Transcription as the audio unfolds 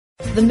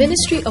The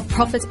ministry of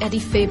Prophet Eddie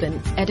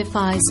Fabian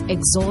edifies,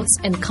 exhorts,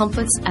 and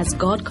comforts as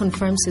God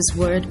confirms His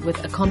word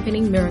with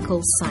accompanying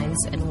miracles,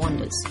 signs, and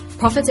wonders.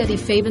 Prophet Eddie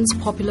Fabian's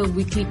popular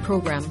weekly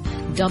program,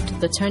 dubbed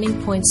the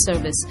Turning Point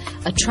Service,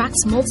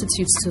 attracts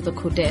multitudes to the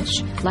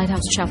Kodesh,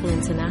 Lighthouse Chapel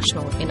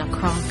International in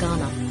Accra,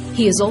 Ghana.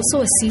 He is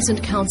also a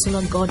seasoned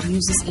counselor God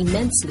uses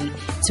immensely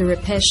to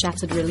repair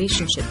shattered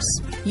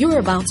relationships. You are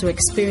about to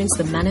experience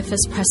the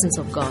manifest presence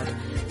of God.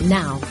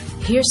 Now,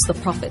 here's the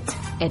Prophet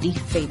Eddie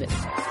Fabian.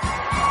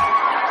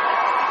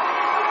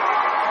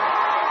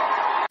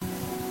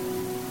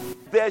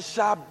 There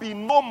shall be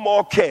no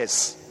more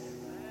curse.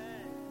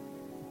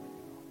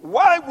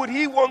 Why would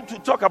he want to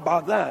talk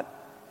about that?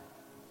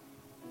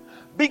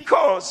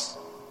 Because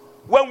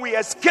when we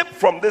escape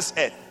from this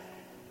earth,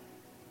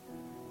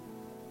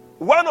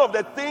 one of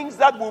the things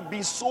that will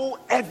be so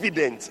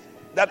evident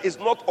that is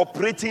not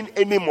operating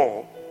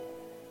anymore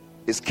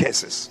is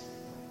curses.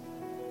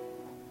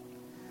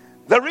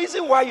 The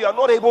reason why you are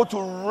not able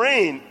to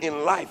reign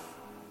in life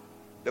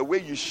the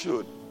way you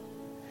should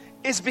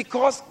is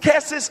because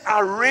curses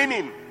are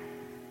reigning.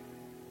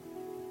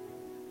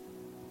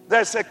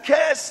 There's a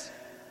curse.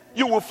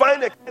 You will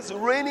find a curse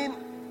reigning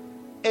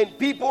in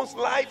people's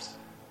lives,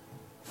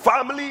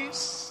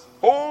 families,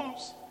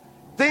 homes.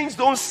 Things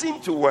don't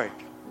seem to work.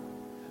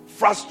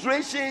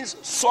 Frustrations,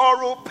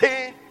 sorrow,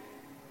 pain.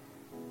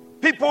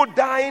 People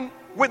dying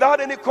without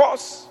any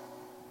cause.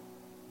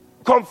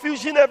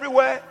 Confusion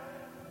everywhere.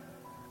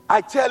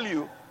 I tell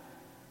you,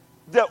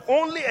 the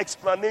only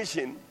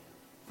explanation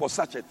for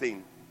such a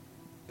thing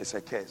is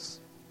a curse.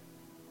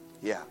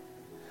 Yeah.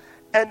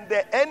 And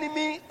the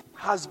enemy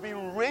has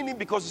been reigning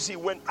because, you see,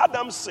 when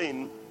Adam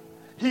sinned,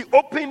 he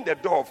opened the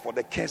door for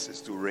the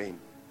curses to reign.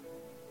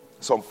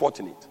 It's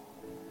unfortunate.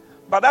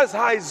 But that's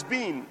how it's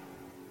been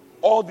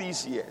all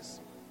these years.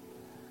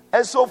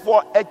 And so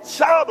for a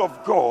child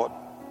of God,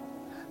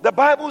 the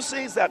Bible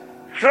says that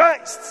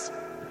Christ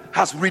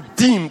has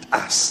redeemed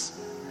us.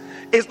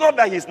 It's not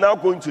that he's now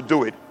going to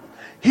do it.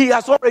 He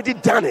has already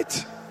done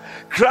it.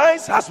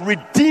 Christ has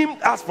redeemed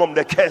us from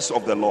the curse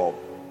of the law.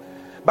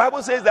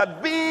 Bible says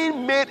that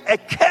being made a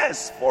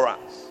curse for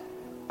us,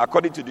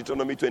 according to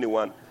Deuteronomy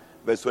 21,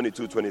 verse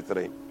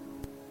 22-23.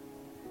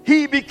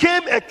 He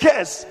became a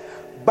curse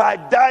by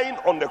dying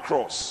on the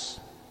cross.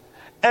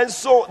 And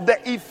so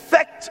the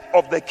effect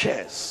of the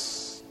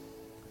curse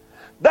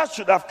that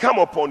should have come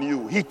upon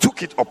you, he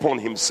took it upon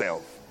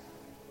himself.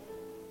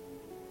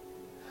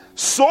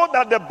 So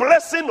that the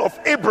blessing of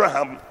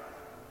Abraham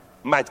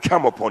might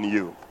come upon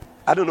you.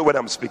 I don't know whether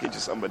I'm speaking to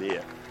somebody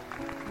here.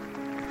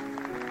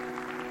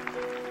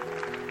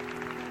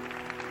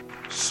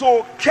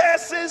 So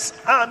curses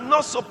are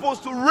not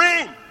supposed to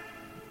reign.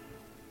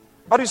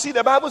 But you see,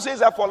 the Bible says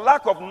that for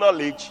lack of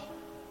knowledge,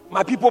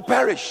 my people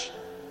perish.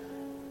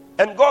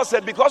 And God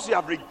said, because you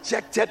have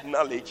rejected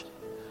knowledge,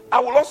 I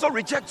will also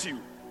reject you.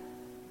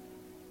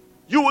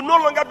 You will no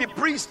longer be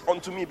priest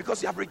unto me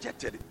because you have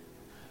rejected it.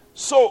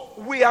 So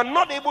we are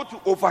not able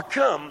to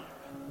overcome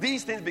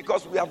these things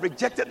because we have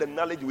rejected the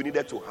knowledge we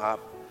needed to have.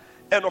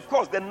 And of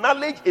course, the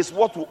knowledge is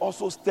what will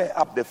also stir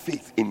up the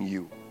faith in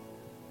you.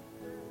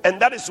 And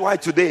that is why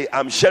today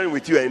I'm sharing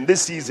with you, and in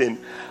this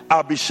season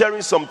I'll be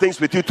sharing some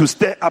things with you to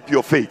stir up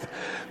your faith.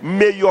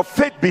 May your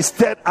faith be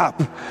stirred up.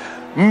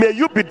 May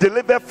you be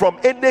delivered from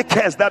any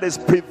curse that is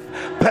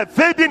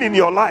pervading in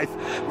your life,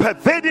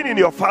 pervading in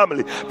your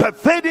family,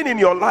 pervading in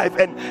your life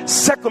and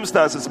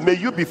circumstances. May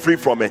you be free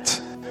from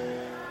it.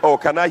 Oh,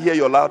 can I hear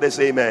your loudest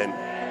amen?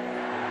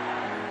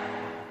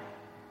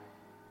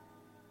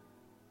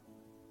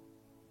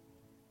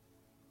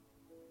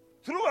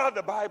 Throughout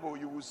the Bible,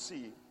 you will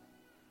see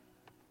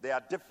there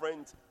are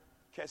different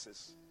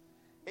curses.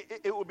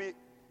 It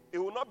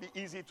will not be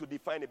easy to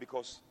define it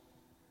because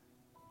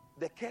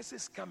the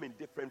curses come in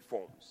different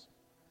forms.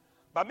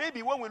 But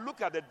maybe when we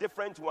look at the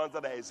different ones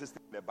that are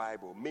existing in the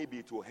Bible, maybe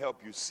it will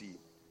help you see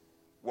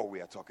what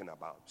we are talking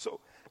about. So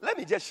let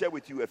me just share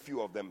with you a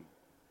few of them.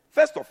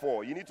 First of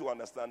all, you need to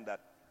understand that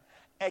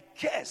a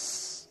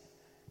curse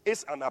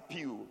is an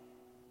appeal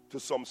to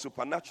some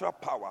supernatural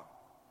power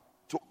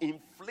to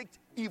inflict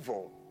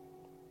evil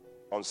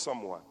on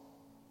someone,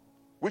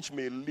 which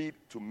may lead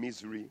to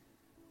misery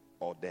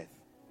or death.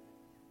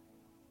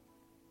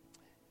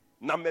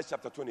 Numbers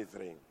chapter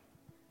 23.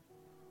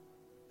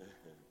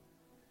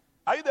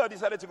 Are you there or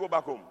decided to go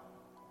back home?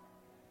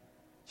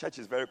 Church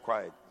is very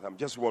quiet. I'm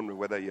just wondering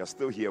whether you are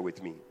still here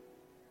with me.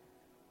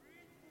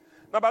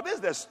 Now, but this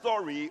is the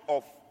story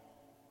of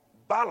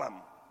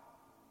Balaam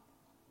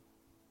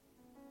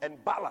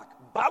and Balak.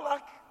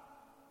 Balak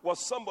was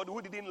somebody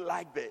who didn't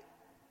like the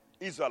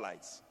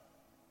Israelites.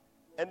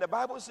 And the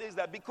Bible says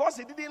that because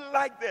he didn't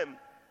like them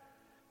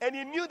and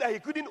he knew that he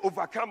couldn't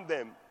overcome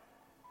them,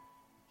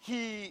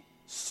 he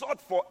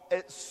sought for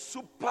a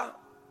supernatural,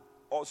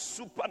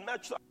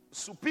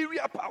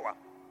 superior power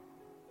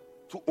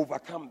to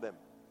overcome them.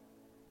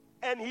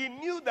 And he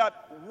knew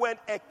that when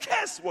a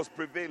curse was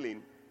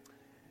prevailing,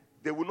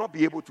 they would not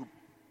be able to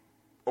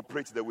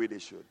operate the way they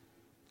should.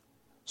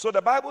 So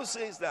the Bible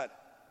says that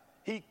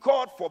he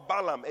called for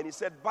Balaam and he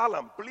said,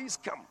 Balaam, please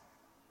come.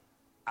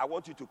 I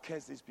want you to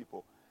curse these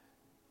people.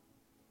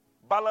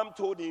 Balaam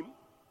told him,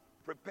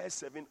 prepare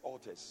 7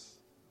 altars.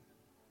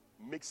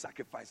 Make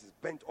sacrifices,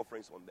 burnt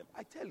offerings on them.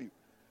 I tell you,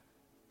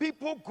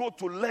 people go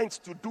to lengths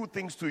to do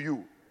things to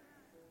you.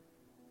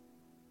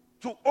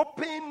 To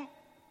open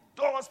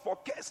doors for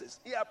curses.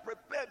 They are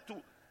prepared to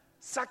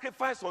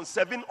sacrifice on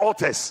 7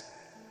 altars.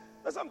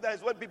 And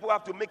sometimes when people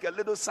have to make a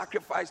little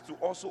sacrifice to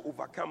also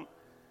overcome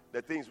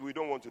the things, we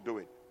don't want to do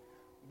it.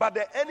 But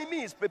the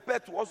enemy is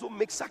prepared to also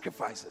make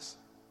sacrifices.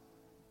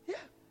 Yeah.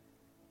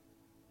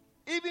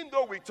 Even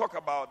though we talk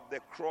about the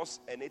cross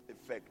and its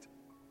effect,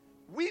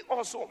 we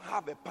also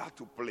have a part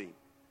to play.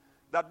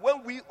 That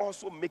when we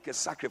also make a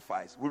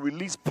sacrifice, we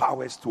release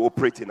powers to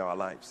operate in our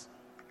lives.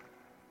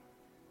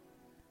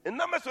 In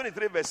Numbers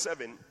 23 verse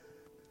 7,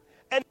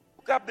 and he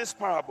took up this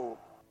parable.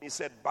 He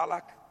said,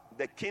 Balak,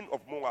 the king of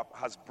Moab,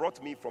 has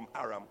brought me from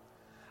Aram,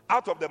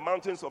 out of the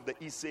mountains of the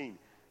east, saying,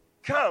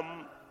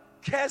 come,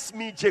 curse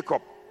me,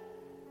 Jacob,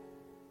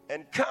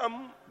 and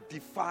come,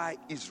 defy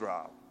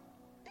Israel.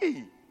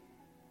 Hey.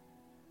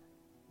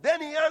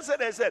 Then he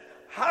answered and said,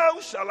 how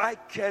shall I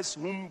curse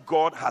whom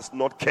God has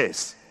not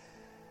cursed?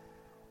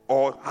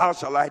 Or how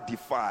shall I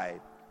defy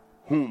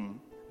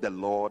whom the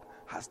Lord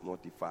has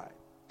not defied?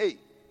 Hey,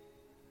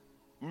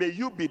 may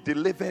you be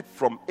delivered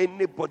from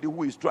anybody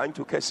who is trying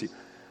to curse you.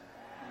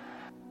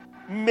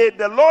 May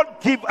the Lord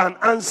give an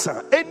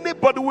answer.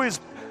 Anybody who is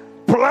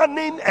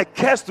planning a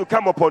curse to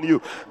come upon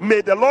you,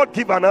 may the Lord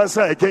give an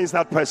answer against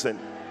that person.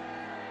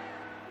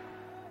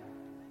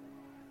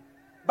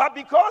 But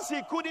because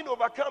he couldn't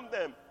overcome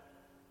them,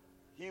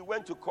 he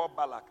went to call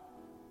Balak.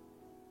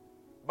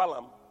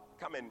 Balaam,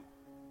 come and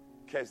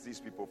curse these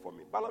people for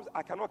me. Balaam,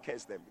 I cannot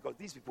curse them because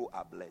these people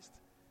are blessed.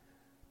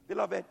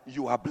 Beloved,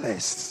 you are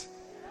blessed.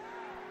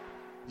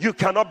 You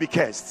cannot be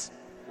cursed.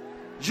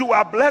 You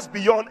are blessed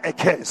beyond a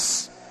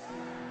curse.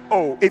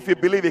 Oh, if you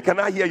believe it, can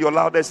I hear your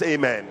loudest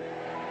amen?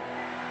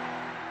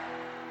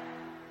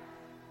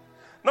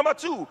 Number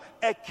 2,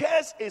 a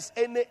curse is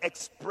any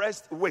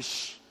expressed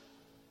wish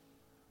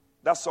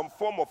that some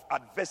form of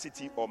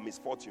adversity or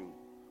misfortune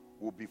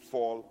will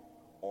befall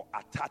or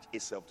attach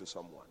itself to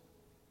someone.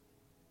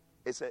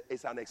 It's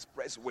an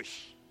expressed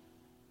wish.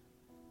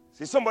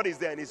 See, somebody is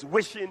there and is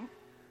wishing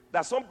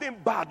that something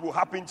bad will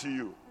happen to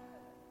you.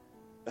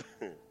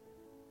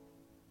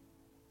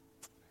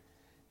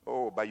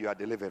 Oh, but you are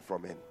delivered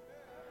from him.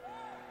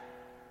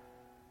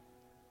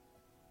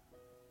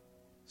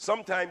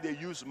 Sometimes they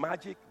use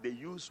magic, they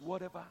use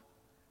whatever.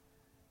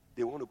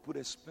 They want to put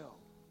a spell.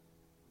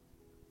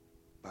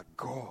 But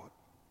God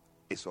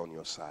is on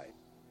your side.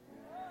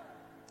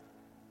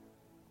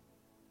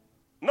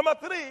 Number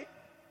 3,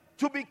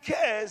 to be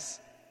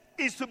cursed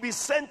is to be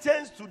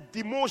sentenced to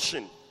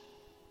demotion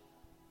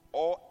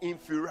or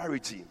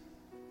inferiority.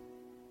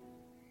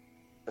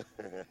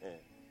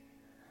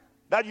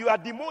 That you are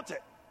demoted.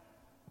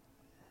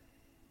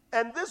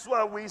 And this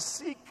one we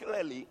see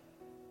clearly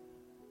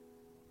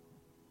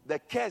the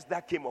curse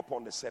that came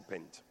upon the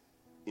serpent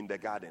in the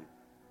garden.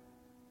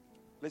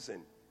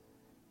 Listen,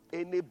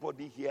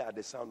 anybody here at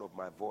the sound of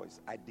my voice,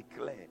 I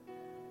declare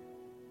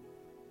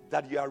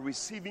that you are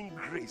receiving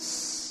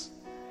grace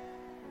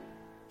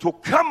to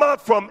come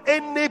out from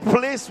any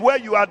place where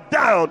you are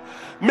down.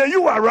 May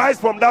you arise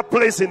from that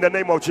place in the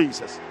name of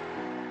Jesus.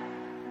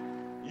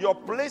 Your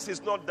place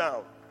is not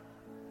down.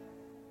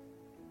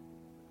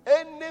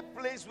 Any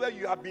place where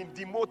you have been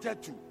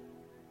demoted to,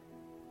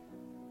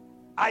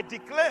 I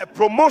declare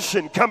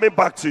promotion coming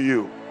back to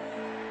you.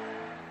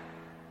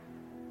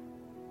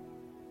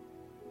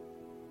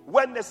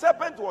 When the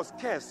serpent was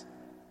cursed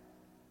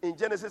in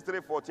Genesis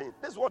 3:14,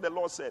 this is what the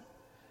Lord said.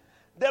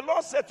 The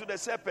Lord said to the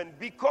serpent,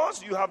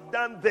 because you have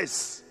done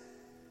this,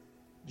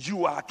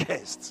 you are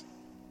cursed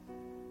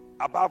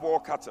above all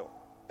cattle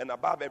and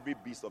above every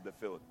beast of the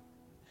field.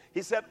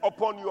 He said,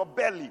 upon your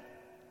belly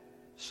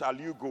shall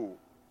you go,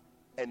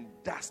 and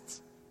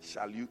dust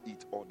shall you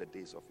eat all the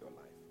days of your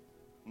life.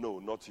 No,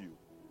 not you.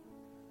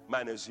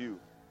 Minus you.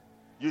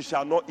 You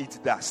shall not eat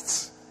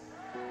dust.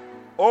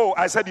 Oh,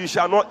 I said you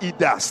shall not eat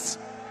dust.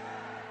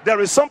 There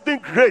is something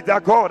great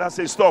that God has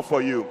in store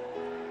for you.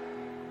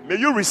 May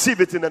you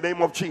receive it in the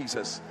name of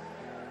Jesus.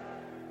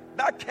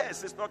 That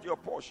curse is not your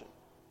portion.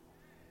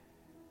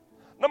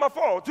 Number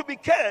 4, to be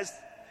cursed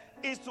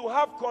is to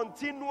have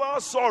continual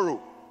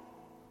sorrow.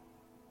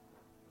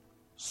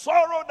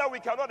 Sorrow that we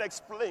cannot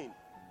explain.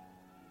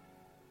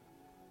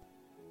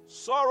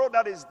 Sorrow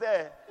that is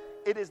there,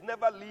 it is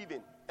never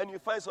leaving. And you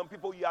find some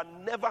people, you are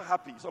never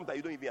happy. Sometimes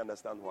you don't even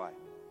understand why.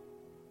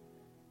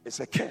 It's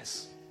a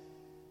curse.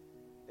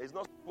 It's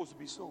not supposed to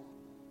be so.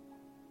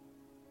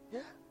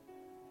 Yeah.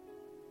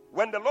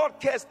 When the Lord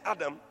cursed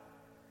Adam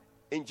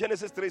in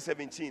Genesis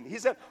 3:17, he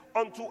said,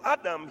 unto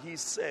Adam he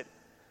said,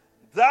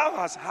 thou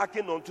hast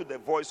hearkened unto the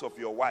voice of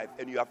your wife,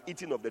 and you have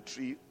eaten of the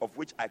tree of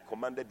which I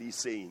commanded thee,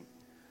 saying,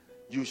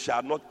 you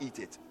shall not eat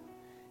it.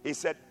 He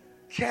said,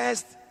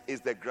 cursed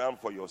is the ground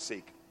for your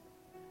sake,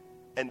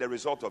 and the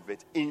result of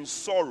it, in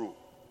sorrow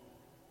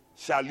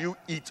shall you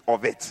eat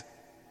of it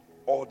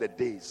all the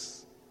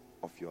days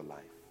of your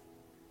life.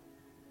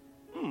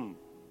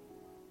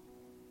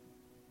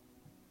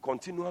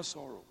 Continual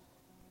sorrow.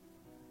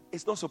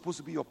 It's not supposed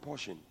to be your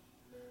portion.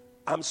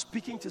 I'm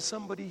speaking to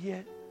somebody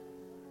here.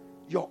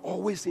 You're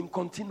always in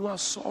continual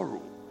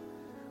sorrow,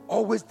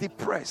 always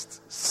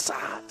depressed,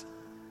 sad.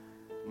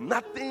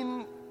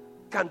 Nothing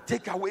can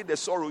take away the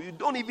sorrow. You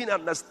don't even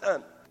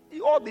understand.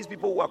 All these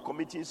people who are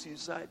committing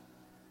suicide,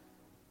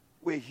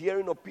 we're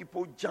hearing of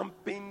people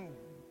jumping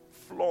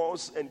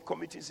floors and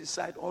committing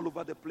suicide all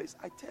over the place.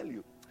 I tell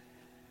you,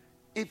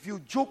 if you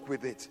joke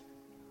with it,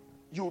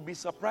 you'll be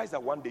surprised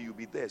that one day you'll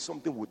be there.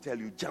 Something will tell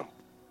you, jump.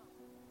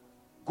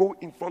 Go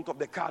in front of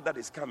the car that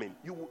is coming.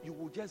 You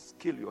will just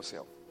kill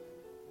yourself.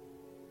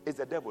 It's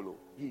the devil.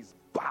 He's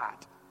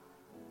bad.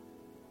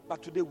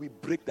 But today we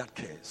break that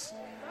curse.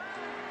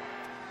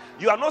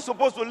 You are not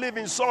supposed to live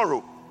in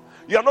sorrow.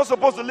 You are not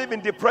supposed to live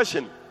in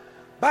depression.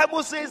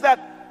 Bible says that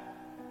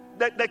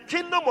the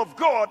kingdom of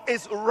God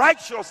is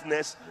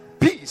righteousness,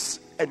 peace,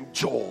 and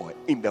joy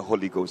in the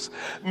Holy Ghost.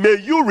 May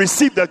you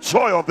receive the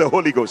joy of the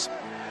Holy Ghost.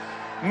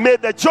 May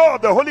the joy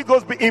of the Holy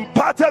Ghost be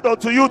imparted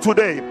unto you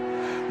today.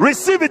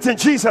 Receive it in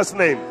Jesus'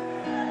 name.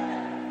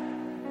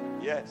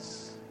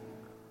 Yes.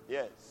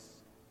 Yes.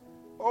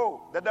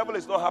 Oh, the devil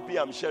is not happy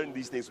I'm sharing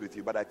these things with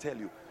you, but I tell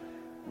you,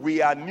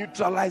 we are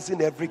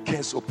neutralizing every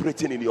curse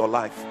operating in your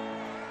life.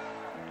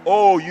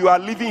 Oh, you are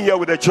living here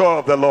with the joy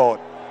of the Lord.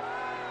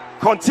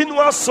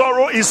 Continual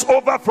sorrow is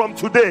over from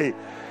today.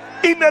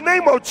 In the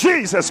name of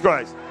Jesus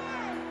Christ.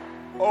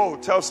 Oh,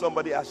 tell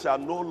somebody, I shall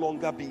no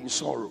longer be in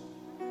sorrow.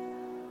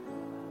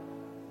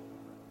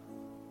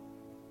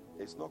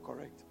 It's not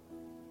correct.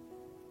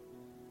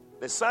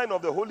 The sign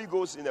of the Holy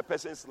Ghost in a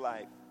person's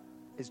life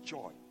is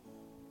joy.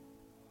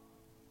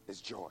 It's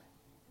joy.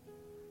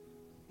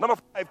 Number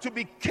 5, to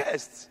be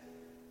cursed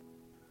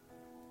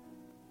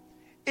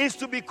is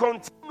to be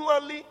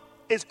continually,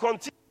 is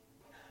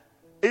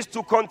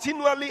to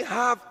continually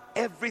have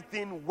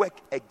everything work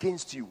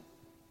against you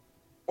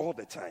all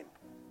the time.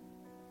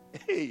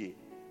 Hey.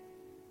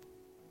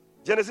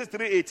 Genesis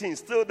 3:18,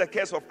 still the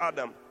curse of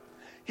Adam.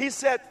 He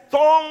said,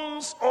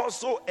 thorns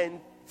also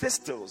and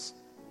thistles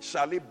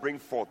shall it bring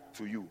forth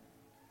to you,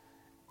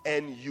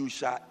 and you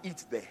shall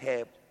eat the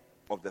herb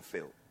of the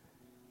field.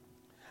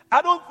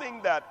 I don't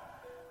think that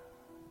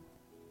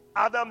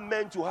Adam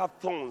meant to have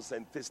thorns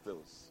and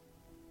thistles.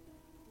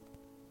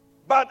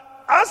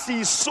 But as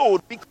he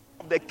sowed because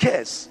of the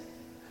curse,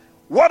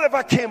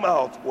 whatever came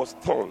out was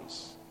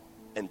thorns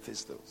and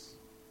thistles.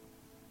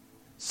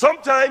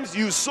 Sometimes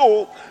you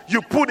sow,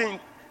 you put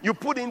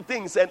in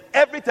things, and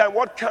every time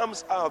what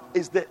comes out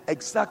is the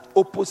exact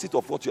opposite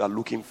of what you are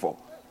looking for.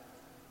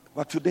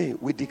 But today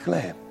we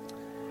declare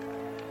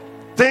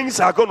things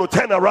are going to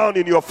turn around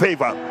in your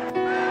favor.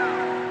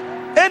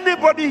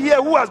 Anybody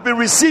here who has been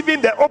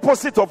receiving the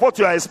opposite of what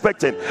you are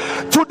expecting,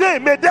 today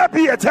may there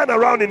be a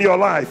turnaround in your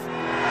life.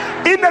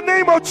 In the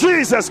name of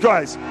Jesus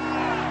Christ.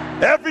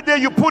 Every day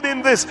you put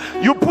in this,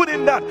 you put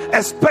in that,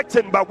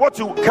 expecting, but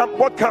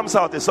what comes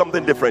out is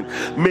something different.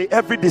 May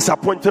every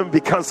disappointment be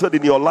cancelled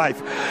in your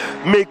life.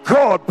 May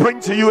God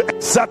bring to you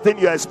exactly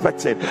what you are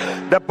expecting.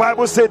 The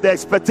Bible says the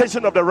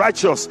expectation of the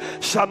righteous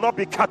shall not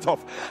be cut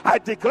off. I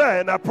declare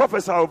and I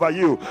prophesy over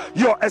you,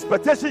 your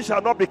expectation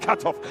shall not be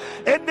cut off.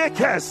 Any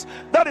curse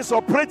that is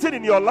operating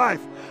in your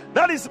life,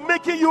 that is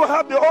making you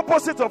have the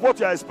opposite of what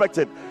you are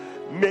expecting,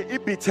 may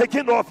it be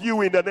taken off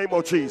you in the name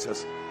of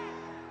Jesus.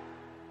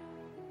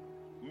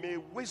 May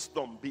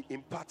wisdom be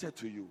imparted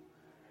to you.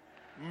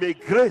 May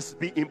grace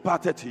be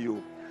imparted to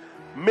you.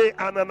 May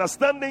an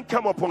understanding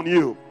come upon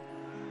you.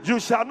 You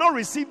shall not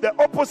receive the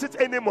opposite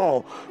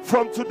anymore.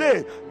 From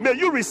today, may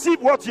you receive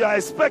what you are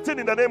expecting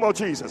in the name of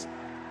Jesus.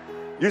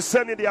 You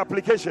send in the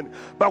application,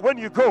 but when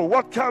you go,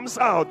 what comes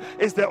out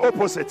is the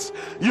opposite.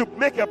 You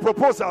make a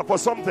proposal for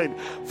something,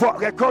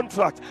 for a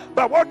contract,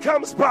 but what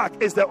comes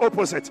back is the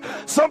opposite.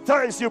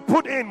 Sometimes you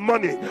put in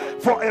money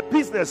for a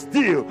business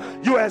deal.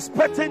 You are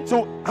expecting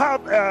to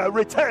have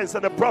returns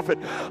and a profit,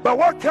 but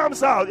what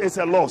comes out is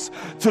a loss.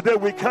 Today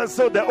we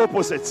cancel the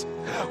opposites.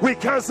 We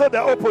cancel the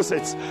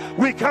opposites.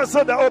 We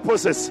cancel the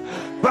opposites.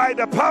 By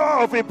the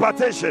power of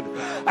impartation,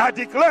 I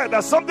declare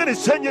that something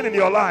is changing in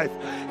your life.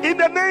 In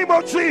the name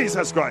of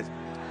Jesus Christ.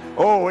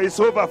 Oh, it's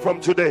over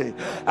from today.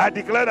 I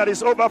declare that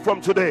it's over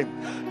from today.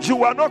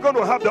 You are not going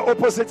to have the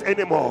opposite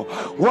anymore.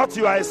 What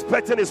you are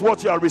expecting is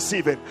what you are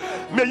receiving.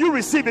 May you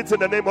receive it in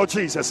the name of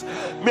Jesus.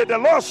 May the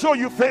Lord show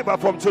you favor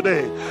from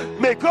today.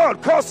 May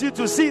God cause you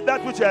to see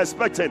that which you are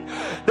expecting.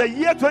 The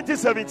year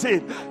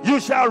 2017, you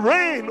shall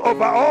reign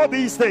over all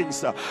these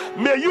things.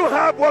 May you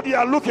have what you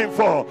are looking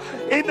for.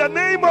 In the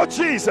name of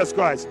Jesus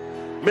Christ.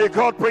 May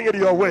God bring it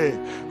your way.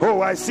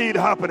 Oh, I see it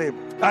happening.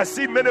 I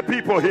see many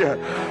people here.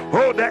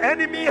 Oh, the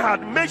enemy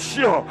had made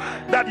sure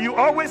that you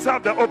always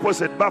have the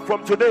opposite, but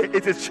from today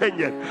it is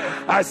changing.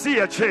 I see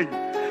a change.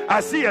 I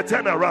see a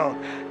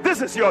turnaround.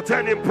 This is your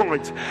turning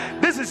point.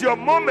 This is your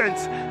moment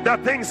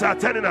that things are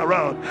turning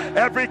around.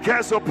 Every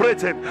curse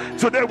operating,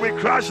 today we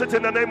crush it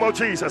in the name of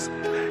Jesus.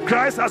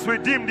 Christ has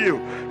redeemed you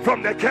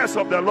from the curse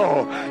of the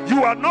law.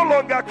 You are no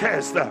longer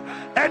cursed.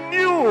 A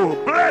new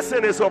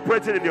blessing is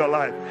operating in your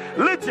life.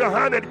 Lift your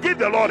hand and give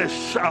the Lord a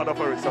shout of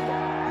a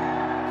response.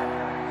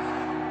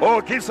 Oh,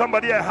 give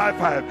somebody a high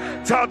five.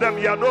 Tell them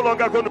you are no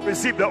longer going to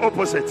receive the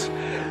opposite.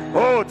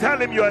 Oh, tell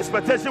him your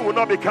expectation will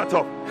not be cut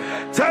off.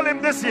 Tell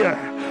him this year,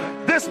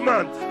 this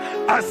month,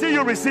 I see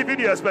you receiving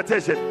your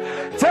expectation.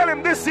 Tell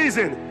him this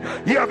season,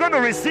 you are going to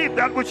receive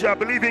that which you are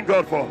believing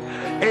God for.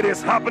 It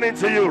is happening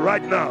to you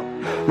right now.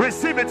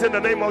 Receive it in the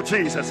name of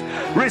Jesus.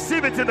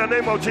 Receive it in the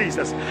name of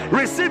Jesus.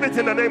 Receive it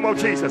in the name of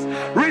Jesus.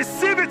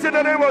 Receive it in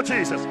the name of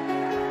Jesus.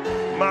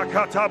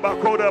 Makata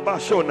bakoda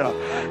bashona.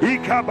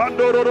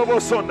 Ikabandoro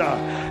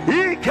robosona.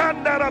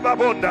 Ikandara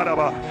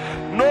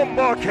babondaraba. No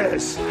more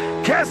curse.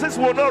 Curses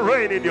will not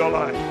reign in your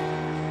life.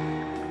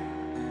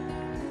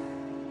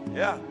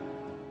 Yeah.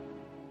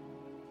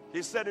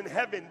 He said in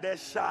heaven there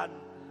shall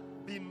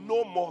be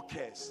no more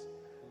curse.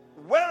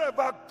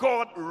 Wherever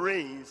God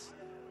reigns,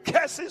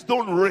 curses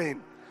don't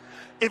reign.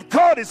 If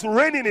God is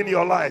reigning in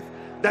your life,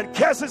 then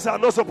curses are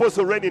not supposed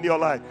to reign in your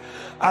life.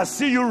 I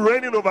see you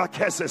reigning over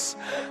curses.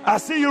 I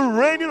see you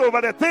reigning over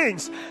the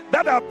things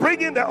that are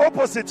bringing the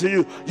opposite to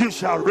you. You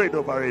shall reign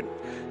over it.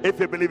 If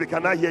you believe it,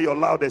 can I hear your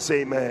loudest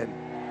amen?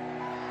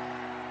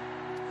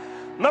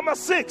 Number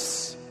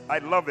 6, I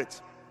love it.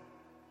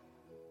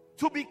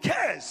 To be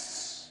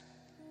cursed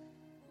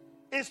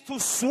is to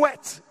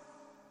sweat,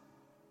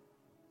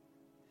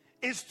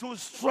 is to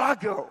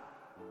struggle,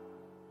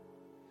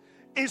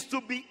 is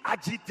to be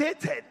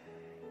agitated,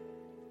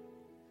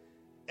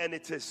 and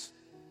it is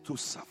to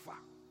suffer.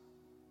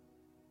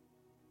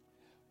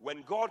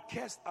 When God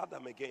cursed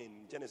Adam again,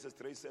 Genesis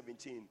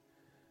 3:17,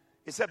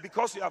 he said,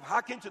 because you have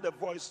hearkened to the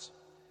voice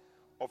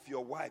of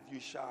your wife, you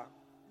shall,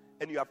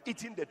 and you have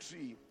eaten the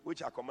tree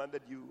which I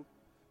commanded you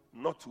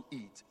not to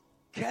eat.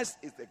 Cursed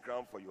is the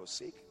ground for your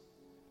sake.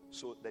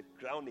 So the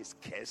ground is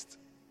cursed.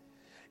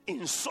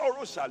 In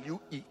sorrow shall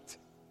you eat.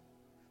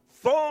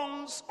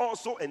 Thorns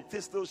also and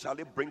thistles shall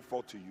it bring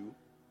forth to you.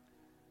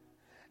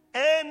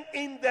 And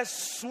in the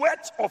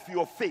sweat of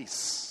your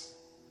face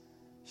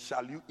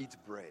shall you eat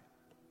bread,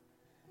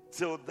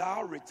 till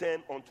thou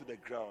return unto the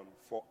ground,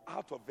 for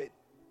out of it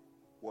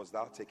was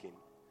thou taken.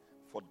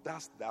 For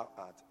dust thou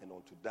art, and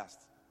unto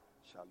dust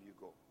shall you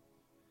go.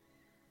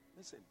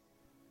 Listen,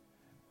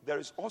 there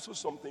is also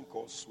something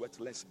called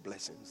sweatless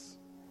blessings.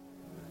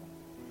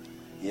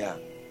 Yeah,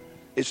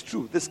 it's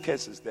true, this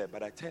curse is there,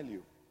 but I tell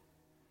you,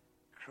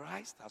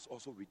 Christ has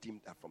also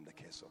redeemed that from the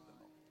curse of the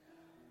law.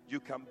 You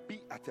can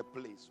be at a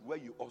place where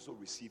you also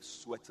receive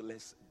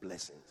sweatless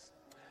blessings.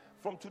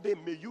 From today,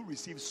 may you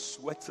receive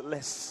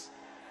sweatless.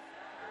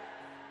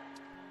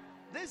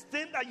 This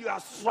thing that you are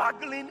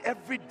struggling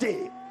every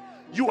day,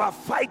 you are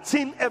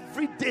fighting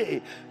every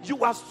day,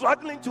 you are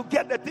struggling to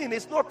get the thing,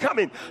 it's not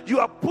coming.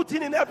 You are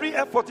putting in every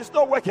effort, it's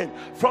not working.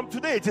 From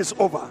today, it is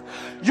over.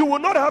 You will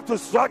not have to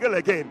struggle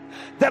again.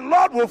 The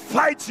Lord will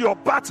fight your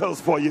battles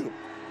for you.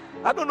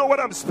 I don't know what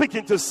I'm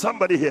speaking to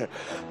somebody here,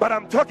 but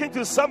I'm talking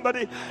to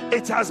somebody.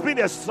 It has been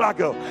a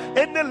struggle.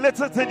 Any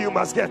little thing you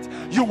must get,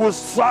 you will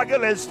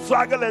struggle and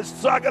struggle and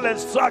struggle and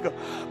struggle.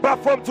 But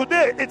from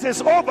today, it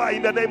is over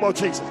in the name of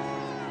Jesus.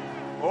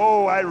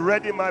 Oh, I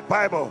read in my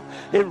Bible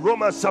in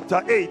Romans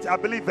chapter 8, I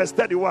believe verse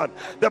 31.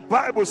 The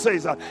Bible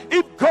says that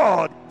if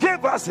God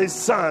gave us his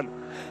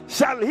son,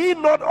 shall he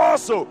not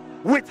also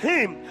with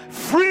him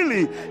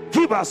freely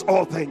give us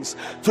all things?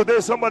 Today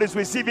somebody's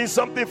receiving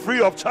something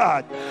free of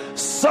charge,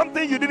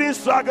 something you didn't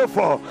struggle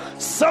for,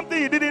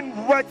 something you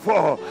didn't work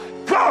for.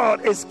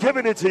 God is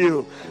giving it to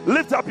you.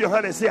 Lift up your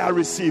hand and say, I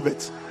receive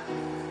it.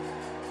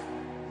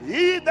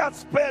 He that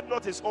spared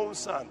not his own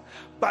son,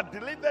 but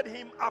delivered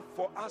him up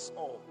for us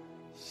all,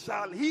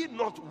 shall he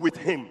not with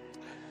him?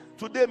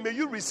 Today may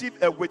you receive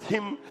a with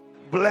him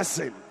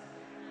blessing.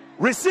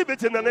 Receive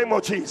it in the name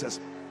of Jesus.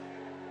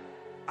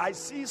 I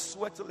see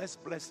sweatless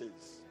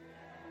blessings.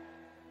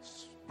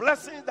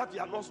 Blessings that you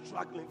are not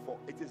struggling for.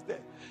 It is there.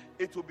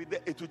 It will be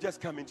there. It will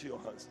just come into your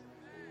hands.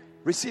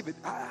 Receive it.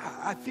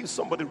 I feel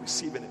somebody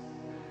receiving it.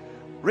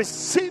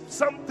 Receive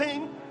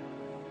something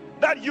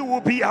that you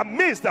will be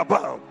amazed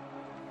about.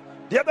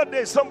 The other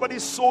day, somebody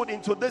sold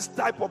into this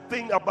type of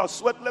thing about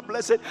sweatless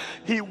blessing.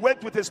 He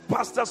went with his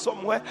pastor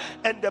somewhere,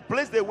 and the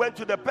place they went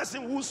to, the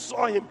person who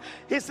saw him,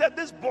 he said,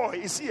 this boy,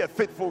 is he a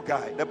faithful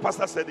guy? The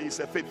pastor said he's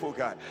a faithful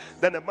guy.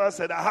 Then the man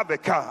said, I have a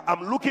car.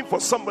 I'm looking for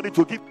somebody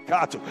to give a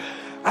car to.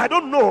 I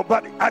don't know,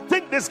 but I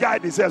think this guy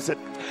deserves it.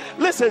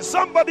 Listen,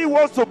 somebody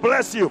wants to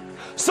bless you.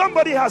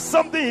 Somebody has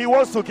something he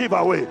wants to give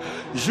away.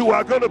 You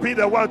are going to be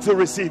the one to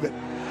receive it.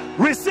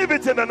 Receive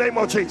it in the name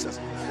of Jesus.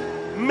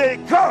 May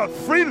God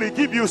freely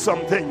give you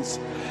some things.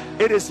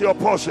 It is your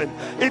portion.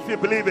 If you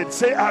believe it,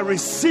 say, I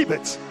receive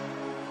it.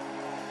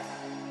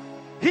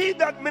 He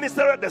that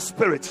ministereth the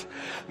Spirit,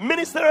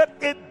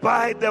 ministereth it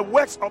by the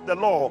works of the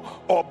law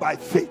or by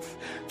faith.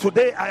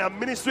 Today I am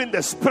ministering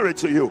the Spirit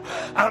to you.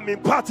 I'm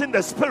imparting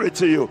the Spirit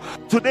to you.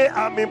 Today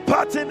I'm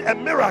imparting a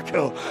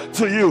miracle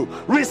to you.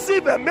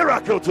 Receive a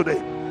miracle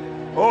today.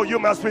 Oh, you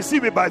must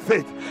receive it by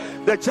faith.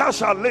 The child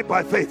shall live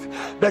by faith.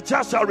 The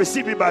child shall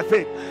receive it by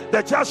faith.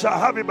 The child shall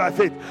have it by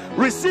faith.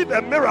 Receive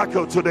a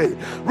miracle today.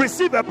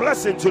 Receive a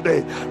blessing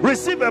today.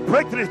 Receive a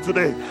breakthrough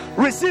today.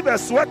 Receive a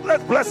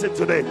sweatless blessing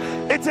today.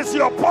 It is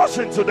your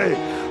portion today.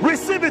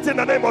 Receive it in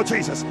the name of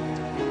Jesus.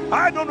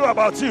 I don't know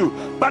about you,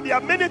 but there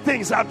are many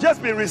things I've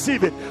just been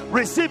receiving.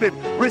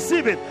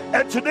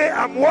 And today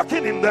I'm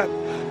walking in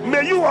them.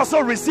 May you also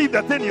receive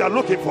the thing you are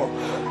looking for.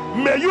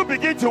 May you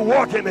begin to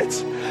walk in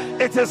it.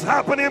 It is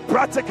happening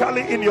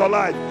practically in your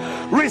life.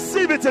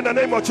 Receive it in the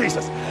name of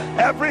Jesus.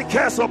 Every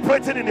curse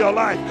operating in your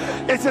life,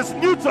 it is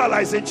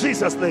neutralized in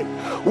Jesus' name.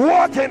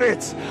 Walk in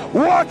it.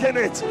 Walk in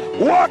it.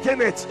 Walk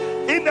in it.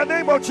 In the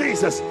name of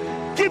Jesus.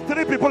 Give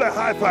 3 people a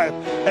high five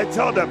and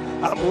tell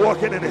them, I'm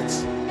walking in it.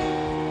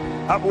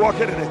 I'm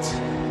walking in it.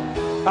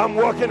 I'm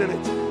walking in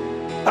it.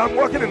 I'm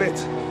walking in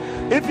it.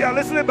 If you are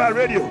listening by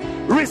radio,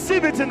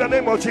 receive it in the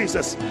name of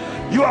Jesus.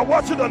 You are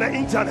watching on the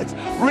internet,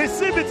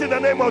 receive it in the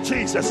name of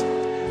Jesus.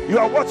 You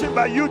are watching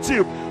by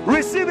YouTube,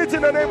 receive it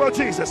in the name of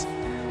Jesus.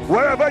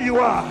 Wherever you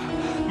are,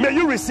 may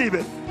you receive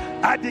it.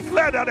 I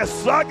declare that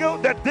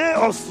the day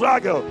of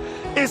struggle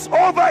is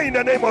over in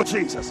the name of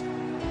Jesus.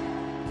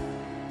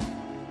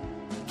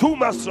 Too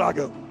much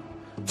struggle.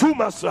 Too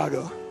much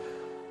struggle.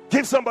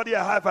 Give somebody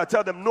a high five.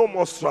 Tell them no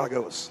more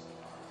struggles.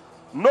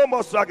 No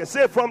more struggles.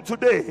 Say, from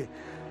today,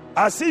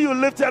 I see you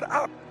lifted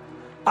up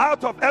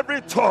out of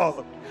every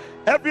toil,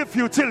 every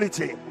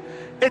futility.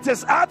 It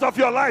is out of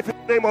your life in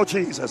the name of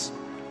Jesus.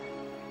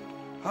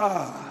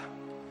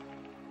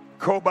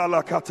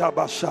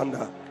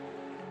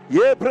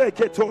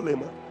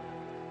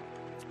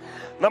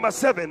 Number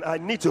 7, I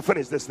need to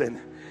finish this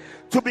thing.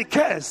 To be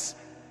cursed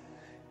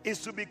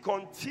is to be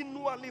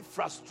continually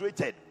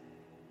frustrated.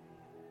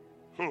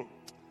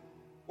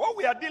 What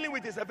we are dealing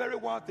with is a very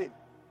wild thing.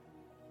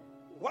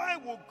 Why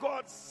would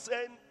God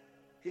send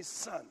his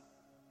son?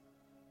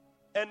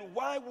 And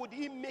why would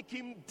he make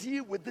him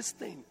deal with this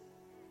thing?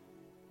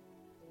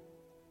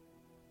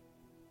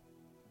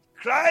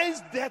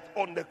 Christ's death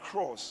on the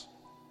cross,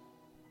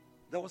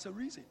 there was a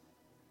reason.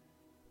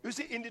 You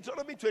see, in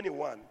Deuteronomy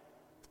 21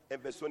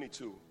 and verse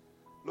 22,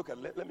 look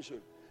at, let me show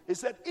you. He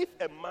said, if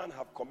a man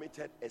have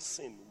committed a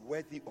sin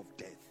worthy of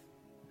death,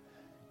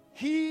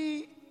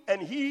 he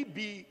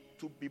be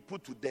to be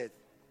put to death,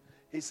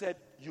 he said,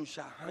 you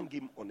shall hang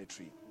him on a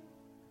tree.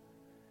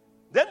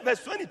 Then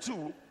verse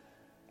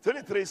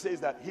 23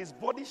 says that his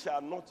body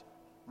shall not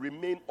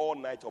remain all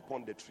night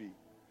upon the tree,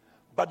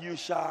 but you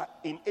shall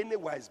in any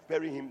wise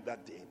bury him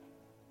that day.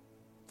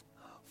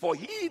 For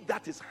he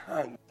that is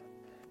hanged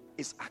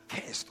is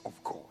accursed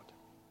of God,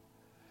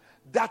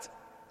 that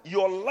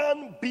your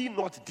land be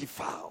not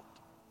defiled,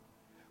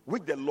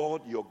 which the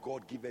Lord your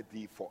God giveth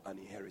thee for an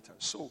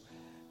inheritance. So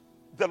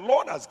the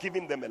Lord has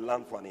given them a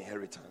land for an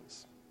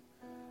inheritance.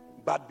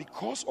 But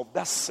because of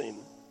that sin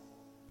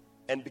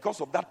and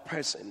because of that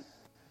person,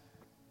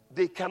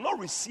 they cannot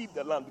receive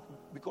the land,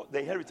 because the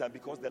inheritance,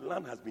 because the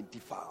land has been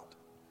defiled.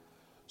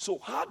 So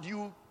how do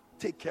you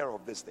take care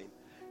of this thing?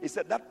 He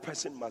said that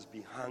person must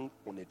be hung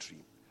on a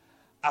tree.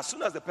 As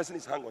soon as the person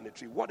is hung on a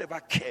tree, whatever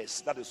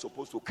curse that is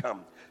supposed to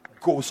come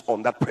goes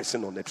on that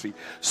person on the tree.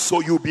 So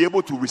you'll be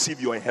able to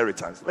receive your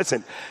inheritance.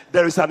 Listen,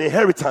 there is an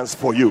inheritance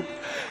for you.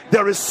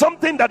 There is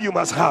something that you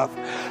must have.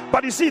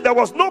 But you see, there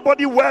was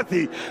nobody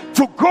worthy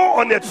to go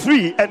on a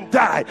tree and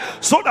die,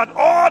 so that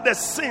all the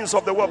sins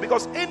of the world,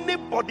 because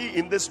anybody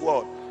in this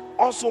world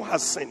also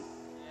has sin.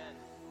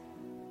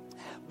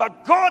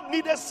 But God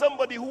needed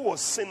somebody who was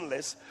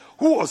sinless,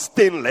 who was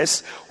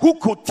stainless, who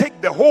could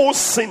take the whole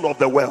sin of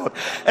the world.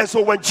 And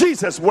so when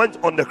Jesus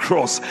went on the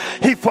cross,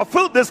 he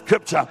fulfilled this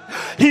scripture.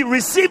 He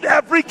received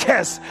every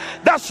curse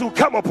that should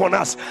come upon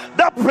us,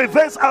 that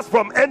prevents us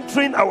from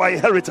entering our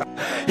inheritance.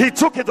 He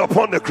took it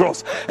upon the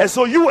cross. And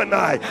so you and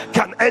I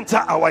can enter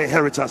our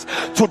inheritance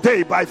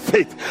today by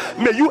faith.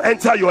 May you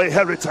enter your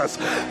inheritance.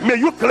 May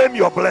you claim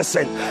your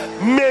blessing.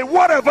 May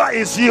whatever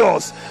is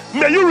yours,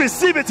 may you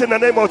receive it in the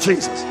name of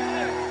Jesus.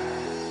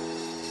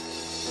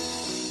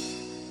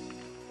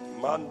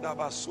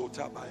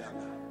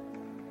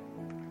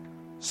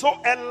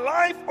 So a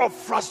life of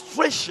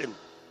frustration,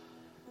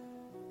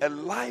 a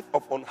life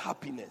of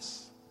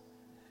unhappiness,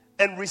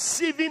 and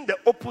receiving the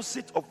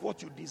opposite of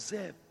what you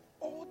deserve,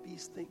 all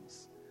these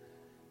things,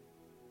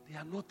 they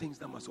are not things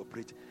that must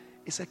operate.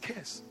 It's a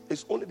curse.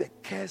 It's only the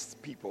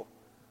cursed people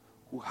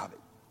who have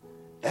it.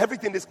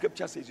 Everything the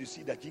scripture says, you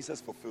see that Jesus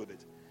fulfilled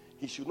it.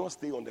 He should not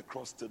stay on the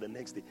cross till the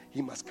next day.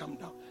 He must come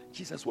down.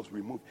 Jesus was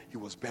removed. He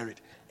was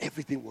buried.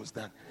 Everything was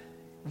done.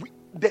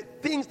 The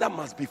things that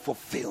must be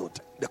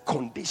fulfilled, the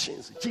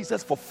conditions,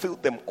 Jesus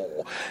fulfilled them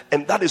all.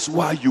 And that is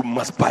why you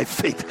must, by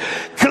faith,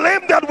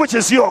 claim that which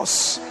is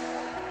yours.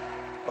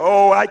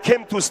 Oh, I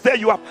came to stir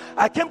you up.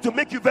 I came to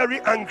make you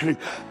very angry,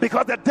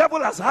 because the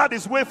devil has had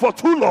his way for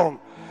too long.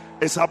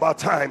 It's about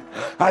time.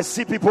 I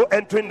see people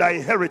entering their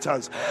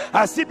inheritance.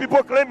 I see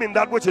people claiming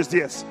that which is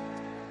theirs.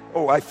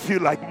 Oh, I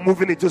feel like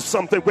moving into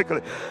something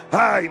quickly.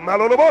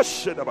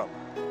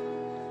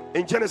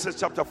 In Genesis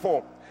chapter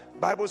 4,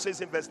 Bible says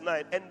in verse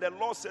 9, and the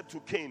Lord said to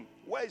Cain,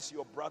 where is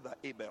your brother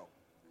Abel?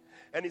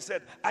 And he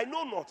said, I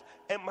know not.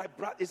 And my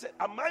brother, he said,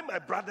 am I my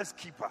brother's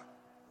keeper?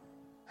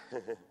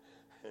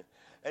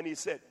 And he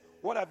said,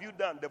 what have you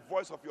done? The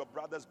voice of your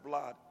brother's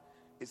blood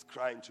is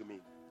crying to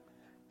me.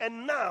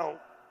 And now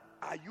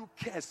are you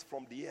cursed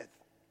from the earth,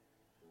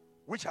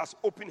 which has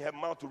opened her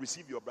mouth to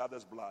receive your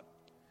brother's blood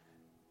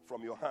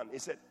from your hand. He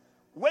said,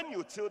 when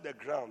you till the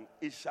ground,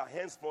 it shall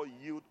henceforth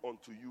yield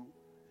unto you.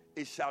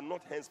 It shall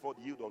not henceforth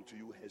yield unto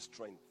you her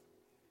strength.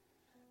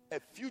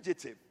 A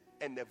fugitive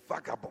and a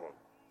vagabond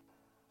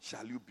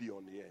shall you be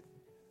on the earth.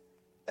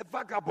 A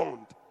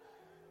vagabond.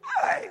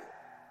 Hey,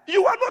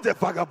 you are not a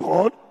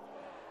vagabond.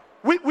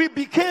 We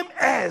became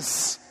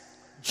heirs,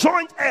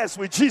 joint heirs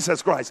with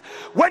Jesus Christ.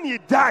 When he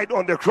died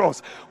on the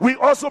cross, we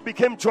also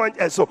became joint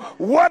heirs. So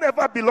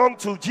whatever belonged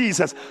to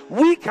Jesus,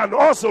 we can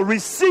also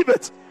receive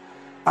it.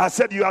 I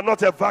said, you are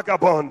not a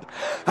vagabond.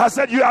 I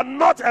said, you are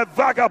not a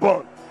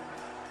vagabond.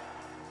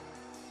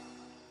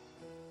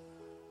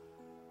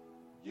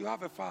 You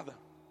have a father.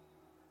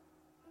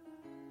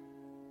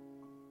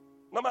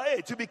 Number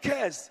 8, to be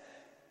cursed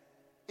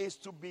is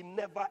to be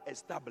never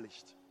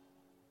established.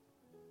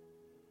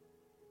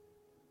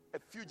 A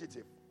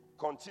fugitive,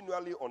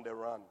 continually on the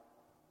run,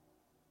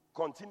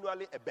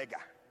 continually a beggar.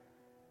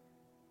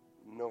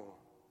 No.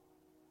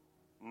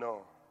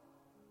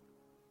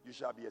 You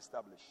shall be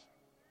established.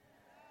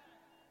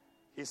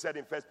 He said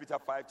in 1 Peter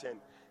 5:10,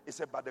 he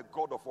said, but the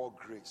God of all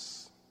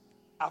grace,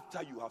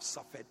 after you have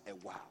suffered a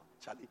while,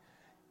 Charlie,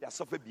 you have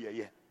suffered a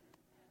year.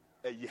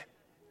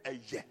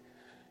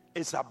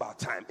 It's about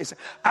time. It's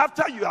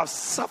after you have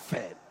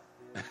suffered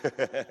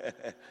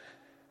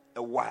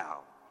a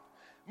while,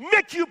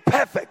 make you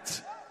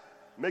perfect.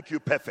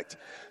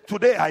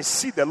 Today I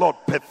see the Lord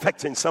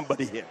perfecting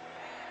somebody here.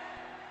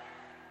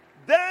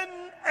 Then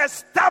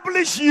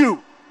establish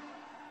you.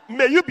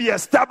 May you be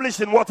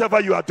established in whatever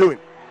you are doing.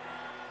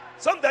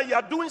 Sometimes you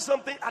are doing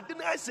something,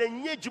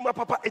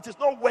 it is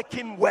not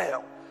working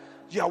well.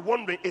 You are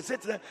wondering, is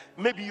it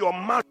maybe your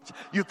marriage?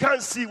 You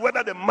can't see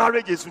whether the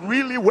marriage is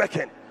really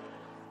working.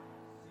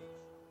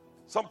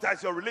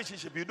 Sometimes your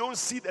relationship, you don't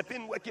see the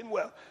thing working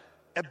well.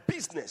 A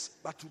business,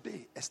 but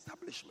today,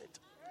 establishment.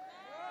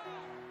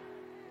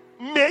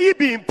 May it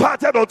be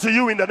imparted unto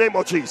you in the name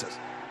of Jesus.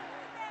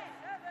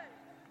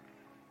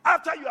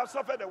 After you have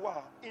suffered a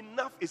while,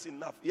 enough is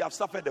enough. You have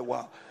suffered a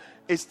while.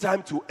 It's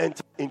time to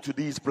enter into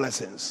these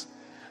blessings.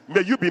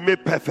 May you be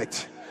made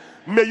perfect.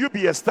 May you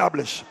be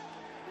established.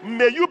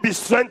 May you be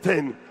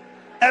strengthened.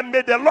 And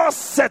may the Lord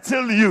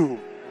settle you.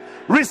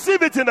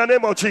 Receive it in the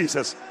name of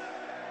Jesus.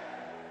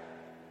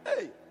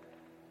 Hey,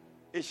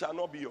 it shall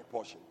not be your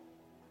portion.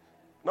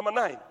 Number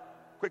 9,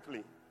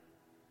 quickly.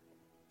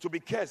 To be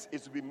cursed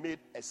is to be made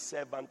a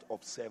servant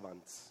of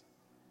servants.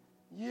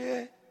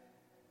 Yeah.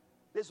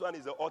 This one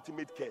is the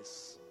ultimate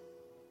curse.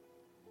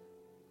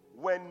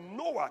 When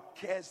Noah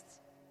cursed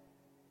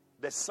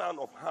the son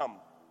of Ham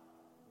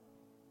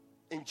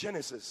in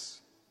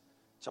Genesis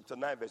chapter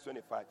 9 verse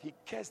 25, he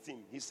cursed him.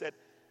 He said,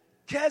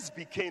 cursed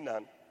be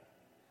Canaan,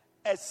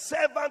 a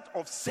servant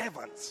of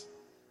servants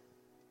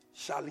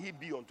shall he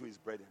be unto his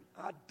brethren.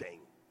 Ah, dang.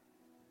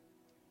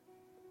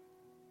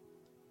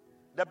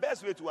 The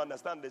best way to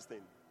understand this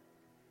thing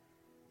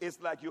is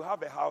like you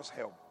have a house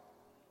help,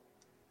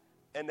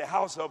 and the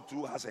house help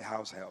too has a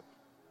house help.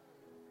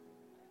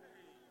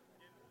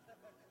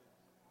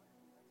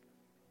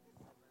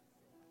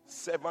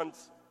 Servant,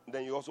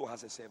 then you also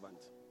has a servant.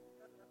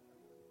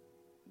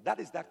 That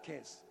is that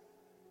curse.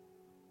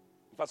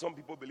 In fact, some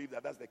people believe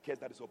that that's the curse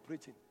that is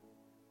operating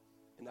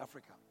in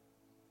Africa.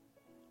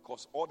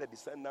 Because all the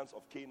descendants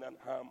of Canaan,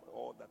 Ham,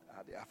 all that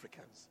are the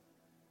Africans.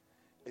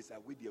 It's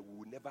that we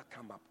will never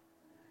come up.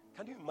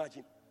 Can you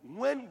imagine?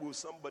 When will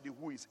somebody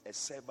who is a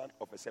servant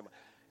of a servant,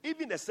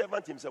 even the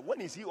servant himself, when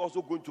is he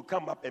also going to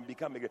come up and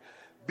become a great?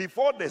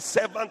 Before the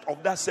servant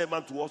of that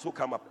servant will also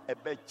come up, a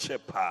bit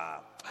cheaper.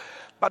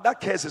 But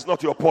that case is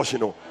not your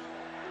portion. No.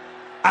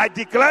 I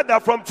declare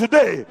that from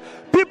today,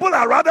 people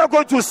are rather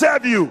going to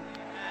serve you.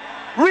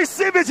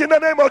 Receive it in the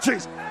name of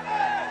Jesus.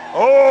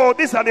 Oh,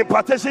 this is an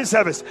impartation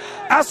service.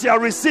 As you are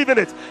receiving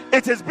it,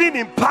 it is being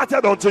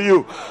imparted unto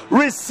you.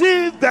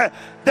 Receive the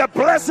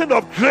blessing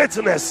of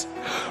greatness.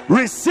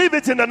 Receive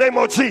it in the name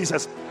of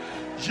Jesus.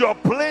 Your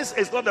place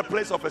is not the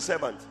place of a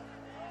servant.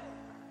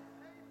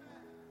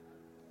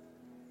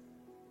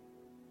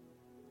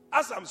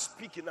 As I'm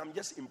speaking, I'm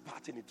just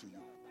imparting it to you.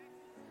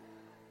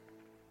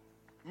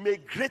 May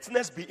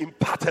greatness be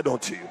imparted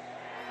unto you.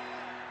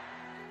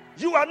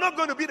 You are not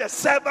going to be the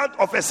servant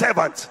of a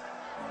servant.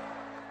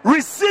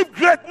 Receive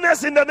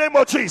greatness in the name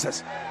of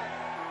Jesus.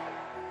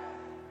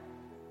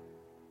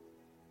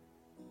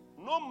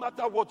 No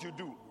matter what you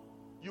do,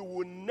 you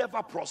will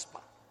never prosper.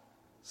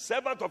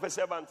 Servant of a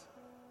servant.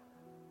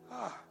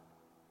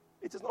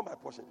 It is not my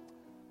portion.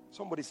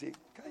 Somebody say,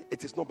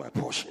 it is not my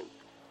portion.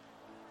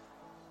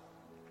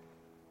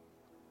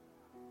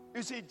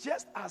 You see,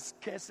 just as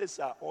curses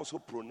are also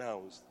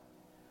pronounced,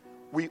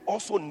 we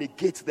also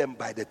negate them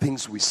by the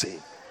things we say.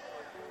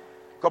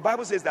 Because the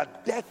Bible says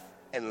that death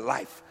and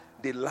life,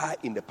 they lie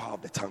in the power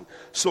of the tongue.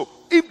 So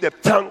if the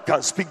tongue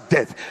can speak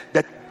death,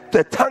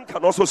 the tongue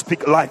can also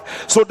speak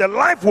life. So the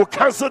life will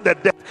cancel the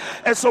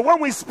death. And so when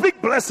we speak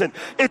blessing,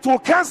 it will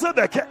cancel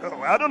the curse.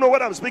 I don't know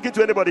what I'm speaking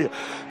to anybody here.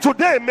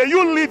 Today, may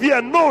you live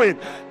here knowing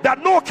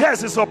that no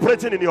curse is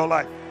operating in your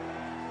life.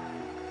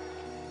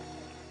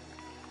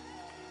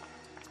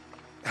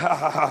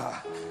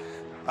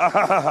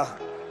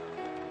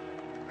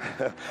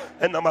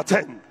 And number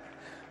 10,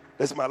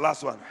 this is my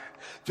last one.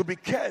 To be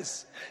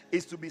cursed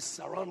is to be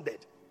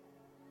surrounded,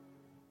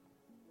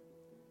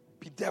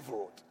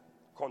 bedeviled,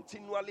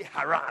 continually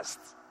harassed,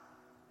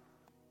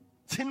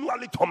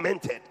 continually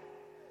tormented,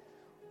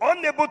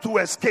 unable to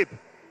escape.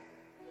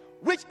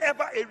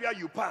 Whichever area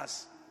you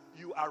pass,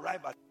 you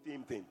arrive at the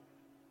same thing.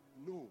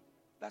 No,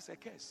 that's a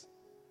curse.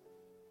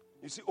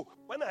 You see,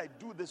 when I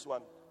do this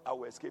one, I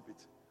will escape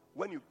it.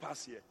 When you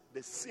pass here,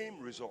 the same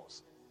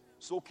results.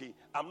 It's okay,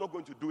 I'm not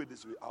going to do it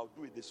this way, I'll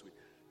do it this way.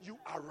 You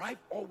arrive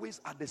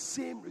always at the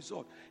same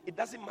result. It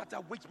doesn't matter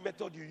which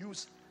method you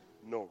use.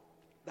 No,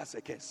 that's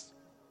a curse.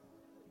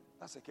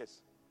 That's a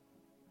curse.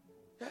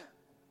 Yeah.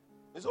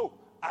 And so,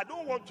 I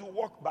don't want to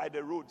walk by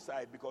the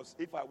roadside, because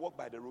if I walk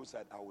by the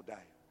roadside, I will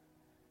die.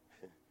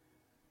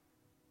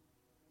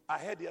 I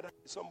heard the other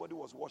day somebody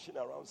was washing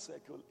around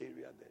Circle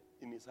area there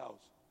in his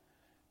house.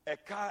 A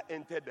car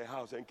entered the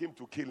house and came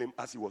to kill him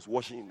as he was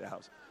washing in the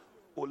house.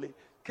 Only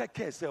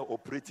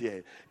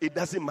it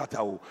doesn't matter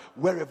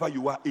wherever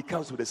you are, it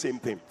counts with the same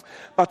thing.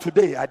 But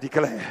today I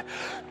declare,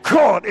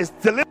 God is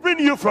delivering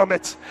you from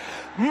it.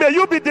 May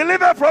you be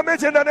delivered from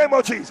it in the name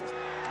of Jesus.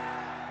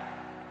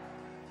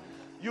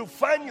 You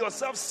find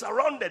yourself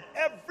surrounded,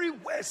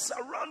 everywhere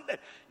surrounded.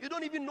 You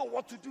don't even know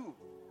what to do.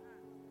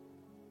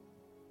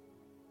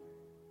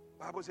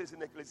 Bible says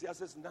in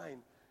Ecclesiastes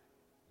 9,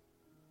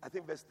 I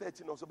think verse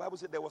 13 also, Bible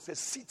says there was a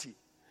city.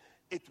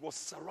 It was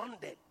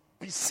surrounded,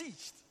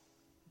 besieged.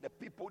 The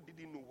people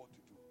didn't know what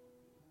to do.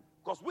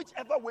 Because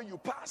whichever way you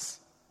pass,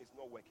 it's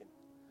not working.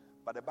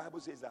 But the Bible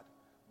says that,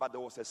 but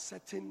there was a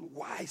certain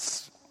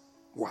wise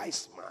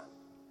man.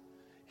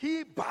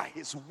 He, by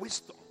his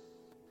wisdom,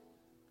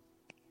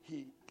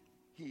 he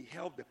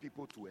helped the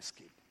people to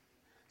escape.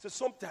 So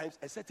sometimes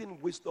a certain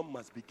wisdom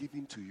must be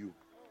given to you.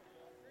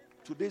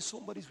 Today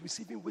somebody is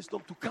receiving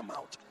wisdom to come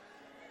out.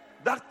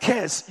 That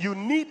curse, you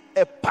need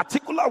a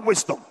particular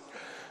wisdom.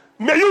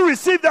 May you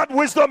receive that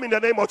wisdom in the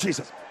name of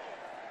Jesus.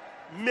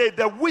 May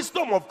the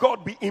wisdom of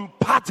God be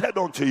imparted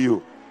unto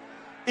you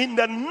in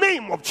the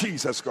name of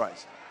Jesus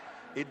Christ.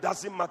 It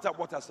doesn't matter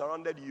what has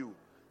surrounded you,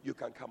 you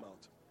can come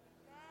out.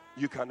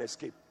 You can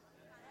escape.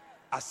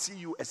 I see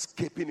you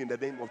escaping in the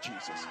name of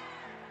Jesus.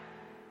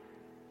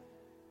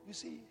 You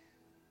see,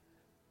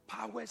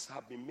 powers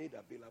have been made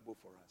available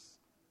for us.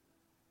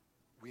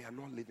 We are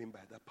not living by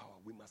that power.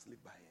 We must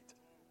live by it.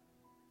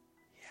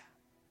 Yeah.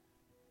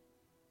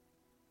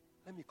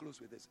 Let me close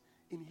with this.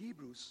 In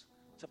Hebrews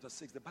chapter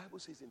 6, the Bible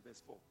says in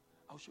verse 4,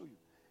 I'll show you.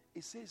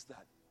 It says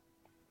that,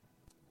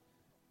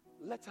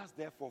 let us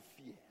therefore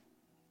fear,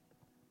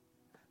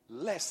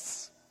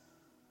 lest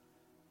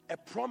a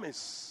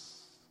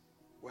promise,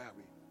 where are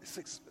we?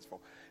 6 verse 4.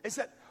 It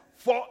said,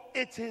 for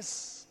it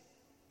is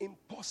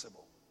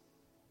impossible.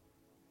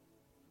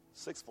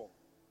 6:4.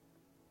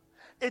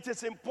 It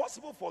is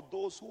impossible for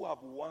those who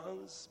have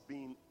once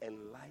been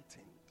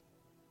enlightened.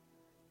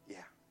 Yeah.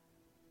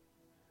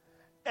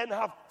 And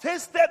have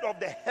tasted of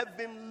the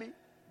heavenly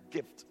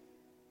gift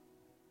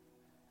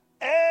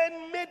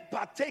and made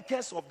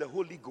partakers of the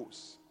Holy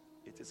Ghost.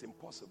 It is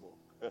impossible.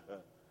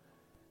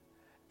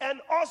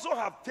 And also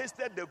have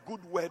tasted the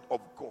good word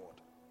of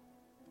God.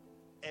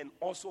 And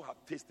also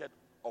have tasted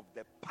of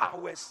the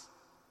powers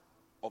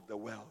of the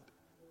world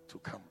to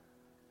come.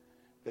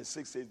 Verse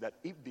 6 says that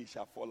if they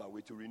shall fall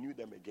away, to renew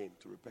them again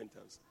to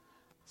repentance,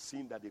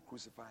 seeing that they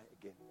crucify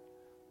again.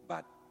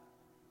 But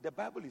the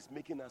Bible is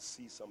making us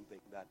see something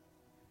that,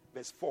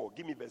 verse 4,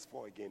 give me verse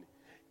 4 again.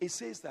 It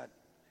says that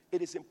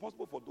it is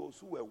impossible for those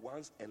who were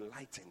once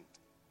enlightened.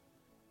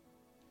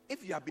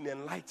 If you have been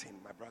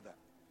enlightened, my brother,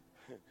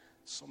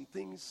 some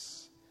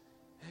things,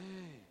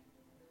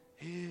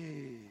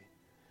 hey,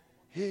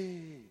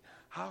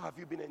 how have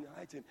you been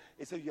enlightened?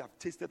 It says you have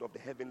tasted of the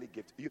heavenly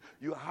gift.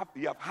 You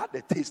have had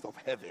the taste of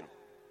heaven.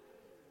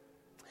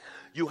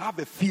 You have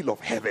a feel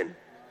of heaven.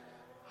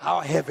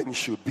 How heaven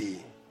should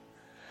be.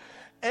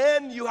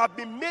 And you have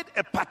been made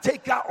a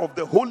partaker of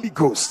the Holy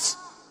Ghost.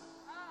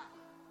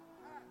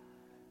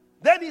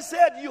 Then he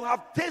said you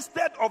have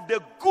tasted of the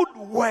good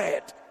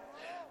word.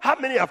 How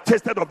many have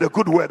tasted of the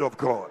good word of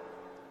God?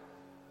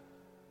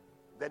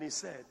 Then he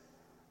said,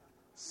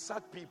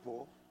 such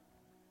people,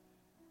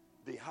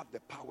 they have the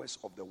powers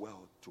of the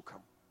world to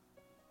come.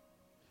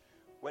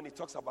 When he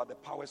talks about the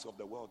powers of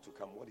the world to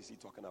come, what is he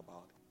talking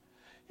about?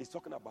 He's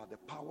talking about the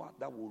power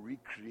that will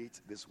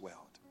recreate this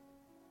world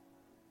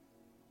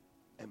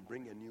and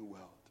bring a new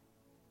world.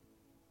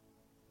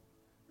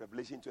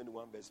 Revelation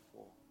 21 verse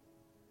 4.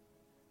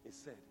 He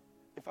said,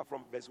 in fact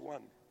from verse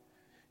 1,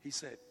 he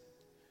said,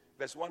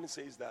 verse 1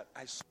 says that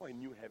I saw a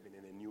new heaven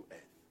and a new earth.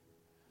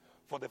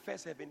 For the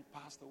first heaven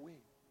passed away,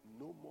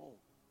 no more.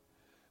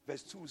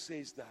 Verse 2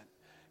 says that,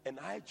 and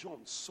I, John,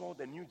 saw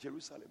the new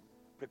Jerusalem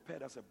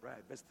prepared as a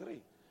bride. Verse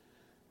 3.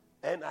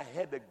 And I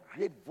heard the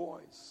great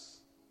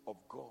voice of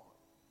God.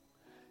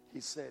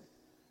 He said,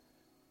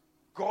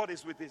 God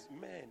is with his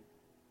men,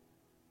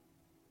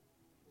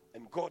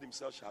 and God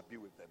himself shall be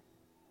with them.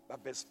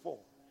 But verse 4,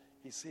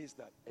 He says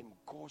that, and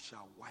God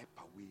shall wipe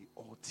away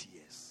all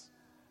tears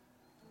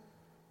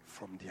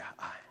from their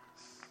eyes.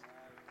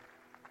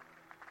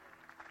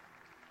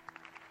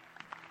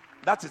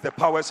 That is the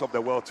powers of the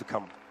world to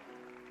come.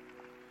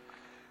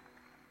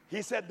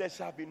 He said there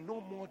shall be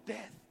no more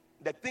death.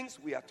 The things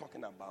we are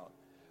talking about,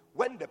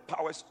 when the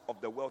powers of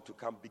the world to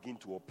come begin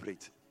to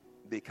operate,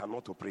 they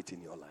cannot operate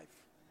in your life.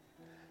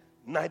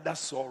 Neither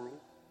sorrow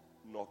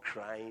nor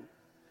crying,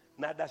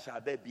 neither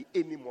shall there be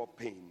any more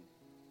pain,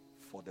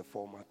 for the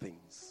former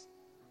things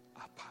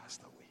are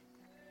passed away.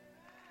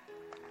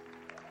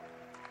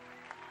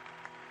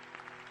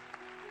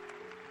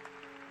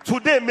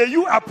 Today, may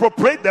you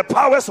appropriate the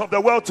powers of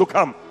the world to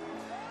come.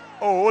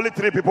 Oh, only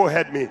 3 people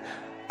heard me.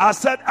 I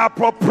said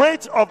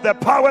appropriate of the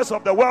powers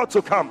of the world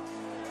to come.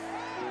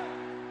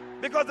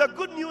 Because the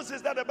good news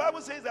is that the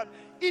Bible says that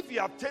if you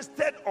have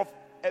tasted of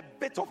a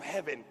bit of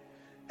heaven,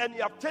 and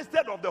you have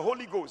tasted of the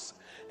Holy Ghost,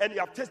 and you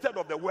have tasted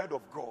of the Word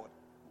of God,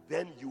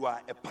 then you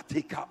are a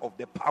partaker of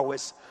the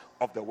powers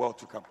of the world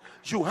to come.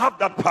 You have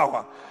that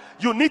power.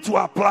 You need to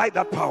apply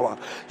that power.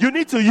 You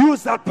need to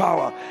use that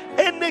power.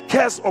 Any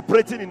curse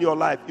operating in your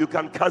life, you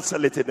can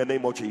cancel it in the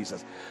name of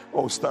Jesus.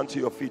 Oh, stand to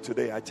your feet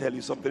today. I tell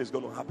you, something is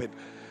going to happen.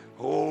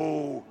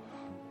 Oh,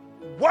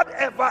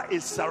 whatever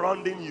is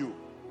surrounding you.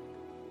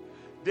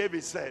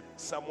 David said,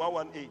 Psalm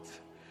 118,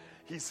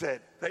 he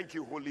said, thank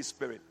you, Holy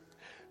Spirit.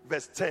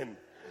 Verse 10,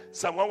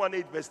 Psalm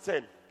 118, verse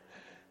 10.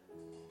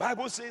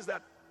 Bible says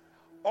that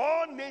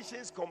all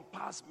nations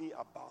compass me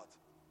about,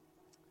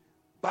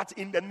 but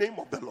in the name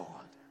of the Lord,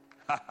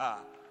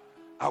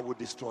 I will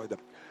destroy them.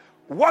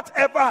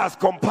 Whatever has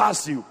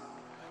compassed you,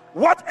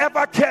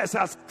 whatever curse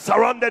has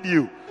surrounded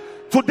you,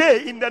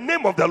 today in the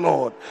name of the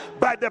Lord,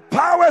 by the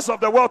powers of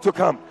the world to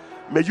come,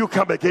 may you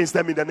come against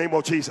them in the name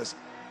of Jesus.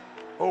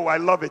 Oh, I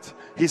love it.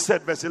 He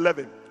said, verse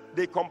 11,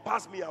 they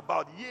compass me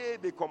about, yea,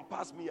 they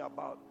compass me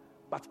about,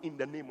 but in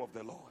the name of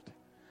the Lord,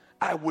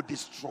 I will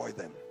destroy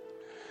them.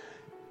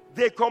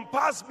 They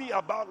compass me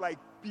about like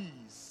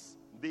bees.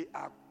 They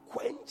are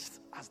quenched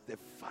as the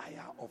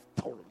fire of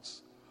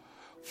thorns.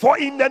 For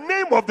in the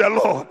name of the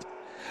Lord,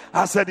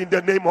 I said in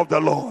the name of the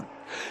Lord,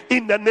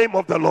 in the name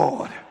of the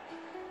Lord,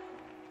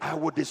 I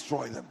will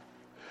destroy them.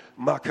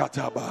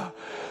 Makataba.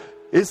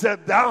 He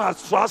said, thou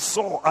hast thrust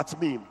sore at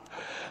me,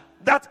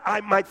 that I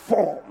might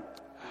fall,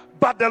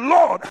 but the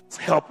Lord has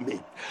helped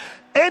me.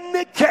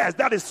 Any curse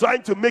that is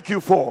trying to make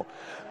you fall,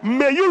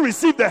 may you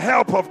receive the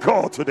help of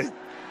God today.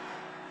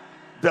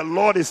 The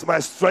Lord is my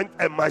strength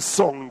and my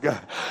song.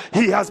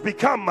 He has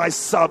become my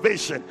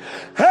salvation.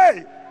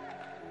 Hey,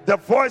 the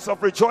voice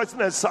of rejoicing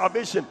and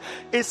salvation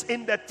is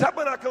in the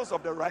tabernacles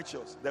of the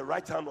righteous. The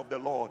right hand of the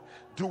Lord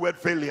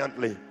doeth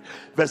valiantly.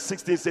 Verse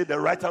 16 says, the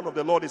right hand of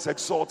the Lord is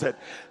exalted.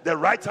 The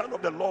right hand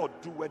of the Lord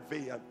doeth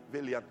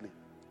valiantly.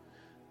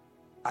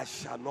 I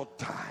shall not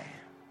die.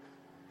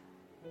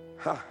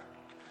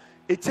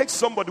 It takes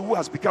somebody who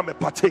has become a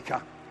partaker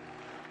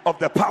of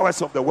the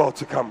powers of the world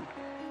to come.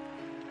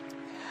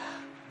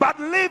 But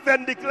live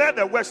and declare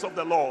the works of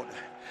the Lord.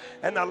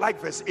 And I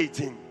like verse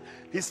 18.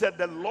 He said,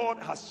 the Lord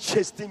has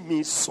chastened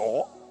me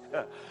sore,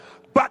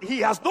 but he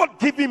has not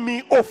given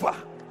me over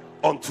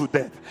unto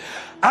death.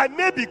 I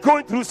may be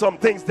going through some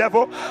things,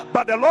 devil,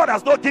 but the Lord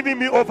has not given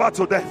me over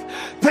to death.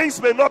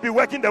 Things may not be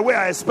working the way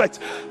I expect,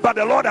 but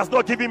the Lord has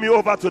not given me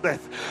over to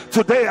death.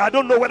 Today, I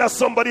don't know whether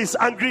somebody is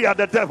angry at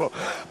the devil,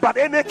 but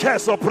any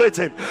curse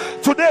operating,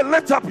 today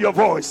lift up your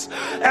voice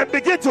and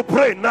begin to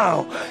pray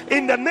now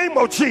in the name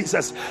of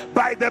Jesus.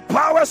 By the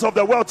powers of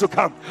the world to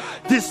come,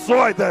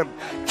 destroy them,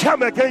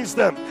 come against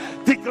them,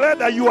 declare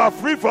that you are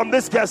free from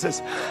these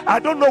curses. I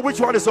don't know which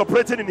one is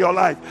operating in your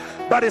life,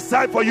 but it's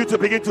time for you to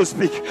begin to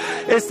speak.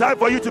 It's time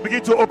for you to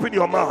begin to open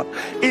your mouth.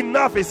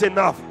 Enough is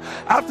enough.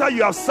 After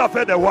you have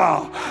suffered a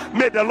while,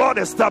 may the Lord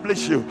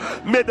establish you.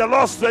 May the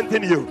Lord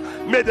strengthen you.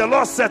 May the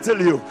Lord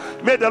settle you.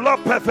 May the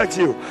Lord perfect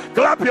you.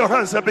 Clap your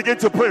hands and begin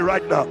to pray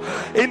right now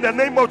in the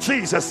name of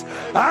Jesus.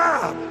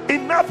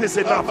 Enough is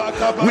enough.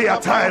 We are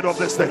tired of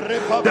this thing.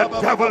 The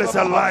devil is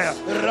a liar.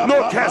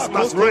 No curse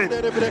must reign.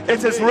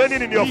 It is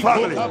reigning in your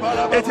family.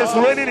 It is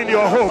reigning in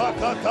your home.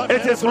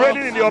 It is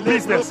reigning in your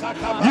business.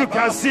 You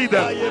can see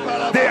them.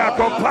 They are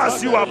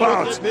compass you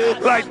about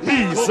like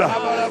bees.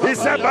 He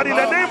said, but in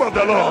the name of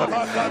the Lord,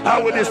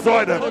 I will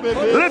destroy them.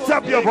 Lift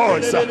up your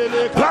voice.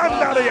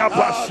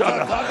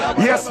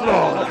 Yes,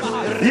 Lord.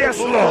 Yes,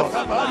 Lord.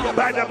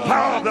 By the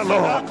power of the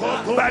Lord.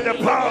 By the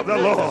power of the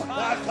Lord.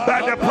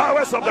 By the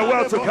powers of the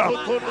world to come.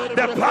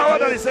 The power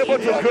that is able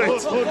to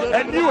create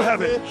a new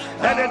heaven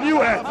and a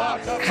new earth.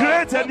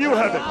 Create a new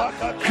heaven.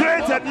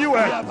 Create a new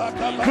earth.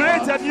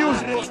 Create a new,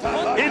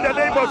 in the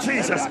name of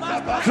Jesus.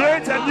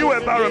 Create a new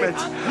environment.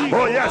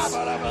 Oh yes.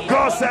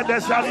 God said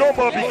there shall no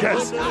more be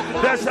curse.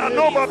 There shall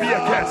no more be a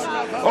curse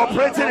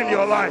operating in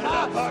your life.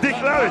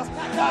 Declare it.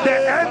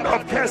 The end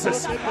of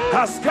curses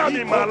has come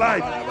in my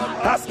life,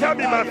 has come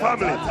in my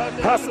family,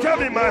 has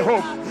come in my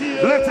home.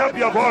 Lift up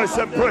your voice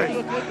and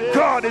pray.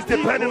 God is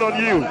depending on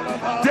you.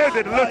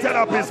 David lifted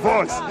up his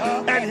voice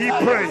and he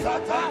prayed.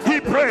 He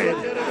prayed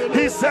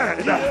He said,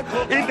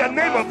 in the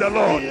name of the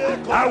Lord,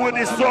 I will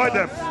destroy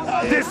them.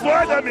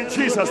 Destroy them in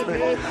Jesus'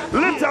 name.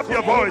 Lift up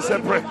your voice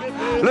and pray.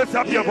 Lift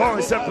up your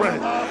voice and pray.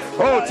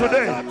 Oh,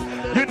 today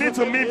you need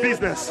to mean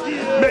business.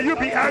 May you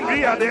be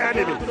angry at the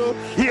enemy.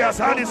 He has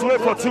had his way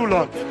for too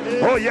long.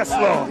 Oh yes,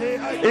 Lord.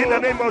 In the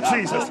name of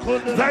Jesus.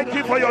 Thank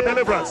you for your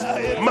deliverance.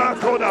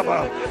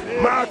 Makodaba.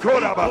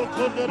 Makodaba.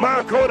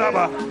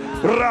 Makodaba.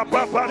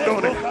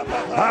 Rapapandone.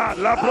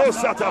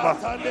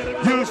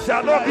 Labrosataba. You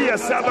shall not be a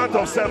servant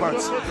of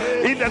servants.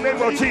 In the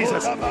name of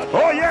Jesus.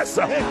 Oh yes,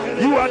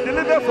 you are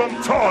delivered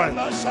from toil,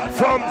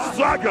 from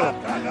struggle.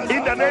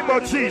 In the name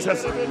of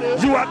Jesus.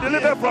 You are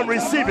delivered from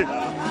receiving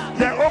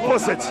the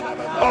opposite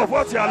of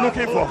what you are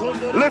looking for.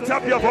 Lift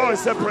up your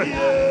voice and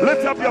pray.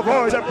 Lift up your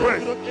voice and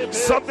pray.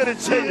 Something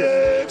is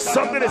changing.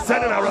 Something is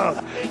turning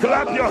around.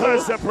 Clap your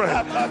hands and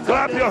pray.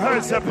 Clap your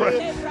hands and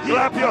pray.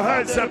 Clap your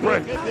hands and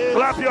pray.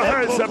 Clap your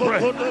hands and pray.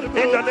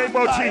 In the name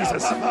of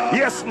Jesus.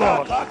 Yes,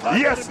 Lord.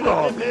 Yes,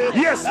 Lord.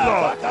 Yes,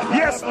 Lord.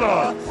 Yes,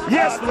 Lord.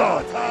 Yes,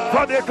 Lord.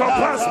 For they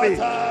compass me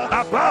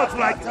about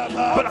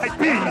like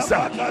bees.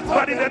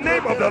 But in the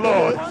name of the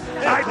Lord,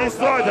 I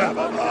destroy them.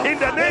 In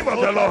the name of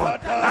the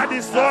Lord, I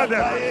destroy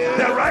them.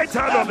 The right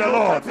hand of the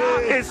Lord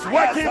is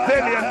working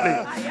valiantly.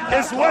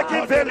 Is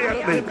working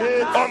valiantly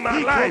on my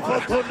life.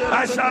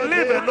 I shall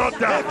live and not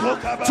die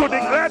to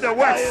declare the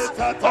works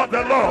of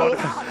the Lord.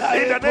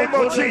 In the name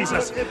of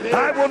Jesus,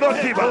 I will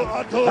not give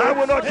up. I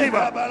will not give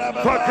up.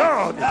 For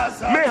God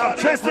may have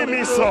chastened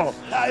me so,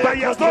 but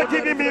He has not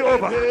given me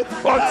over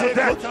unto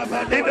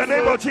death. In the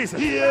name of Jesus,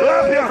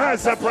 clap your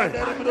hands and pray.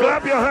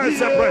 Clap your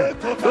hands and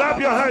pray. Clap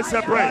your hands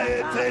and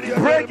pray.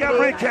 Break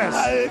every curse.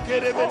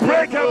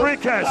 Break every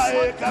curse.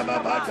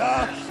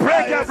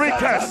 Break every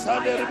curse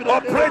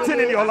operating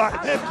in your life,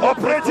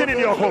 operating in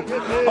your home,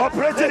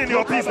 operating in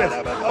your business,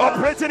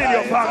 operating in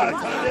your family,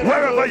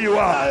 wherever you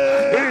are.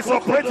 It is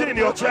operating in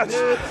your church.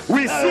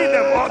 We see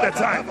them all the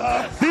time.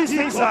 These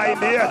things are in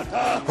the air.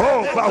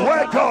 Oh, but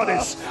where God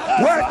is,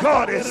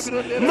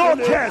 no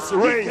curse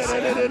reigns,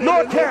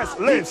 no curse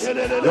lives.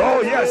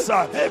 Oh yes,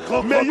 sir.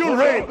 May you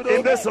reign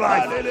in this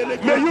life.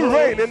 May you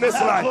reign in this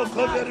life.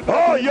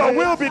 Oh, your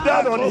will be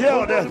done on here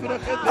or there,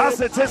 as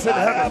it is in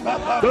heaven.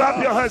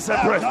 Clap your hands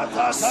and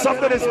pray.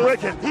 Something is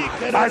breaking.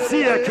 I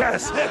see a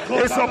curse.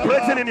 It's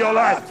operating in your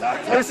life.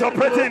 It's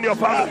operating in your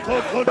family.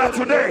 But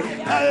today,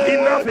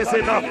 enough is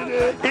enough.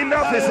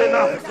 Enough is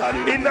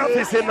enough. Enough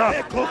is enough.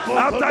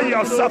 After you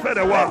have suffered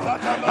a while.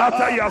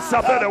 After you have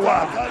suffered a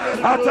while.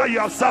 After you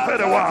have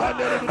suffered a while.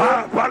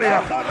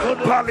 Palia,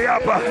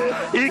 Paliapa,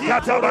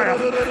 Ikatabaya,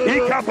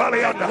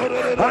 Ikapaliana,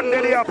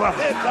 Andeliapa,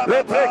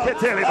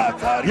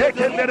 Lepreketeliba,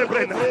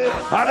 Yekenderebrena,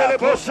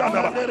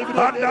 Adeleboshana,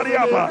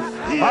 Andariapa,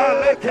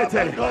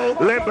 Alekete,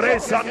 Lebre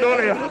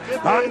Sandoria,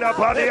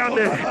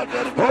 Andapadiande.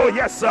 Oh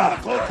yes, sir.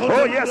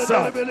 Oh yes,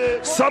 sir.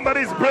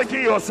 Somebody's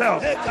breaking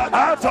yourself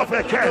out of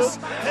a curse.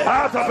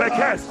 Out of a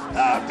curse.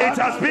 It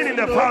has been in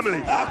the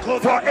family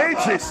for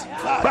ages.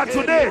 But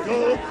today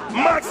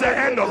marks the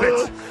end of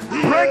it.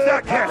 Break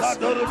that curse.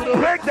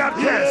 Break that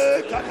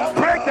curse.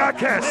 Break that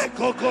curse.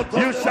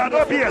 You shall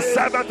not be a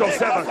servant of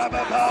servants.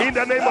 In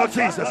the name of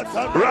Jesus.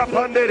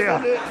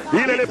 Rapanderia.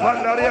 Ilele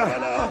Pandaria.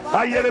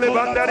 Ayele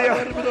Bandaria.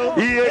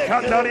 Iye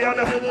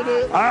Kandariana.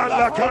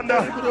 Ala Kanda.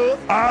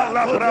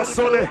 Ala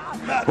Brasole.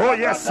 Oh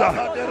yes, sir.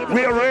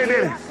 We are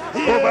reigning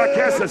over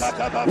curses.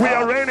 We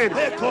are reigning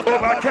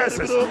over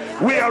curses.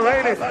 We are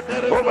reigning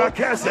over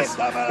curses.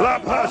 La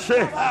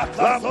Pache.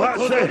 La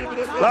Pache.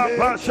 La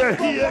Pache.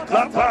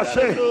 La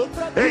Pache.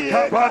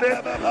 Ekapade.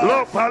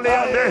 Lo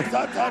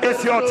Paleade.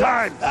 It's your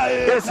time.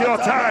 It's your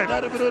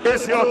time.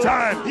 It's your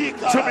time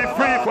to be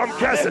free from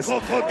curses.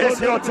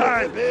 It's your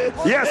time.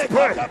 Yes,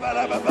 pray.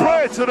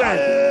 Pray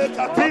today.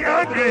 Be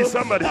angry,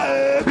 somebody.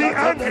 Be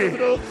angry.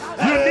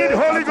 You need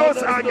Holy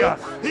Ghost anger.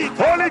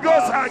 Holy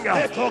Ghost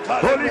anger.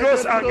 Holy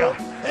Ghost anger.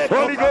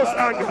 Holy Ghost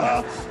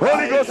anger.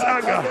 Holy Ghost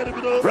anger.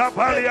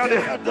 Rapaliade.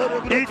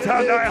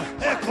 Itaya.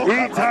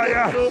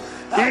 Itaya.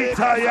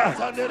 Itaya.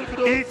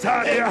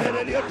 Itaya.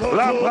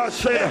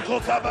 Lapasheda.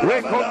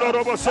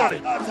 Rekondorobosori.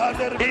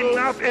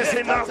 Enough is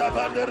enough.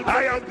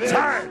 I am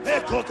tired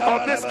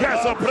of this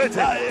curse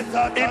operating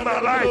in my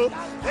life.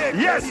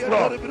 Yes,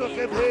 Lord.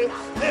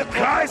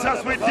 Christ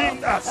has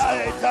redeemed us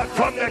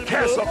from the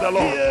curse of the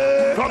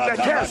Lord. From the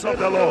curse of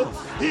the Lord.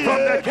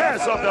 From the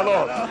curse of the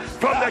Lord.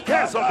 From the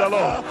curse of the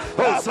Lord.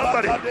 Oh,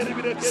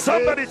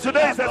 somebody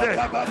today is the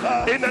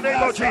day. In the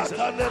name of Jesus.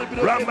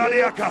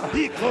 Rambariaka.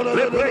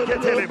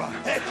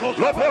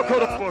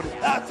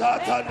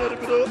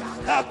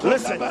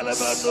 Listen,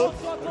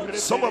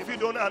 some of you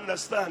don't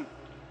understand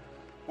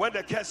when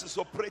the curse is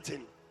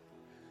operating.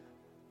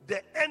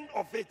 The end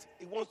of it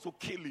wants to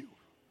kill you.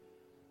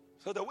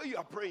 So the way you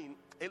are praying,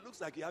 it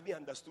looks like you haven't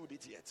understood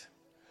it yet.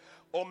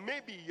 Or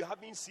maybe you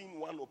haven't seen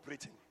one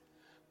operating.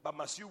 But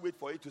must you wait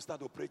for it to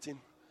start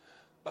operating?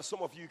 But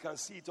some of you can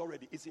see it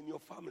already. It's in your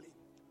family.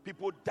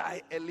 People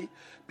die early.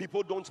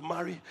 People don't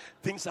marry.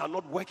 Things are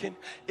not working.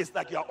 It's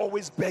like you are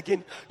always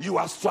begging. You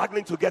are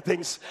struggling to get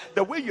things.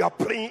 The way you are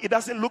praying, it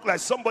doesn't look like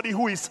somebody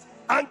who is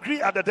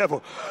angry at the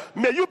devil.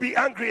 May you be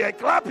angry and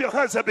clap your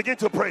hands and begin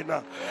to pray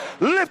now.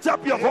 Lift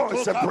up your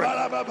voice and pray.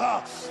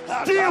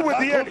 Deal with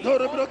the enemy.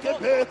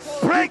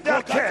 Break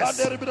that curse.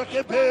 Break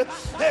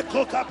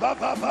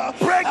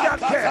that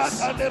curse.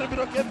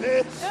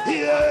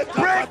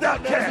 Break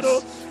that curse.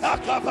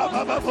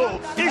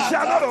 It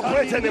shall not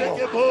operate anymore.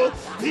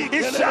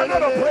 It shall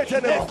not operate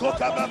anymore.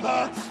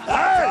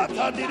 Hey,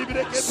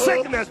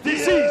 sickness,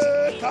 disease,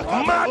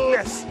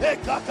 madness,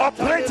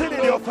 operating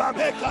in your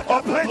family,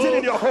 operating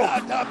in your home.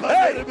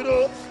 Hey, in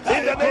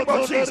the name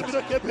of Jesus,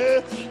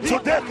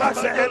 today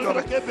marks the end of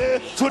it.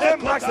 Today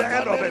marks the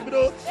end of it.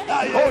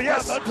 Oh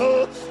yes,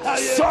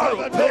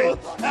 sorrow, pain.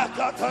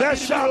 There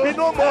shall be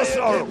no more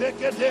sorrow.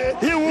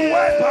 He will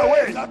wipe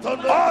away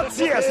all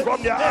tears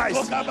from your eyes.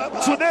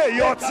 Today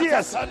your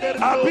tears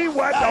are being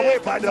wiped away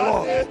by the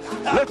Lord.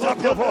 Lift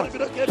up your voice.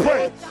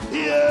 Pray.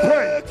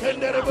 Pray.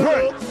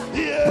 Pray.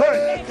 Pray.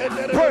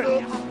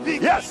 Pray.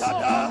 Yes.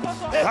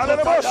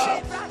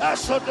 Hallelujah.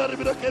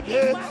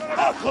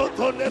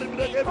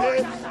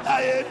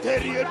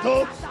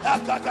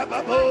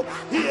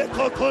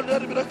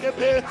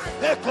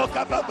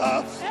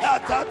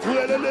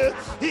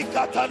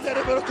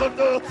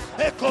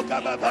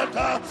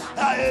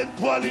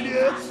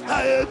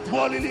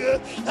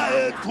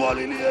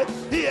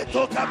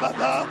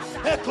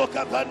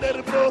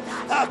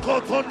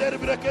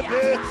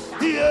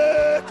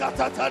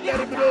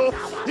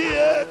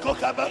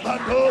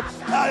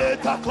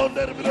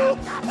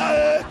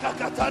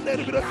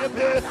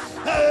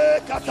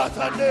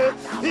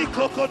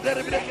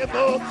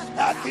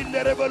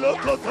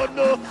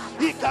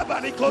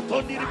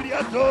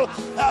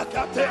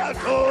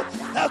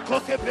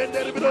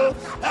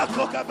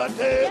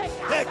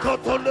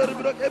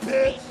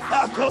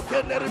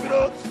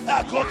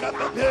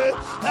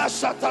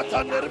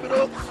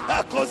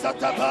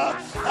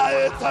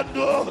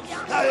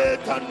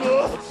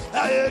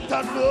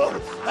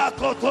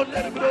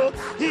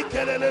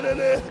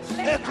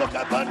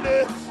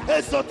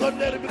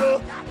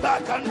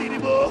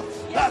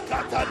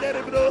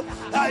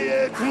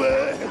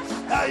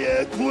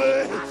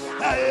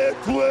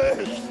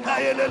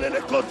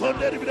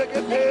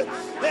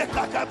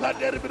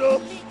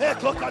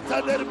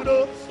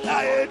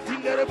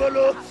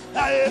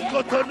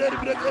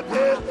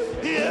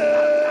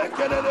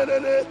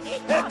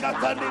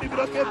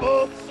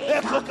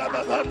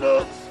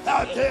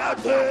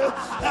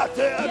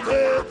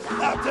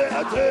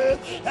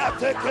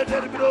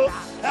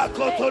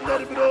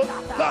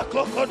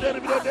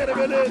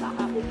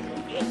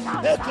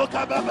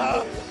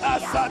 Ekokababa,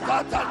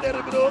 Asata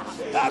Nerbro,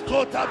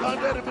 Akota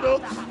Banerbro,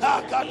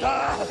 Akata,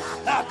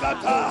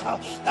 Akata,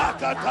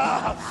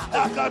 Akata,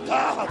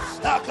 Akata,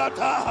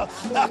 Akata,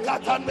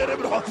 Akata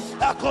Nerbro,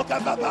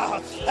 Akokababa,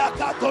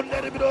 Akato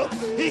Nerbro,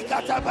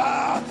 Ikataba,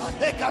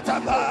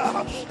 Ekataba,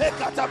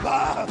 Ekataba,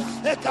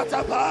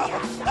 Ekataba,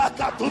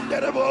 Akatun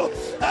Nerbo,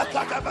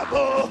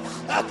 Akakababo,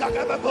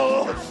 Akakababo,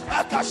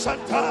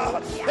 Akashanta,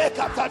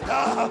 Ekatata,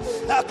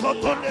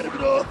 Akoton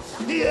Nerbro,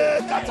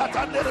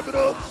 Ekatata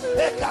Nerbro.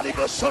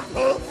 Ekalibo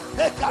Sondo,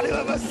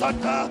 Ekalibo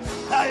Santa,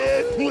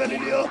 Ae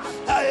Tuelio,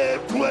 Ae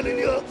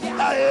Tuelio,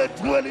 Ae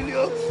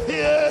Tuelio,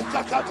 Ae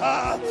Kakata,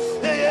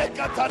 Ae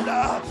Katanda,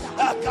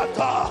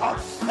 Akata,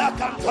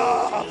 Akanta,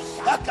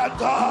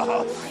 Akanta,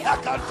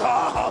 Akanta,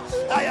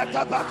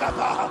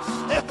 Ayatabakaba,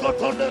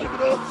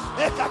 Ekotonerbro,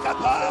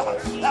 Ekakaba,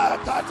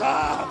 Atata,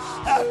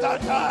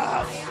 Atata,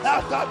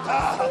 Atata,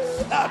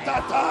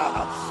 Atata,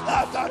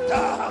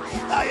 Atata,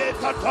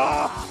 Ayekata,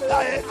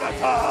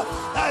 Ayekata,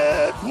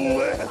 Ae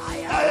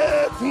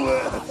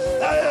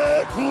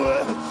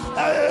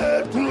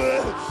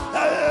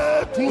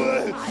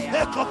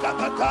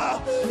Ekokabata,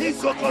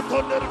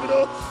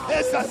 Isokotonerbro,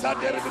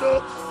 Esasanerbro,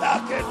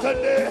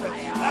 Aketane,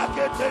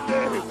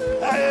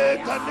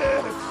 Aekane,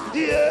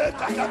 Ie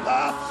Kakaba,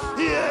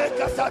 Ie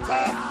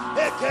Kasata,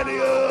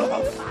 Ekelio,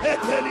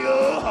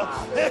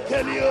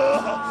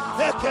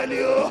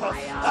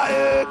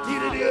 Ae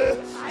Kirie,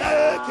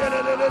 Ae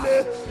Kelele,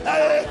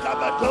 Ae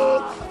Kabato,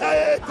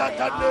 Ae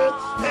Tatane,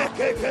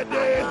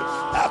 Ekekede,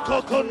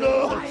 Akokono,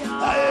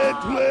 Ae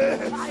Due,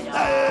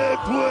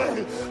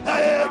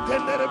 Ae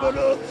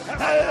Kenerebolo,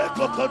 Ae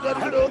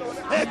Kokonerbro,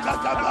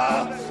 Ekokaba,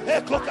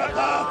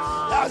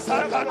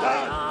 Asakata.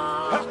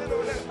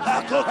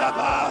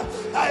 Akokaba,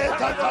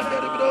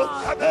 Aetanerbro,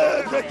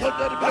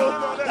 Ekotonerbro,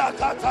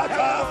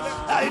 Nakatata,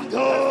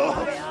 Aindo,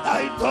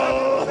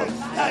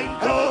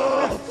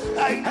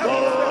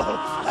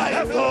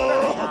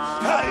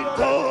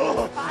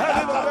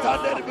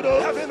 Akatanerbro,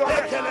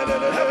 Ekelele,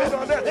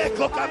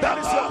 Ekokaba,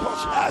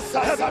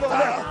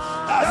 Asasata,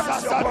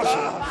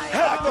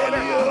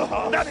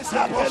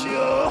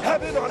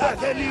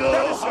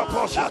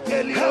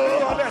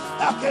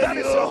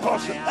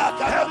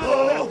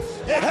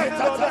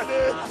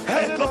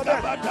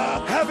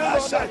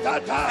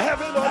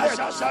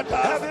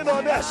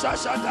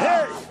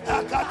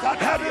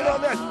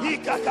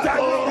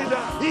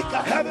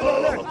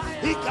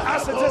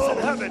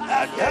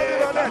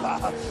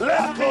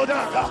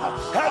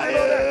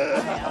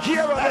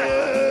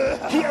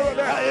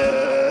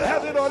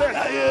 Heaven on earth.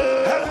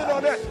 Heaven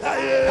on earth.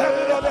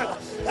 Heaven on earth.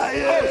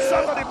 Oh,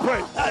 somebody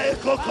pray.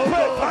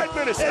 Pray 5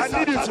 minutes. I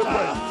need you to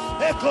pray.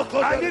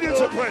 I need you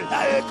to pray.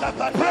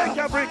 Break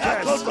every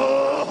curse.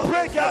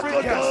 Break every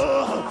curse.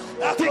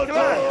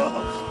 Declare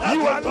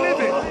you are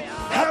living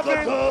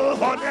heaven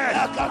on earth.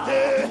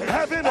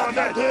 Heaven on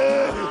earth.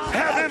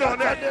 Heaven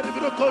on earth.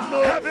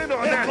 Heaven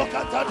on earth.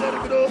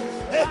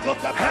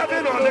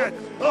 Heaven on earth.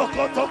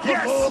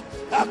 Yes.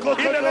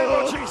 In the name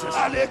of Jesus.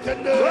 Clap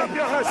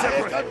your hands and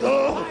pray.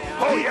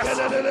 Oh yes.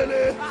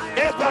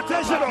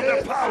 Impartation of the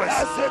powers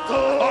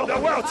of the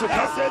world to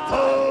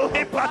come.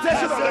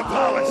 Impartation of the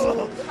powers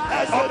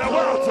of the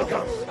world to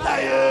come.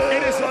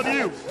 It is on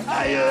you.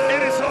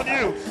 It is on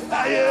you.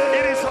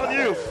 It is on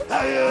you.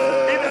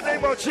 In the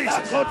name of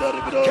Jesus.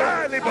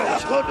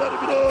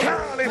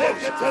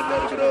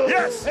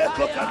 Yes.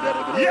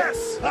 Yes.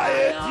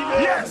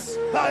 Yes.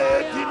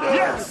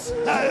 Yes.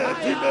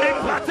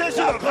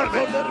 Impartation of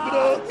heaven.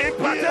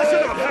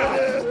 Impartation of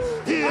heaven.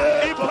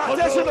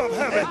 Impartation of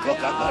heaven.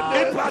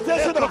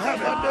 Impartation of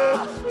heaven.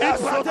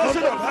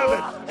 Impartation of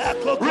heaven.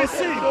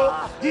 Receive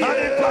an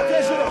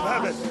impartation of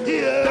heaven.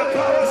 The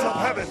powers of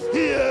heaven.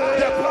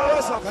 The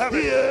powers of heaven.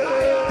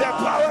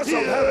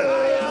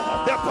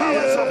 The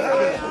powers of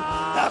heaven.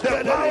 The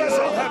powers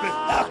of heaven.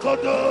 The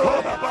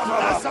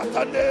powers of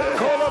heaven.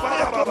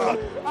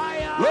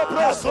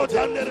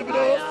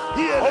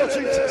 Oh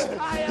Jesus.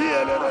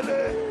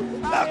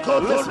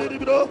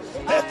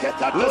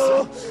 Listen.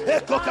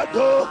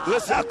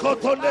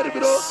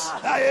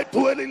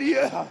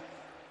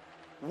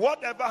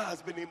 Whatever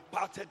has been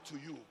imparted to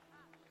you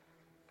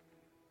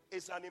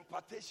is an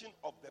impartation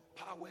of the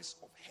powers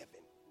of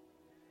heaven.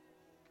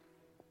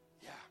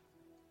 Yeah.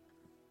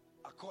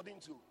 According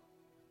to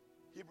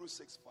Hebrews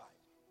 6:5,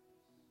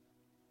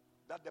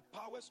 that the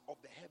powers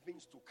of the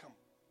heavens to come,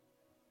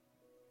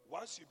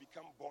 once you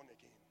become born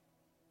again,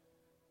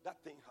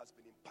 that thing has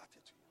been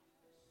imparted to you.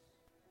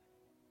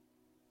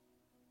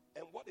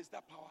 And what is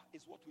that power?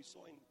 Is what we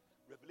saw in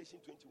Revelation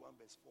 21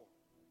 verse 4.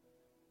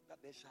 That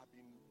there shall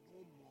be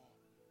no more.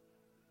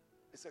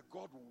 It said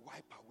God will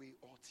wipe away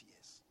all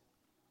tears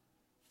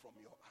from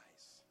your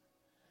eyes.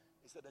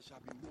 He said there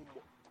shall be no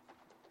more.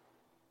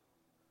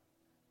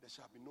 There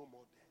shall be no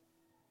more death.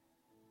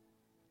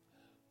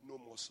 No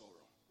more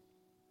sorrow.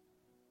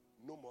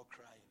 No more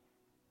crying.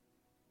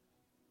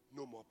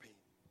 No more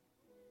pain.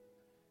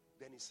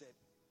 Then he said,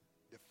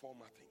 the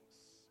former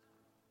things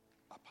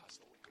are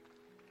passed away.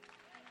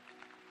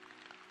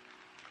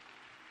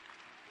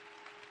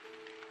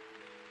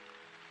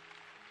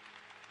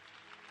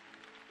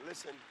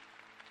 Listen,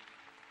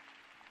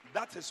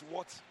 that is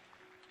what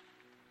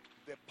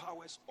the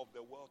powers of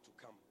the world to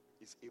come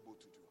is able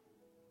to do.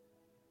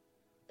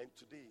 And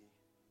today,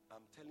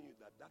 I'm telling you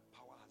that that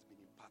power has been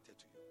imparted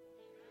to you.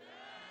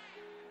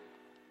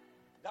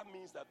 That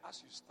means that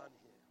as you stand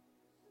here,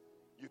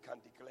 you can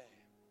declare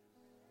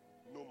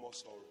no more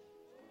sorrow,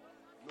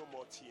 no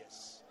more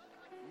tears,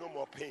 no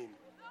more pain,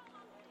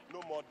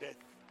 no more death.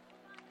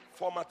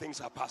 Former things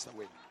are passed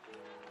away.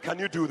 Can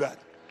you do that?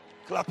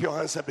 Clap your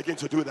hands and begin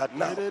to do that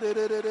now.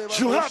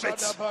 You have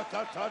it.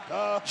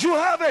 You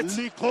have it.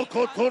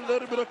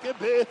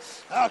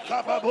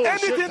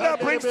 Anything that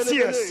brings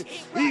tears,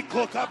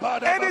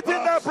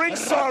 anything that brings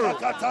sorrow,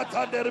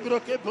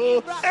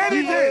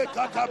 anything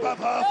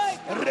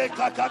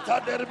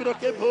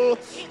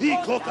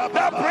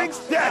that brings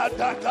death,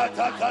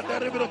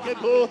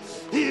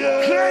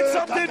 create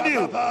something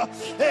new.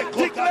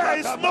 Declare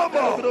it's no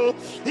more.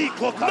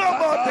 No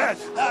more death.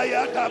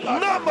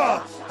 No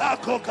more.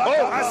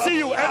 Oh, I see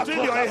you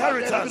entering your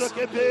inheritance.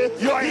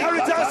 Your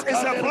inheritance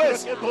is a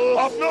place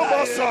of no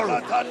more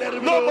sorrow,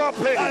 no more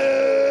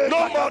pain,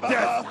 no more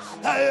death,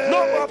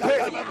 no more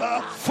pain.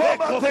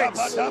 Former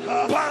things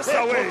passed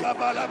away.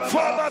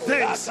 Former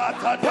things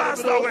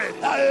passed away.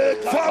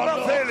 Former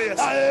failures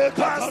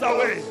passed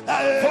away.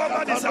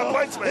 Former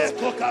disappointments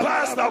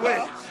passed away.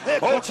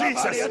 Oh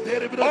Jesus.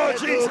 Oh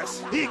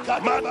Jesus.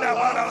 Manda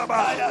baraba.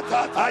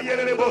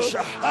 Ayele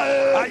bosha.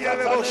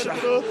 Ayele bosha.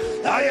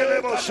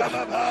 Ayele bosha.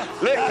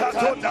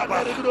 Lekatonda.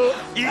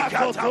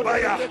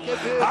 Ikatabaya,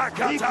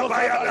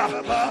 Akatabaya,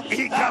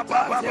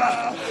 Ikababa.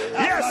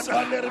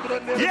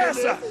 Yes,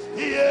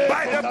 yes,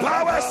 by the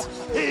powers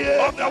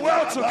of the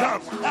world to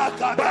come,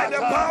 by the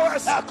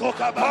powers of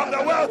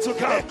the world to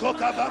come,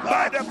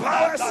 by the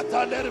powers of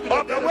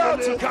the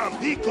world to come,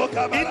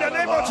 in the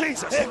name of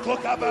Jesus.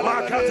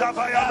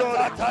 Makatabaya,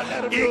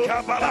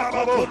 Ikababa,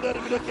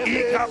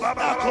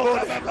 Ikababa,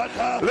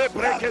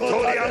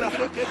 Lebreketoria,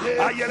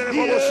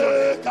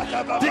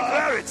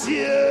 declare it.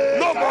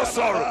 No more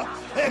sorrow,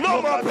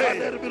 no more pain,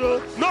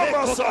 no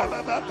more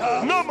sorrow,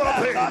 no more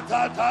pain.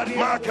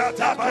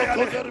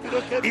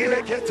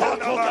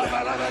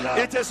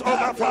 It is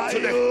over from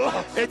today.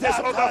 It is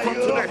over from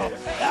today.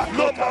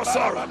 No more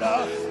sorrow.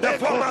 The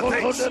former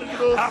things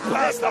are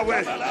passed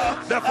away.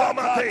 The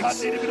former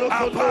things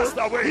are passed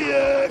away.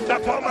 The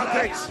former former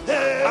things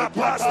are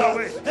passed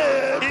away. In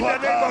the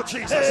name of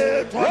Jesus.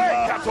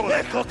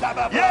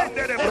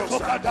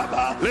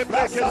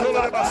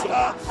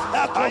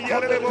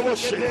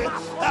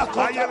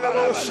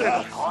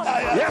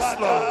 Yes,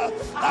 Lord.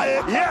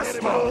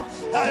 Yes, Lord.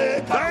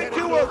 Thank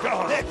you, O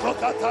God.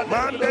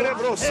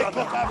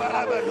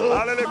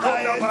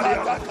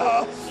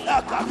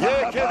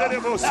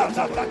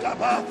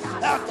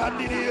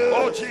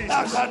 Oh,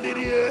 Jesus.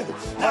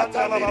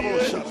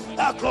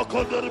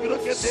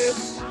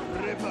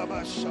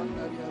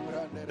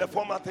 The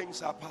former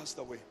things are passed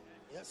away.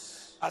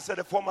 Yes. I said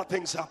the former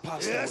things are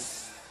passed away.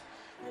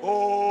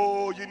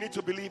 Oh, you need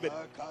to believe it.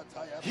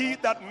 He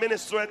that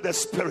ministereth the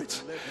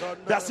Spirit,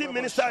 does he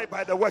minister it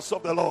by the words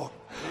of the Lord,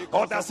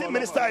 or does he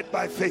minister it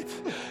by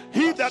faith?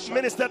 He that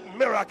ministered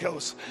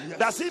miracles,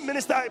 does he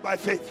minister it by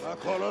faith?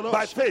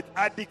 By faith,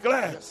 I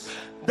declare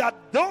that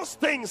those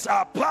things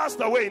are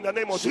passed away in the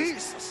name of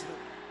Jesus.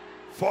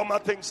 Former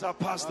things are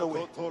passed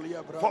away.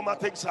 Former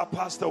things are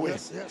passed away.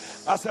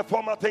 I said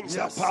former things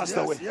are passed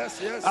away. I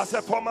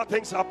said former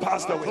things are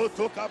passed away.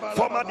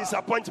 Former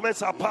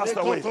disappointments are passed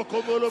away.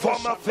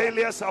 Former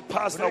failures are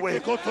passed away.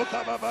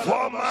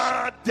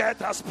 Former death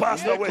has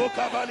passed away.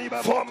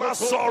 Former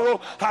sorrow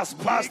has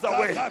passed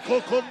away.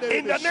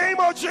 In the name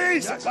of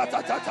Jesus.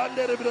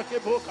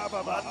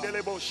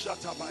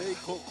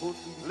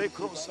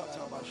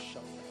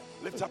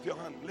 Lift up your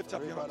hand. Lift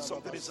up your hand.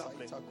 Something is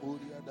happening.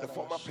 The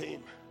former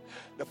pain,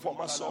 the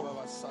former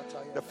sorrow,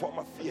 the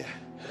former fear,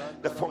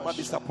 the former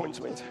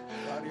disappointment.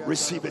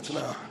 Receive it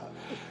now.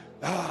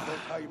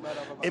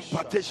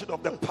 Impartation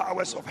of the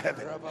powers of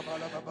heaven.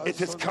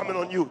 It is coming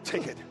on you.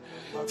 Take it.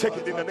 Take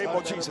it in the name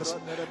of Jesus.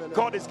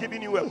 God is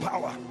giving you a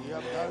power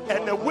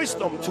and a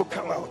wisdom to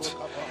come out.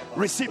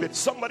 Receive it.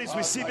 Somebody's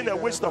receiving a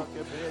wisdom.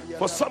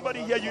 For somebody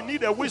here, you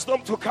need a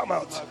wisdom to come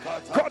out.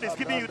 God is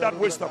giving you that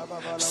wisdom.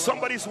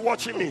 Somebody's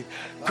watching me.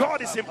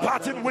 God is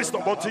imparting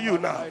wisdom unto you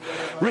now.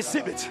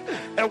 Receive it.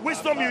 A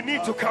wisdom you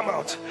need to come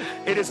out.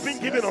 It is being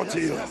given unto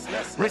you.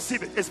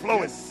 Receive it. It's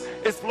flowing.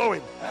 It's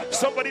flowing.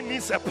 Somebody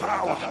needs a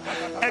power,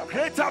 a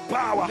greater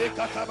power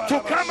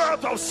to come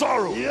out of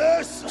sorrow.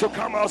 Yes. To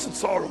come out of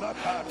sorrow.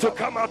 To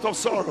come out of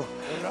sorrow.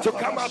 To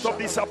come out of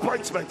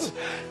disappointment.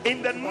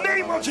 In the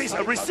name of Jesus,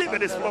 receive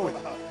it. It's flowing.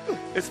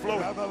 It's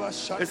flowing.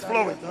 It's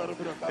flowing.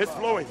 It's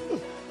flowing.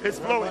 It's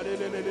flowing.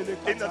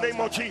 In the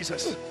name of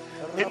Jesus.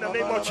 In the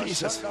name of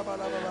Jesus.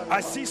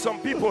 I see some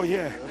people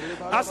here.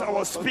 As I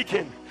was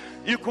speaking,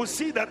 you could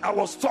see that I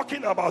was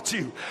talking about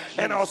you,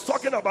 and I was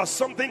talking about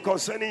something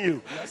concerning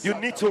you. You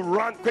need to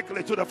run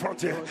quickly to the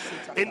front here.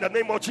 In the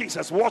name of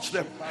Jesus. Watch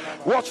them.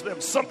 Watch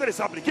them. Something is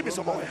happening. Give me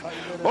some more.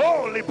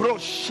 Oh, Libro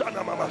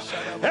Shana Mama.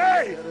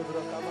 Hey,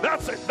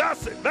 that's it.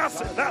 That's it.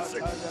 That's it. That's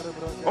it.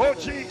 Oh,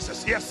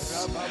 Jesus.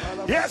 Yes.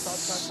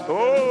 Yes.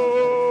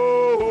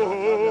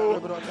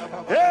 Oh.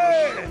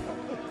 Hey.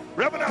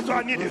 Reverend,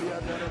 I need you.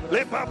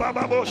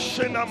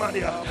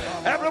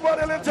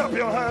 Everybody lift up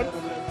your hand.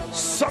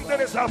 Something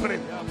is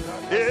happening.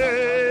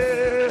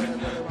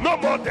 No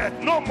more death,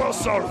 no more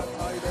sorrow.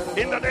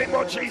 In the name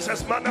of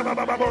Jesus.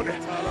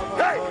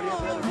 Hey,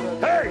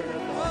 hey,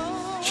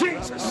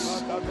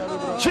 Jesus.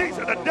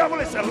 Jesus, the devil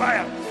is a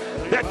liar.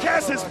 The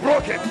curse is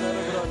broken.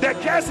 The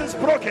curse is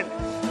broken.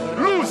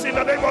 Loose in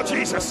the name of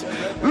Jesus.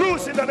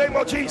 Loose in the name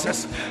of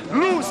Jesus.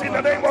 Loose in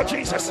the name of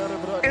Jesus.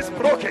 It's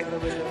broken.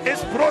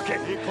 It's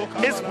broken.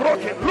 It's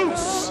broken.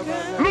 Loose.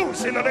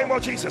 Loose in the name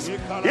of Jesus.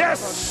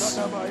 Yes.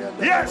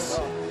 Yes.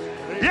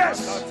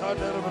 Yes.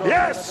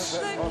 Yes.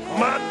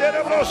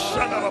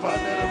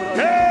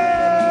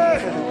 Hey.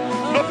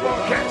 No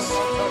more curse.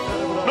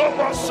 No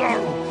more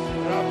sorrow.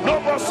 No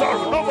more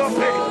sorrow. No more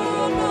pain.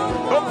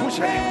 No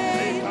pushing.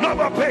 No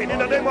more pain in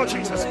the name of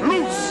Jesus.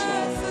 Loose.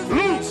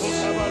 Loose.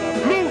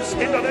 Loose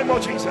in the name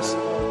of Jesus.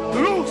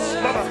 Loose,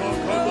 Mama.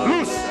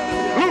 Loose.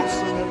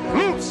 Loose.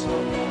 Loose.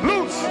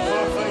 Loose.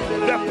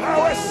 The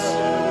powers,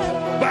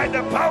 by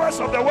the powers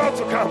of the world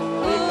to come,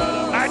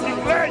 I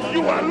declare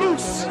you are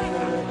loose.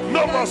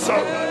 No more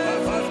sorrow.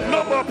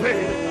 No more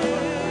pain.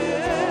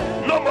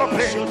 No more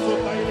pain.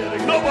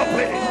 No more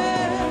pain.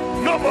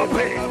 No more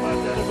pain.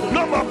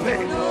 No more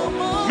pain.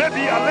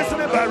 Maybe you are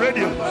listening by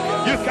radio.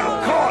 You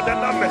can call the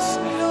numbers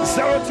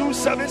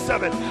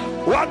 0277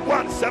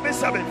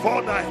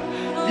 117749.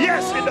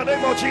 Yes, in the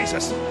name of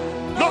Jesus.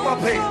 No more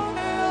pain.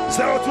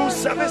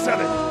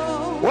 0277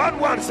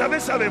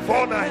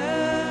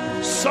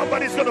 117749.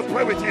 Somebody's going to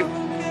pray with you.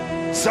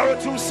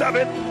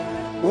 027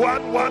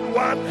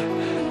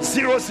 111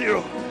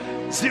 0000.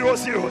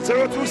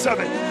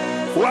 027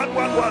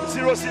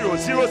 111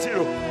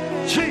 0000.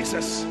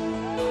 Jesus.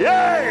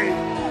 Yay!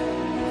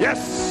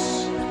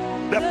 Yes.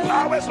 The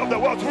powers of the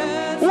world.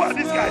 Who are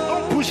these guys?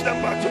 Don't push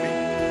them back to me.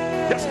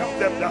 Just help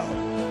them down.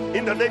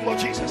 In the name of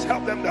Jesus,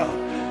 help them down.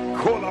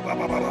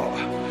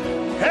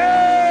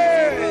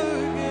 Hey!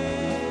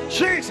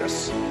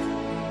 Jesus.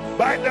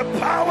 By the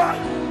power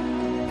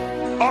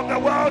of the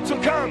world to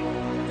come.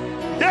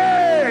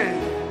 Yay!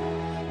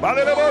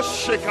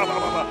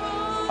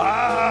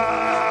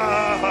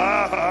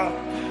 Ah,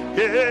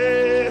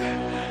 yeah,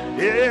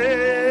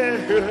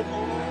 yeah.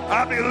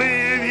 I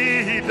believe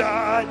he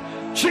died,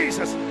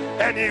 Jesus,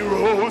 and he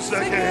rose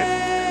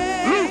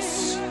again.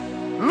 Loose,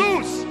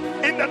 loose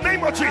in the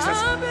name of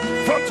Jesus.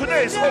 From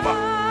today is over.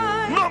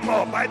 No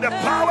more by the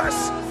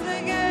powers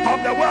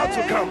of the world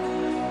to come.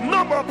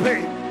 No more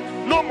pain,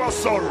 no more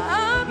sorrow,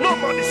 no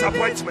more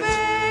disappointment.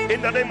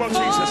 In the name of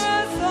Jesus.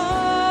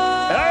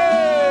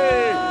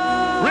 Hey,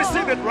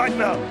 receive it right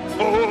now.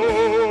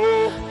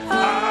 Oh,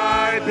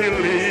 I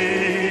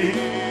believe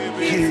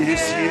he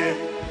is here.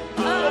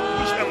 Oh,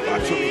 push them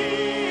back to me.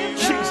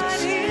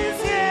 Jesus,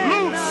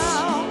 loose.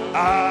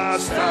 I'm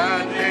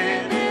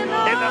standing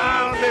in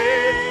our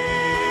day.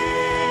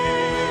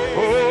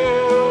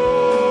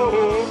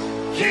 Oh,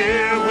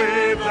 here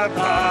with the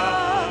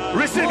power.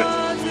 Receive it.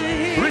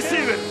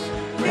 Receive it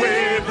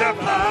with the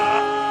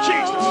power.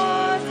 Jesus.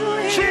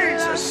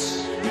 Jesus.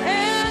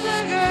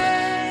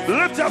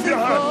 Lift up your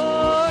hand.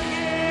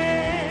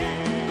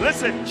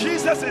 Listen,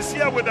 Jesus is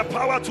here with the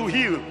power to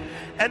heal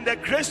and the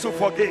grace to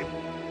forgive.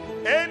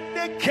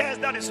 Any curse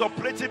that is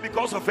operating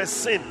because of a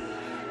sin,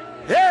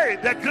 hey,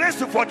 the grace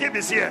to forgive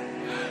is here.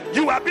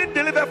 You have been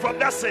delivered from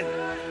that sin.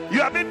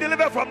 You have been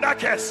delivered from that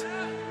curse.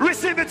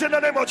 Receive it in the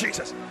name of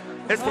Jesus.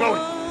 It's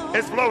flowing.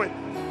 It's flowing.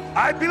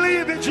 I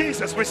believe in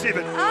Jesus. Receive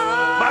it.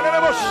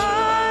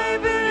 I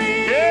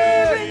believe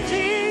in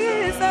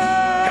Jesus.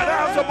 Can I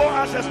have some more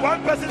ashes?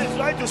 One person is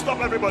trying to stop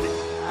everybody.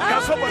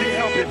 Can somebody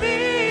help him?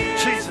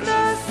 Jesus.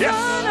 Yes.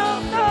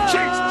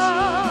 Jesus.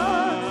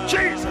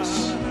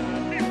 Jesus.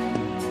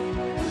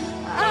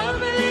 I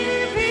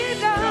believe he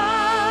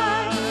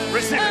died.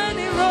 Receive it. And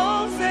he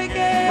rose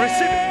again.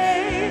 Receive it.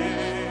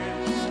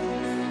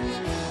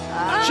 I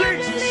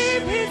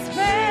believe he's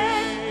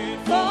paid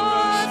for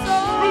us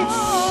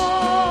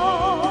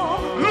all.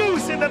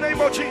 Loose in the name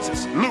of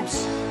Jesus.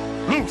 Loose.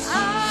 Loose.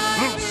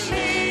 Loose.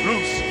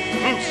 Loose.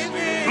 Loose.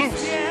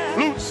 Loose.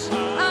 Loose.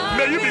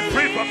 May you be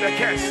free from the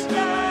curse.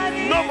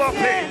 No more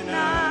pain.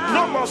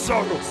 No more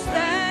sorrow.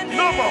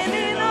 No more.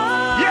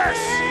 Yes.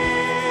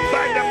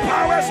 By the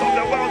powers of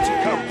the world to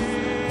come.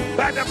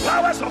 By the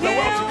powers of the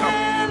world to come.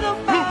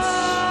 Loose.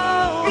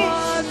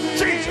 Loose.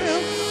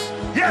 Jesus.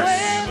 Yes.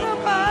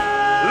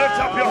 Lift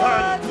up your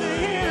hand.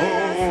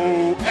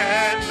 Oh,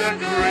 and the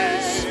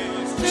grace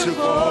to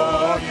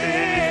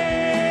forgive.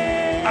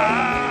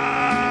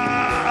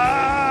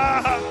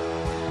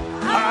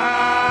 I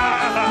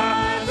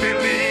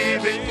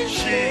believe in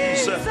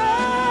Jesus.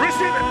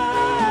 Receive it.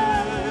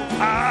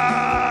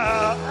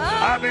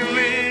 I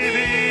believe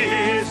he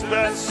is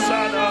the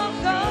Son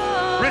of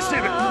God.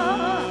 Receive it.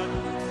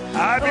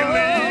 I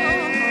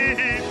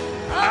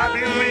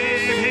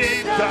believe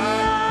he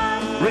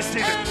died.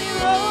 Receive it.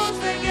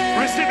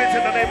 Receive it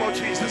in the name of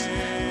Jesus.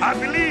 I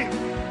believe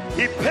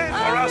he paid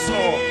for us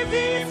all.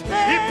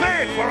 He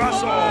paid for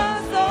us all.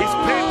 He's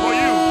paid for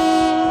you.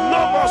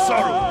 No more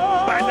sorrow.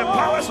 By the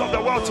powers of the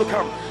world to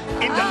come.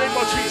 In the name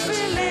of Jesus.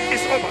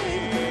 It's over.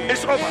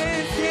 It's over.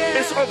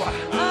 It's over.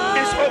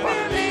 It's over.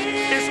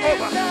 It's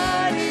over.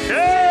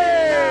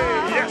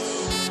 Hey, yes.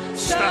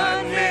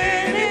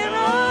 Standing in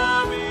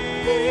awe.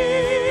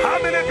 How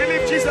many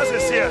believe Jesus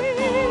is here?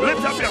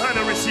 Lift up your hand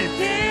and receive.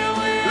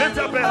 Lift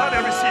up your hand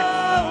and receive.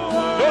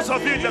 Those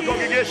of you in the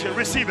congregation,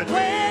 receive it.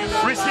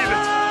 Receive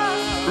it.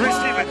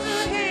 Receive it.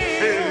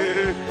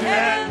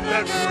 And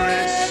the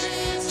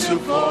grace to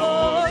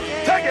fall.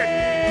 Take it.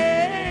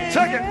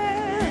 Take it.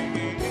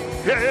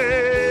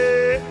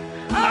 Hey,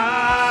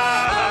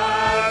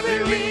 I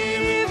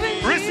believe.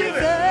 Receive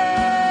it.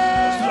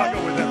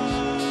 Struggle with them.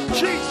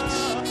 Jesus.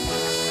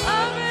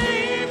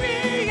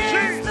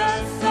 Jesus.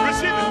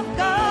 Receive it.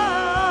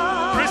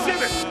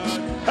 Receive it.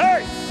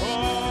 Hey.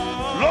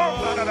 Lord.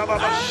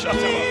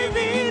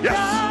 Yes.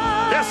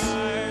 Yes.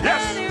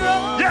 Yes.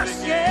 Yes.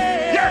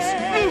 Yes.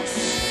 Loose.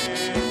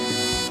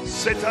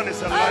 Satan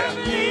is a liar.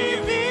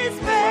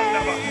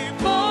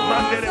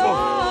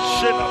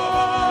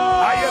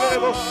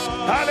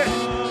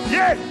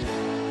 Yeah.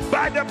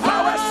 By the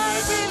powers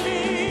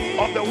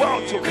of the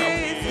world to come.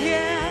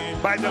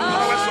 By the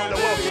powers of the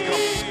world to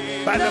come.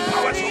 By the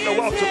powers of the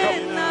world to come.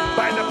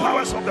 By the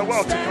powers of the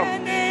world to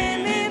come.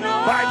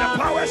 By the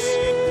powers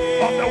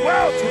of the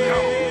world to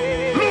come.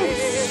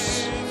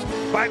 Loose.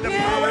 By the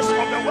powers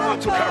of the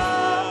world to come.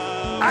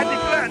 I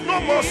declare no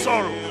more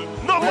sorrow,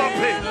 no more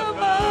pain,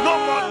 no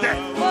more death.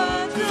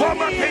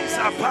 Former things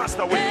are passed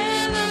away.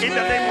 In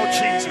the name of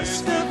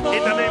Jesus.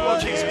 In the name of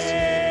Jesus.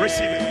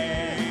 Receive it.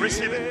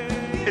 Receive it.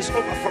 It's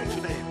over from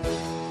today.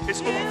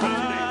 It's over from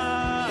today.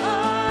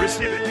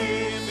 Receive it.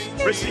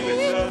 Receive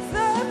it.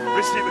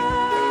 Receive it.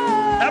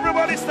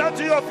 Everybody stand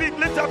to your feet.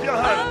 Lift up your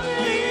hand.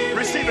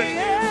 Receive it.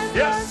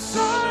 Yes.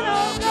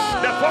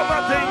 The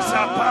former things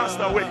are passed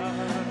away.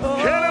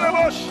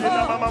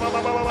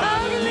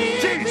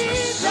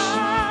 Jesus.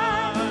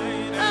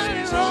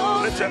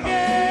 Lift your hand.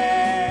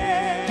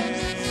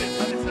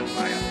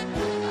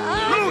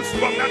 Loose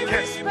from that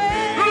curse.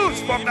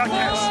 Loose from that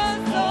curse.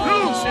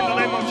 Loose in the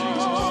name of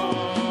Jesus.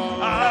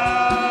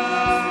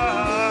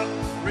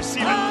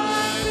 Receive it.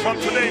 From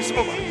today it's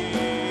over.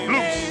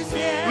 Loose.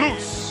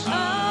 Loose.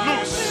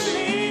 Loose.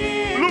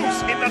 Loose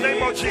in the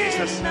name of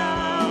Jesus.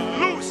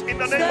 Loose in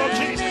the name of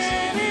Jesus.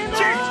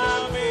 Jesus.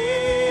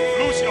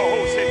 Lose your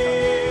hold, Satan.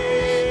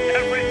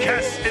 Every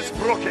curse is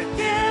broken.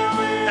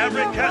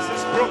 Every curse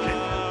is broken.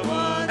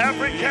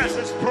 Every curse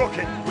is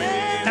broken.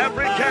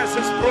 Every curse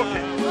is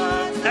broken.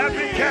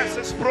 Every curse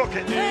is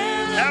broken.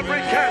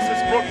 Every curse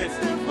is broken.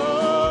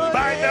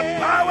 By the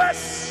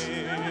powers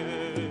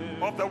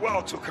of the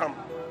world to come.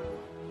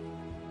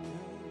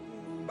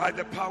 By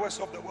the powers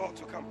of the world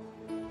to come.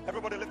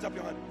 Everybody lift up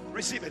your hand.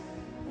 Receive it.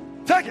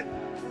 Take it.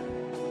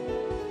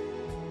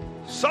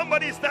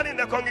 Somebody is standing in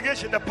the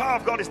congregation. The power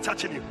of God is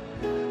touching you.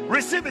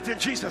 Receive it in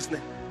Jesus'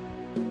 name.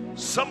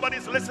 Somebody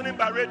is listening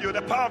by radio.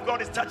 The power of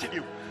God is touching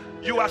you.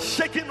 You are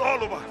shaking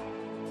all over.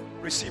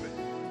 Receive it.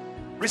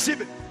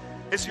 Receive it.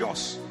 It's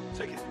yours.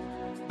 Take it.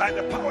 By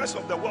the powers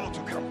of the world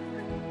to come.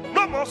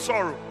 No more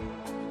sorrow.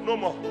 No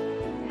more.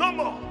 No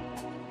more.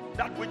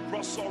 That which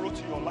brought sorrow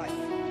to your life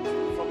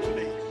from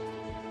today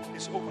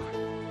is over.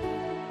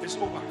 It's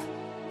over.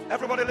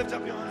 Everybody lift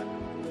up your hand.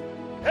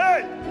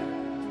 Hey,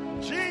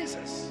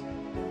 Jesus.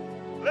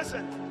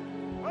 Listen,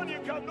 when you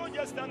come, don't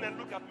just stand and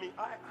look at me.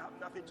 I have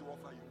nothing to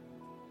offer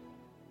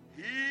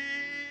you.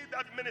 He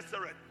that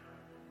ministereth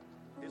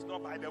is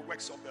not by the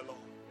works of the law.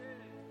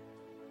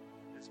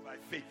 It's by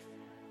faith.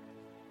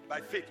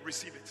 By faith,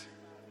 receive it.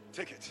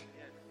 Take it.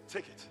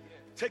 Take it.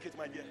 Take it,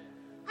 my dear.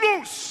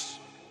 Loose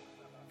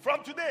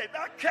from today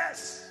that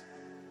curse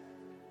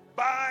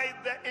by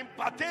the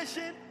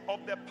impartation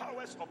of the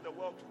powers of the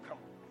world to come.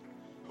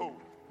 Oh,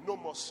 no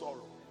more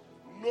sorrow.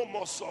 No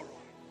more sorrow.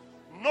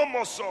 No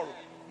more sorrow.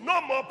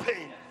 No more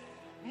pain.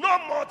 No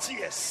more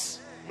tears.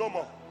 No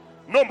more.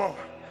 No more.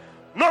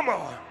 No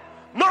more.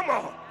 No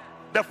more.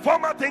 The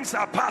former things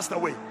are passed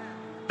away.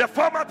 The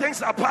former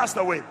things are passed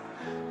away.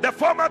 The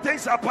former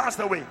things are passed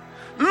away.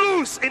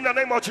 Loose in the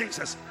name of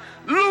Jesus.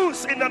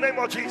 Loose in the name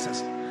of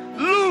Jesus.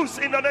 Loose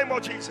in the name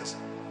of Jesus.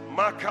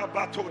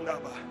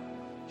 Makabatonaba.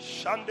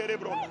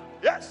 Shanderebrona.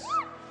 Yes.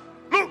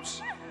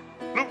 Loose.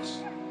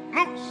 Loose.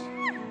 Loose.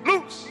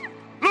 Loose.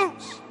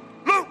 Loose.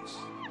 Loose.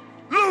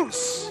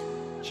 Loose.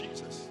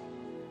 Jesus.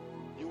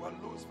 You are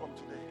loose from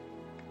today.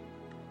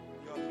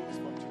 You are loose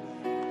from today.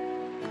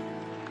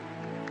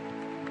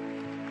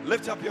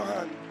 Lift up your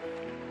hand.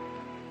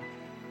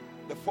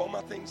 The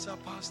former things are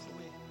passed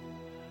away.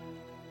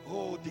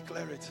 Oh,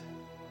 declare it.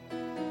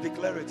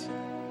 Declare it.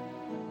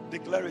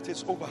 Declare it.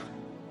 It's over.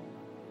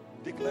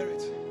 Declare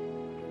it.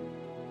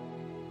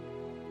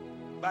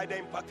 By the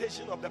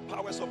impartation of the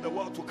powers of the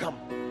world to come.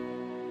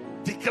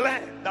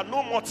 Declare that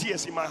no more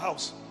tears in my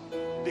house.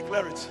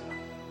 Declare it.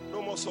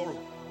 No more sorrow.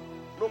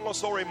 No more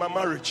sorrow in my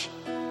marriage.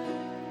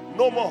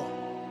 No more.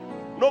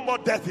 No more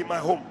death in my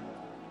home.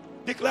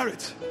 Declare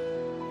it.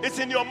 It's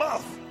in your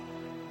mouth.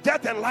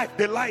 Death and life,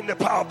 they lie in the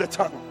power of the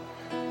tongue.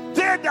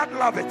 They that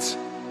love it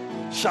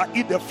shall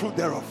eat the fruit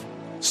thereof.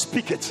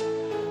 Speak it.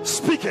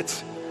 Speak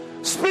it.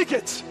 Speak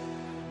it.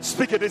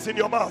 Speak it. It's in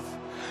your mouth.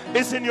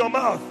 It's in your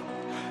mouth.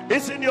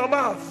 It's in your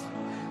mouth.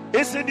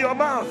 It's in your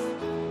mouth.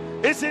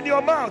 It's in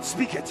your mouth.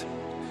 Speak it.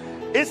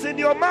 It's in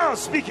your mouth.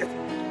 Speak it.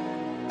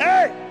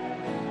 Hey!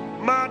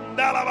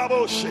 Mandala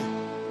baboshe.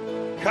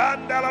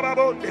 Kandala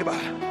babondeba.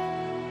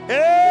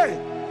 Hey!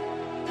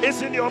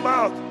 It's in your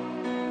mouth.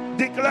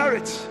 Declare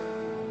it.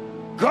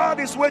 God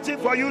is waiting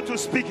for you to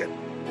speak it.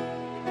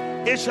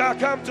 It shall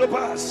come to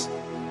pass.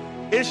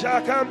 It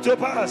shall come to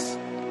pass.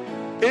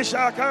 It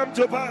shall come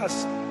to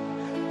pass.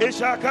 It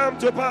shall come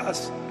to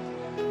pass.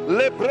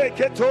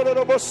 Lebreke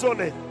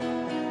torobosone.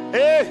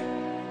 Eh,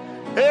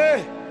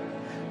 eh,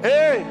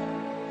 eh,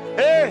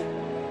 eh,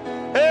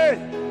 eh,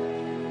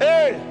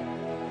 eh,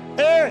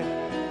 eh.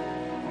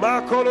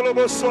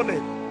 Makolobosone.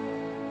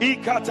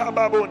 Ikata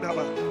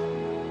babonaba.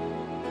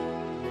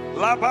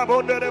 La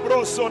babonde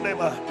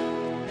rebrosonema.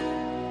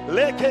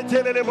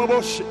 Leketele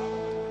bobosh.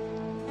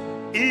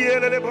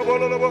 Iyele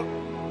bobolobo.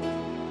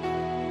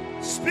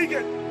 Speak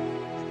it.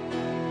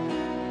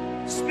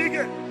 Speak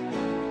it.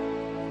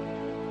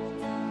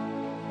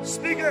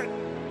 Speak it.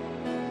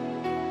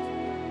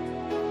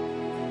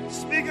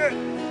 Speak it.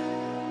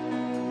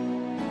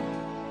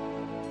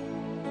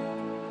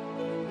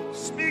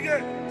 Speak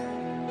it.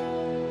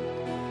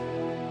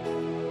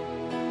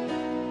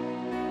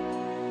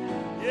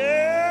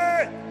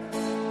 Yeah.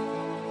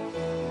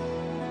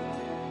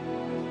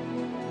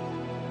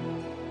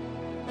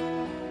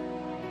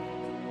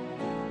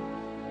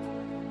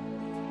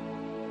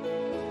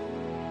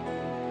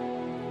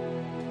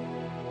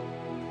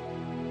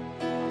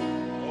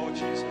 Oh,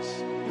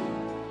 Jesus.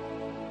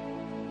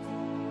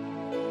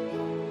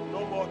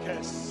 No more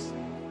curse.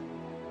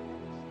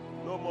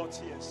 No more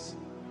tears.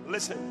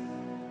 Listen.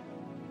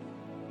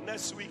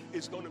 Next week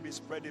is going to be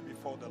spreading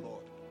before the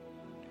Lord.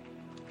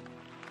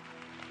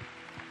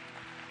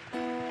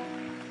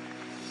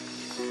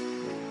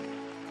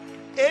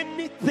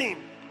 Anything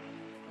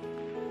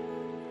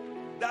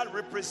that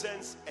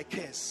represents a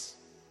curse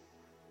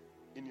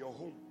in your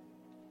home,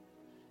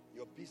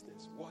 your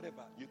business,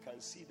 whatever, you can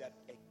see that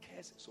a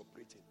curse is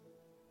operating.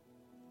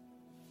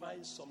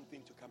 Find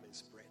something to come and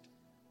spread.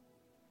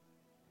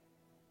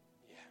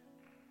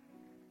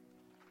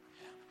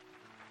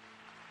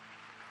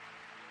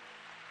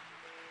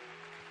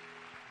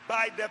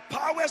 by the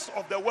powers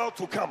of the world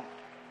to come,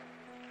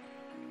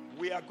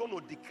 we are going to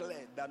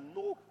declare that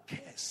no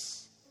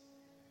curse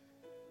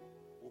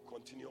will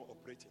continue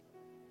operating.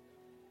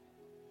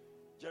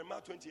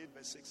 Jeremiah 28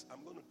 verse 6.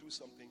 I'm going to do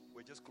something.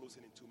 We're just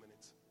closing in 2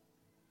 minutes.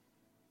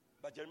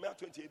 But Jeremiah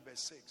 28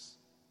 verse 6.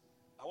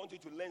 I want you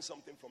to learn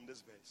something from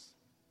this verse.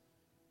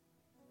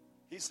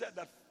 He said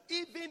that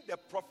even the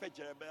prophet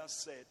Jeremiah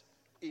said,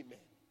 amen.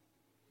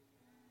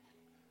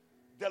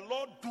 The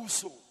Lord do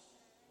so.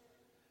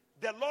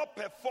 The Lord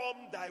perform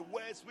thy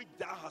words which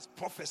thou hast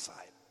prophesied.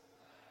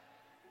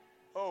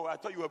 Oh, I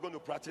thought you were going to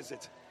practice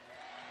it.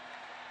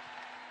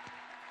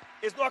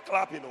 It's not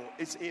clapping,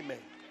 it's amen.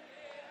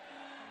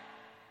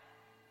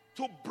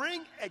 To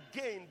bring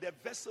again the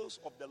vessels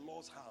of the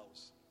Lord's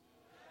house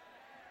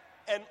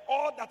and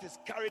all that is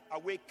carried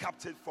away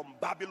captive from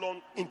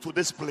Babylon into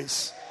this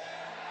place.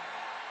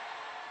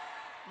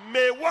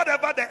 May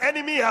whatever the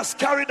enemy has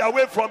carried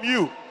away from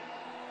you,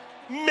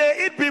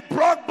 may it be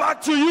brought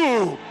back to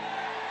you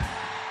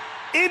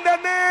in the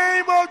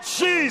name of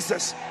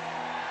Jesus.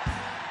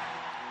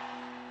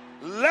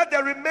 Let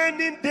the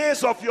remaining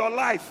days of your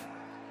life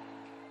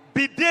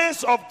be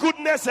days of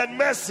goodness and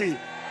mercy.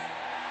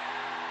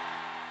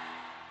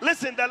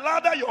 Listen, the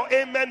louder your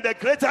amen, the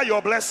greater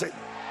your blessing.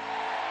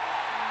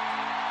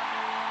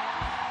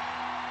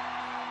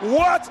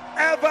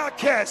 Whatever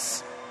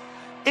curse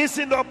is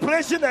in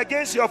operation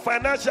against your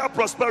financial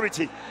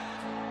prosperity,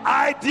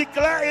 I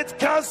declare it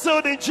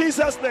cancelled in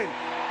Jesus' name.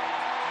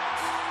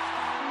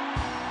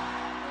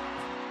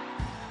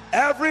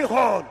 Every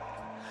horn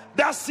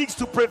that seeks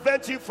to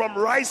prevent you from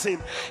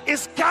rising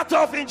is cut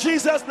off in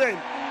Jesus' name.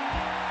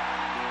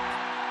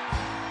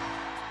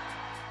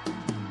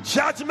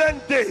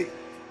 Judgment day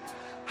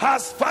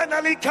has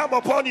finally come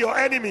upon your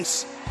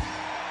enemies.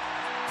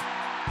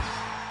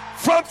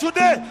 From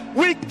today,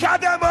 we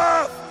cut them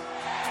off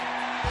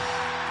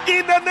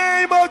in the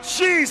name of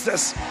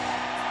Jesus.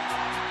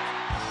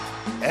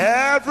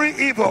 Every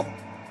evil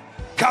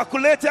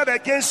calculated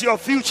against your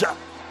future,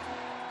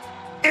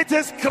 it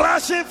is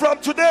crashing from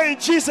today in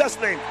Jesus'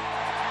 name.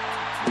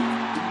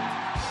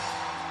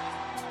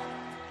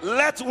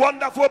 Let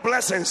wonderful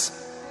blessings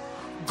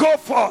go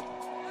forth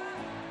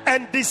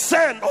and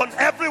descend on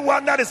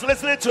everyone that is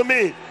listening to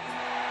me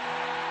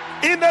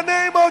in the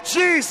name of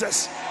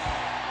Jesus.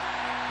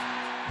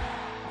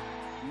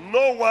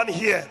 No one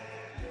here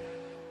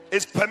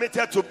is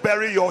permitted to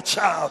bury your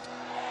child.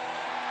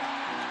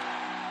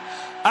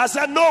 I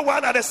said no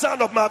one at the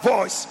sound of my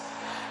voice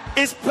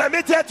is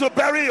permitted to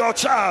bury your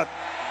child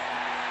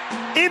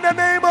in the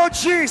name of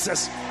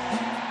Jesus.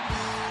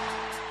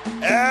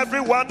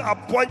 Everyone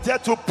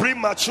appointed to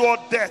premature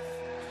death,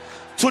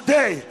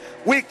 today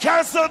we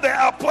cancel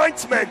the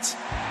appointment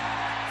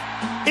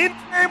in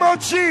the name of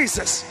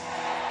Jesus.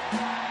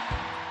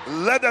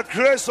 Let the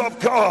grace of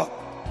God,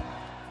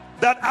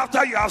 that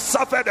after you have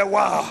suffered a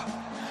while,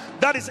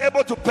 that is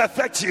able to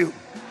perfect you,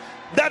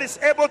 that is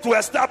able to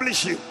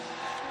establish you,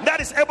 that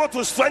is able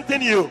to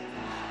strengthen you,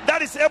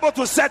 that is able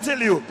to settle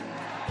you,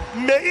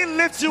 may it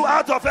lift you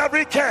out of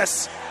every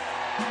curse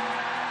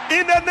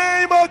in the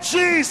name of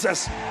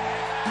Jesus.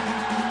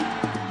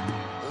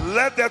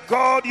 Let the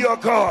God, your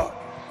God,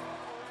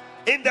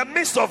 in the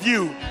midst of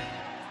you,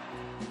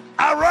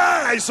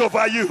 arise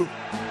over you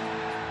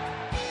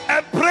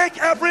and break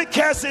every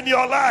curse in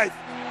your life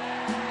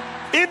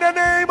in the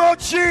name of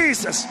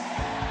Jesus.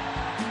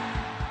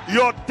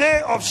 Your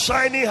day of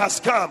shining has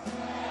come.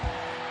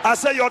 I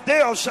say your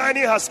day of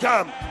shining has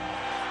come.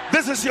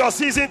 This is your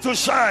season to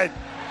shine.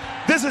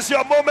 This is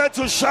your moment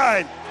to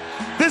shine.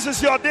 This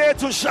is your day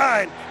to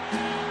shine.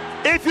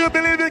 If you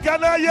believe it,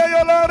 can I hear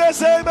your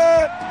loudest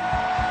amen?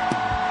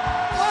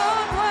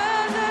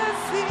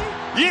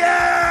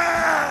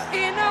 Yeah!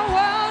 In a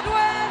world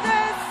where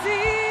the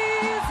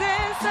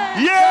seasons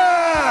and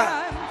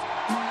Yeah!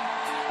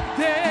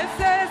 this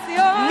is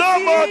your No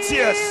more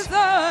tears.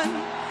 season.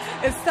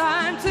 It's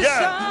time to Yeah.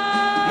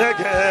 shine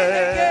Again.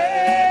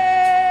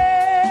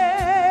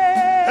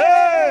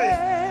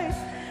 again.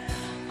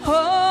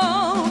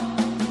 Oh,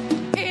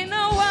 in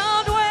a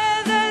world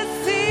where the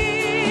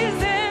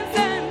seasons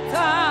and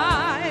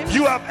times,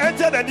 You have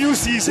entered a new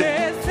season.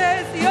 this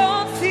is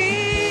your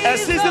season. A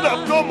season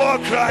of no more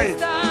crying.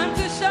 It's time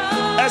to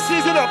shine A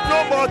season of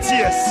no more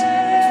tears.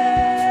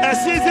 A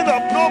season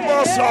of no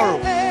more sorrow.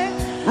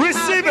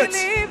 Receive it.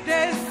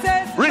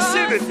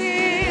 Receive it.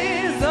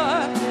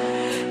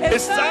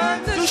 It's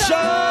time to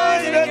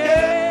shine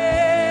again.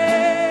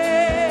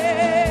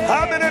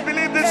 How many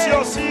believe this is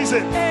your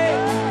season?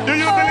 Do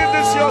you believe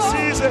this is your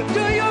season?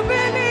 Do you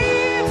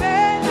believe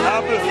it?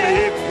 I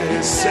believe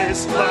this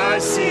is my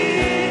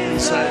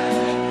season.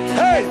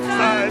 Hey,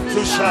 time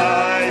to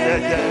shine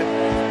again.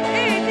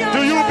 Do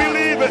you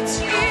believe it?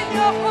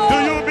 Do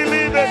you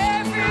believe it?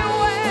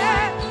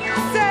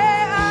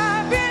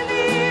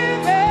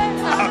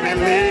 I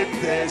believe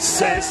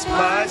this is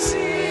my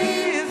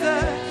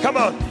season. Come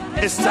on,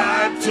 it's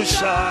time to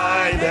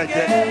shine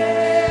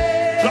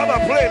again. Drum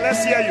and play,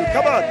 let's hear you.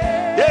 Come on.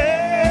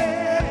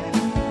 Yeah.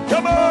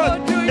 Come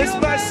on, it's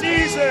my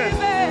season.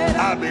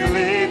 I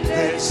believe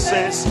this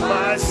This is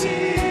my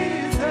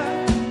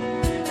season.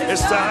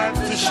 It's time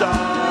to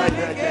shine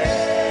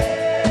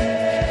again.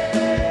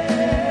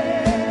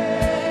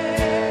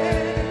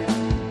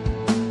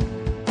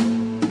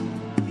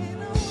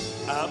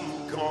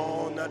 I'm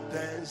gonna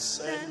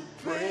dance and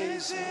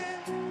praise Him.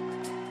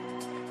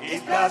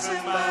 It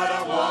doesn't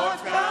matter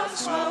what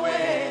comes my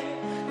way.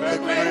 The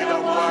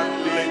greater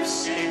one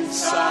lives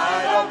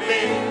inside of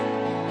me.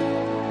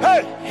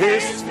 Hey,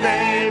 His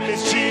name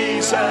is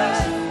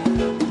Jesus.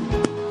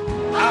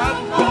 I'm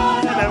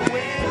born a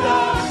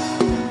winner,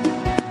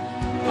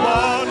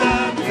 more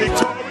than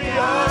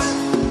victorious.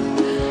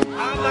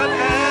 I'm an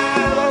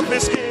heir of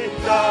His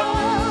kingdom,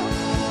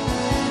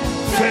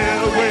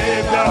 filled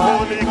with the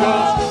Holy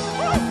Ghost.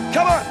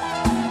 Come on,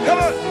 come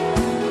on.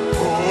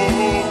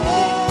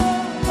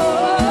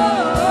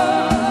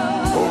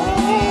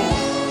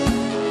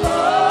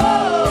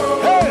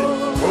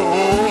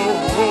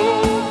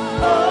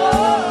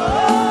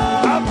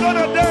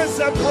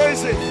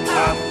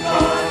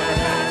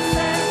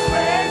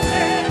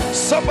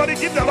 Somebody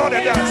give the Lord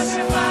a dance.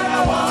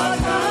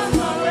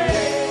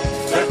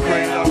 The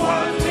greater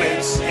one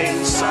lives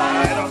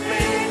inside of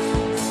me.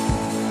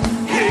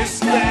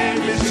 His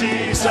name is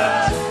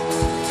Jesus.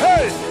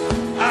 Hey,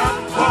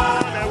 I'm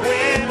born a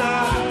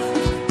winner,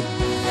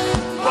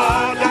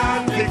 more than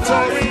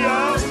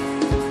victorious.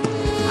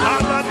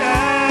 I'm an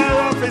heir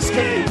of His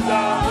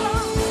kingdom.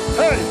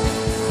 Hey,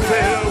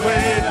 filled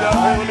with the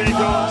Holy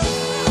Ghost.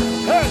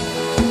 Hey,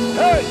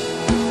 hey.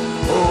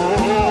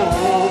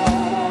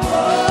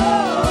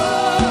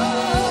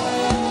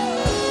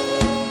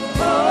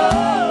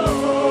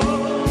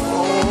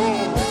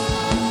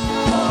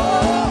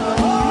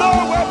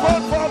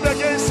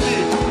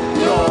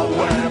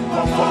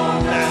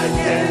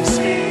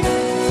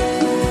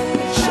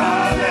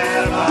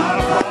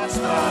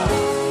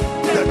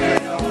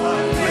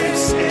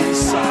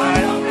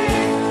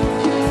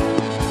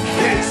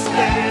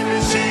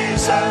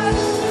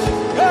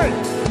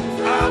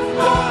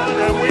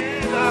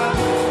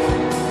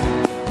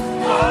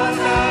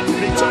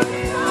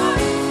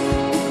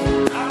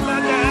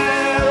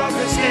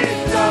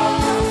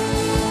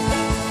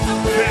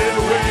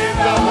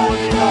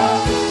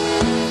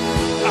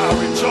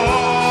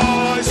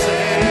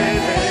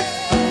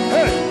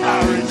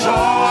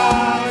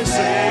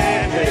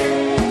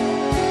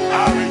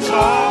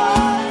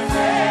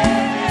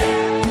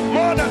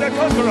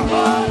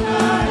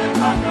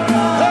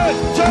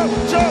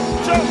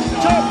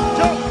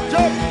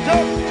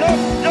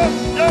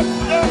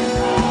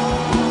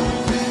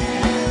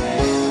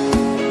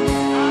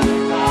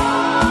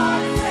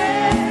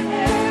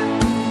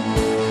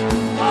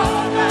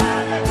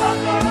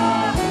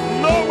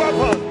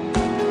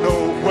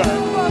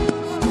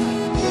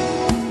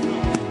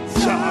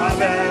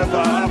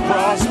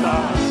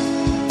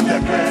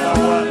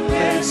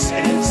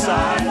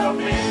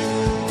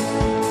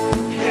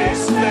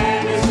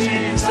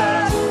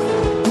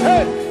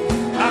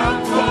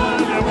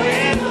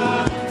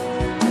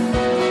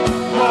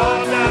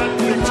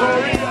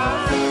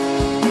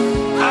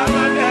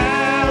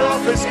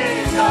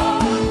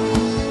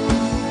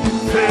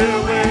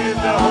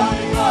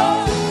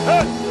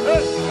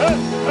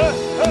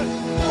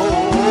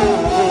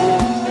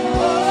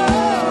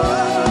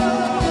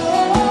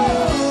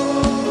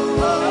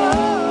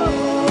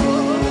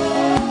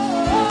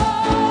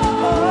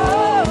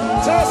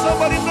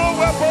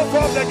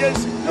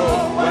 Against you, no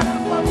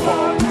weapon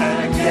formed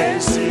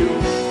against you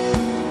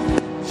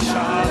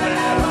shall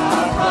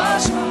ever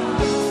prosper.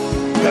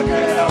 The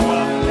greater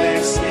one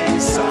lives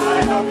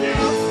inside of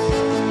you.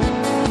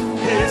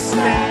 His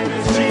name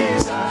is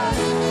Jesus.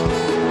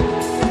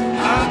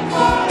 I'm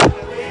born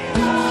a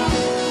winner,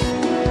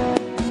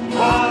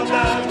 more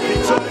than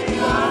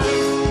victorious.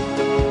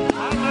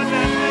 I'm an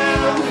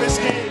heir of His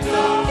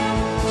kingdom,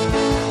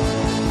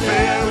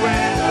 filled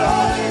with the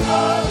Holy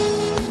Ghost.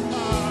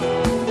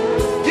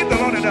 Give the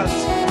Lord a dance.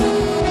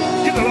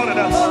 Give the Lord a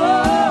dance.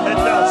 And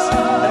dance.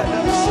 And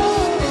dance.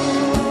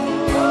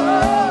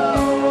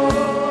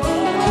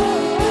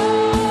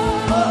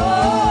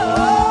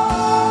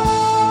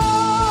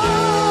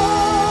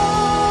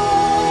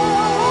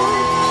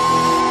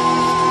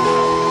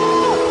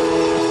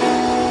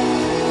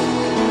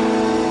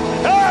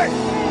 Hey!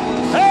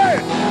 Hey!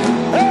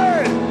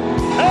 Hey!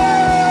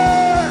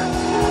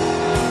 Hey!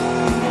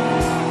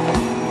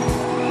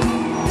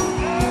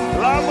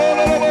 La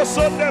molo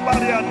sonde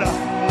barianda.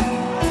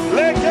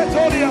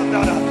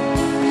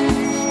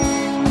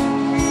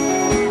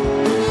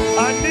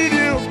 I need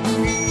you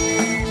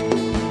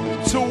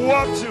to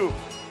walk to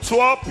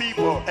 12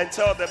 people and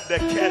tell them the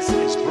curse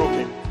is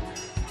broken.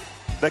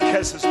 The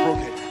curse is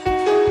broken.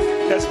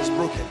 Curse is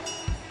broken.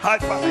 High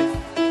five.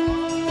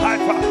 High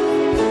five.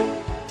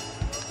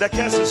 The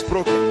curse is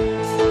broken.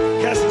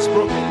 Curse is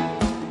broken.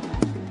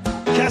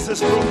 Curse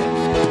is broken.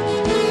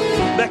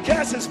 The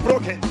curse is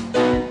broken.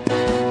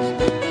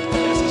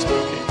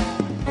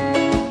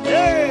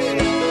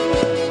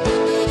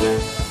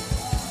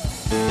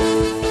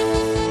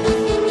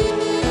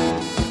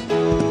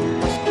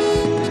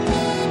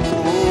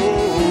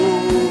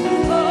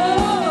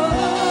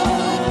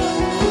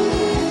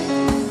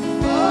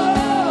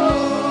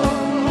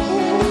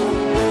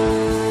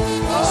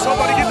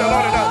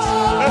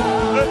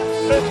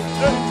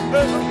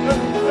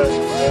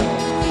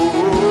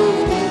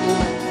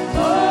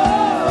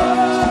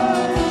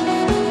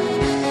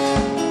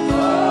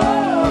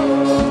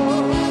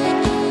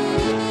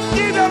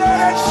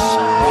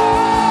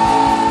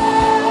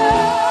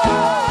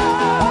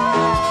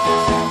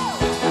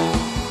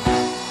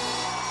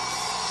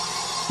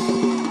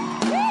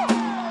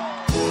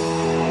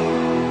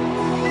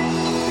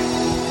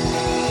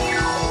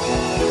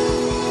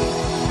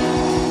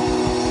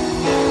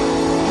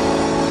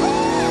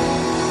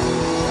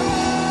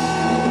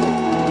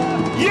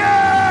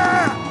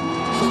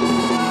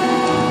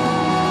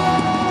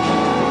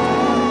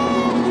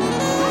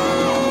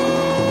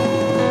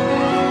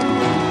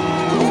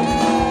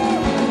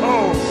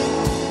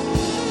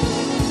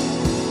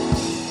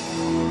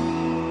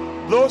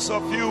 Those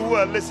of you who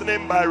are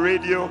listening by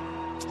radio,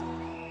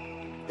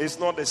 it's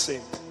not the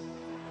same.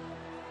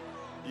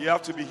 You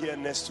have to be here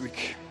next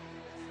week.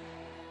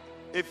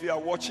 If you are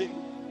watching,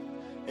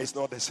 it's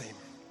not the same.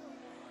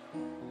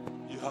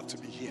 You have to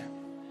be here.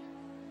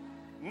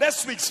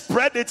 Next week,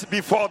 spread it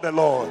before the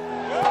Lord.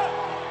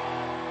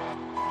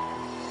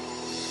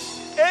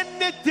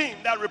 Anything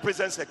that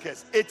represents a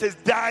curse, it is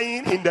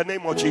dying in the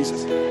name of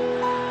Jesus.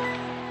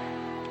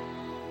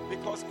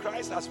 Because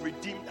Christ has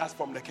redeemed us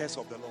from the curse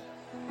of the law.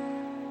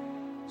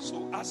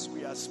 So as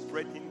we are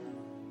spreading,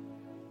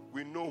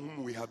 we know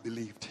whom we have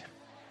believed.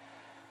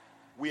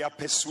 We are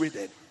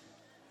persuaded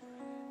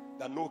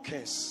that no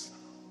curse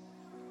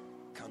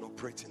can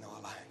operate in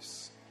our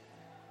lives.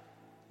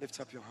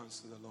 Lift up your hands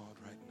to the Lord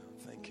right now.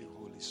 Thank you,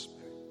 Holy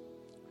Spirit.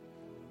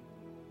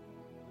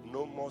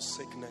 No more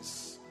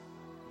sickness.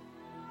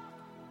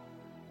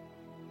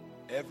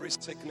 Every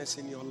sickness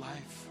in your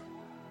life,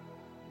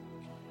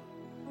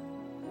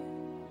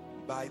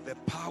 by the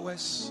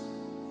powers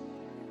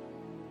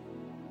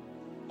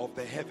of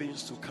the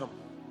heavens to come,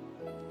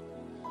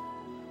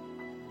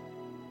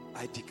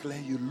 I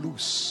declare you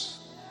loose.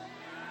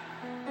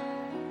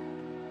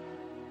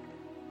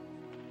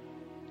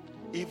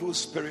 Evil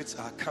spirits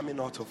are coming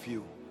out of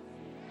you.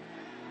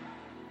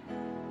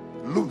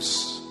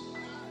 Loose.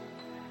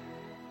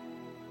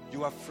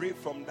 You are free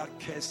from that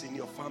curse in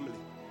your family.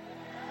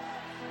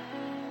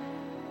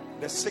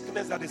 The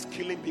sickness that is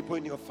killing people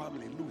in your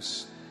family,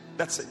 loose.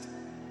 That's it.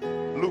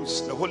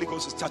 Loose. The Holy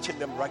Ghost is touching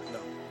them right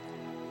now.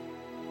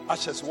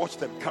 Ushers, watch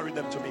them, carry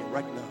them to me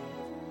right now.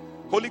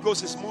 Holy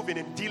Ghost is moving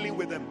and dealing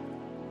with them.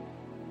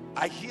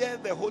 I hear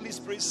the Holy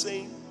Spirit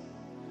saying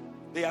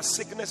there are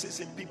sicknesses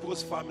in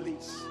people's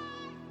families.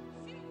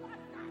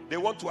 They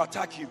want to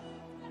attack you.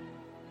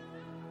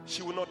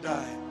 She will not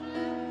die.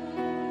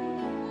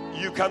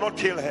 You cannot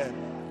kill her.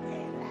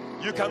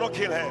 You cannot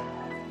kill her.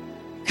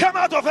 Come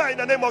out of her in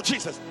the name of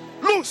Jesus.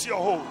 Lose your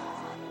hold.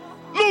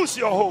 Lose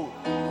your hold.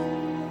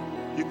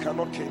 You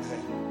cannot kill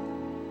her.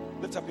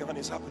 Lift up your hand.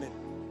 It's happening.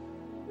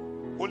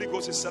 Holy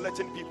Ghost is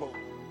selecting people.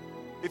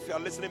 If you are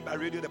listening by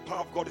radio, the power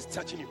of God is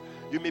touching you.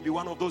 You may be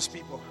one of those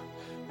people.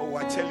 Oh,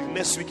 I tell you,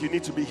 next week you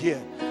need to be here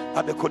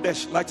at the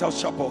Kodesh Lighthouse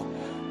Chapel.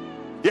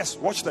 Yes,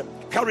 watch them.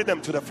 Carry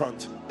them to the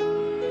front.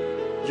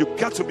 You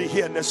got to be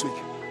here next week.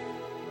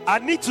 I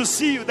need to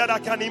see you that I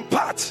can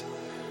impart.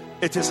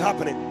 It is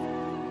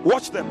happening.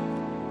 Watch them.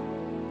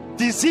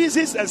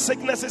 Diseases and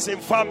sicknesses in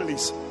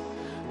families.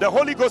 The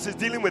Holy Ghost is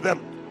dealing with them.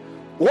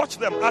 Watch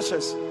them,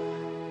 ushers.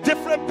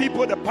 Different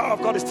people, the power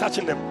of God is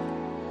touching them.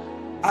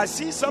 I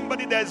see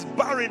somebody, there's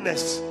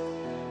barrenness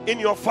in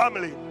your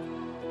family.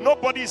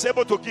 Nobody is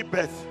able to give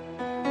birth.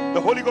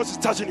 The Holy Ghost is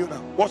touching you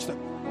now. Watch them.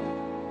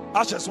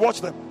 Ushers, watch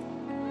them.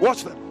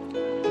 Watch them.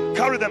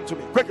 Carry them to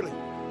me. Quickly.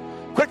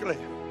 Quickly.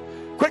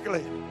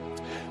 Quickly.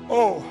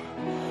 Oh,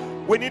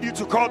 we need you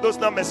to call those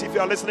numbers if you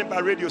are listening by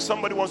radio.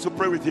 Somebody wants to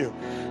pray with you.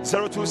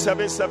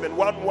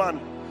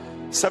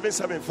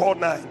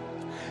 0277-11-7749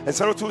 and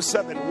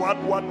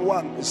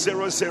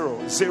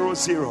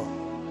 0271110000.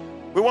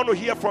 We want to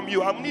hear from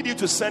you. I need you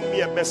to send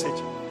me a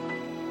message.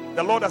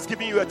 The Lord has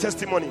given you a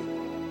testimony.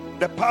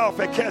 The power of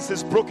a curse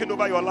is broken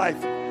over your life.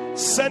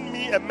 Send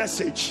me a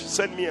message.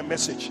 Send me a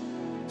message.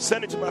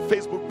 Send it to my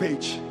Facebook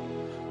page.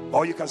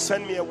 Or you can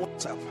send me a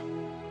WhatsApp.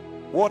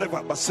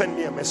 Whatever, but send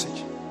me a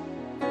message.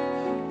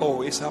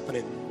 Oh, it's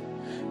happening.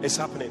 It's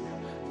happening.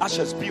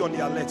 Ushers, be on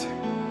the alert.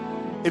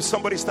 If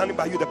somebody is standing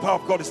by you, the power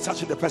of God is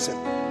touching the person.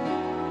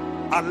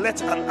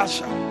 Alert and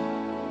usher.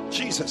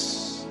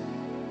 Jesus.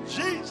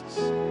 Jesus.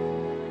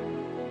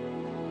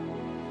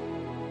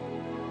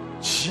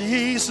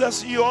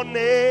 Jesus, your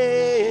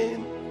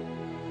name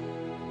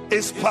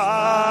is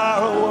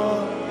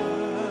power.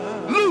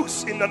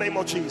 Loose in the name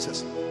of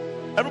Jesus.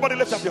 Everybody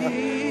lift up your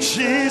hand.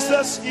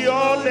 Jesus,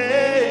 your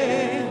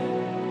name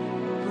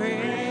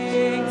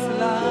brings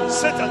life.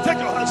 Satan, take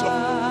your hands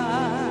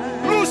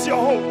off. Lose your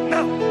hold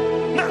now.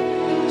 Now.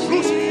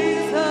 Lose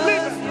it.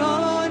 Leave it.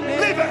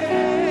 Leave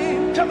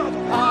it. Come out of it.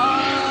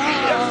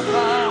 Yes.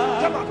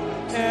 Come out of it.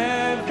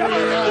 Come out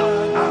of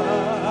it. Out.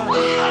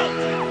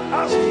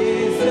 Out.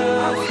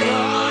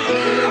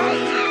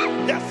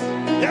 Yes.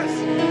 Yes.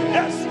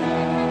 Yes.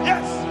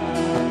 Yes.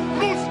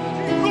 Loose.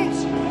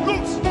 Loose.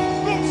 Loose.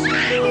 Loose.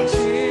 Loose. Loose.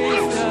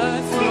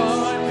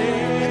 Loose.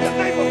 In the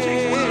name of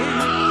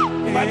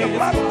Jesus. By the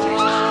blood of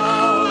Jesus.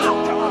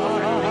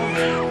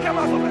 Come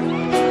out of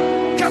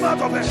it. Come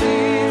out of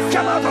it.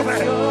 Come out of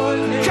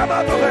it. Come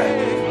out of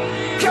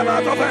it. Come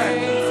out of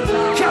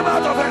it. Come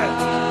out of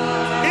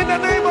it. In the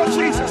name of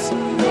Jesus.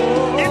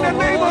 In the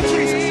name of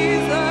Jesus.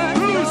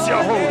 Lose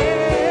your hold.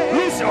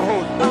 Lose your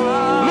hold.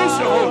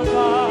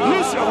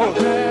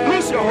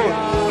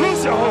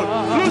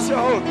 your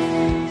hold.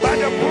 By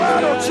the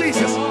blood of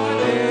Jesus,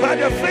 by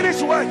the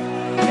finished work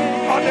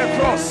on the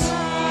cross,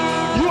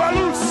 you are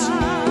loose.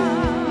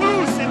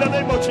 Loose in the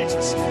name of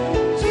Jesus.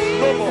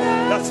 No more.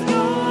 That's it.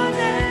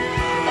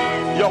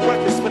 Your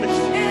work is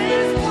finished.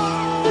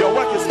 Your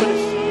work is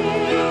finished.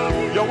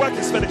 Your work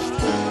is finished.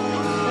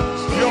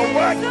 Your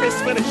work is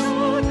finished.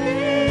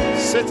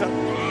 Satan,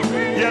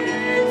 hear me.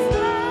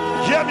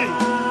 Hear me.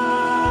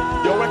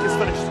 Your work is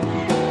finished.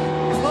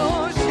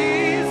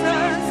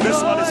 This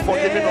one is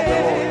forgiven of the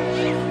Lord.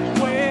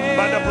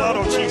 By the blood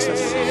of Jesus.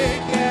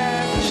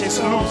 She's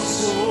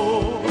loose.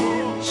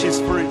 She's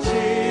free. In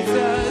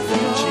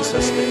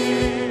Jesus'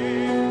 name.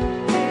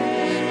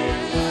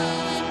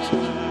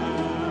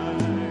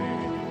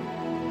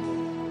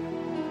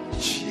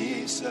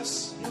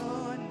 Jesus,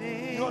 your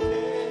name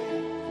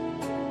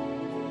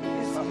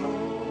is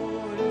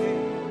holy.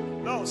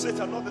 No,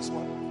 Satan, not this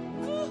one.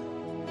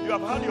 You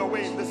have had your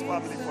way in this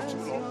family for too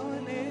long.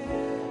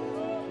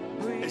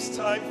 It's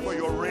time for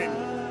your reign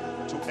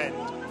to end.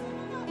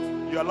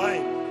 You are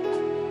lying.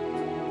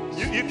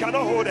 You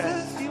cannot hold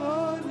her.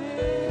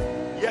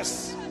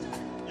 Yes,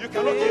 you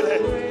cannot kill her.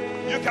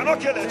 You cannot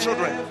kill her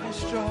children.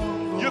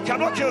 You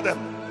cannot kill them.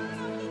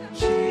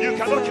 You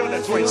cannot kill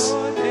the twins.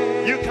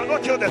 You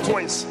cannot kill the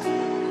twins.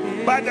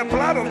 By the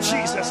blood of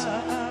Jesus,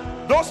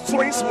 those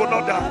twins will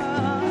not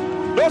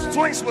die. Those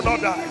twins will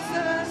not die.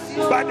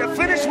 By the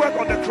finished work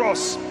on the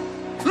cross,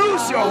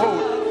 lose your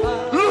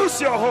hold.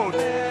 Lose your hold.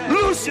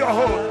 Lose your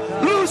hold.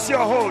 Lose your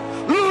hold.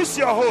 Lose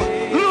your hold.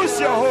 Lose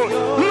your hold.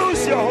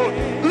 Lose your hold.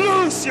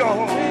 Lose your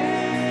hold.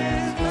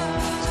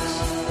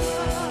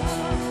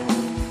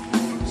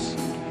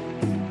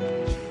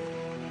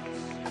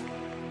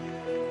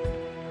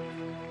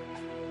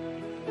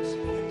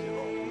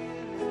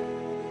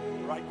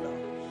 Right now.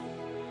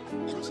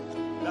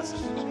 That's it.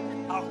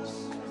 Out.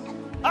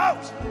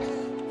 Out.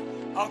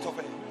 Out of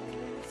it.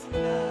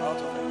 Out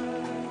of it.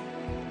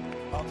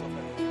 Out of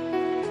it.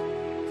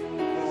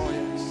 Oh,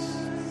 yes.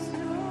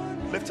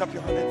 Lift up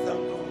your hand and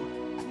thank God.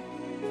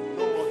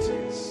 No more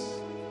tears.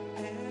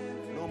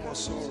 No more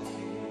sorrow.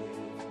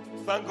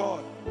 Thank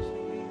God.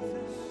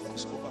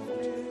 It's over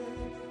for today.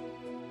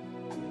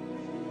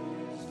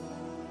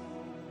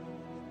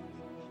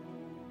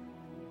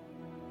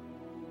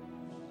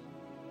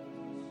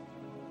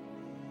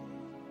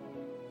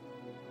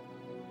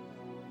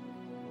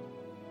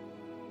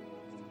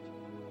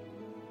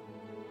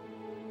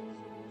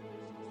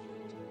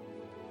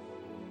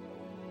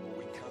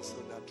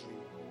 That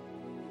dream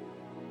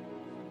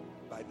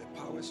by the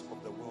powers of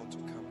the world to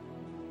come.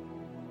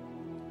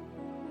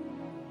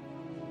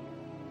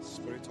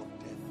 Spirit of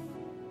death,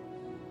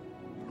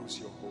 lose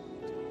your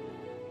hold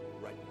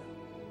right now.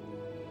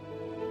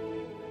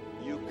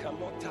 You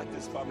cannot touch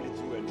this family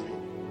through a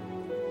dream.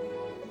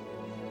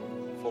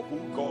 For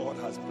whom God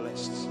has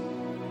blessed,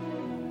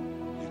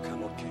 you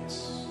cannot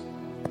curse.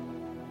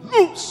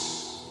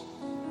 Loose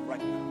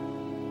right now.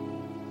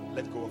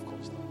 Let go of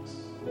Constance.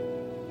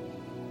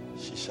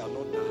 She shall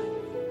not die,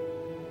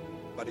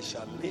 but it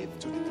shall live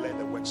to declare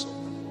the works of the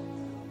Lord.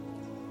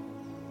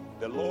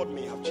 The Lord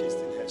may have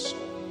chastened her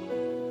soul,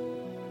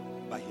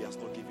 but he has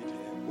not given her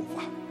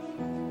over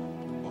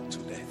unto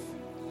death.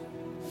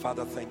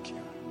 Father, thank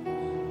you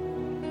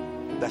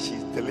that she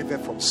is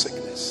delivered from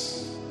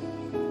sickness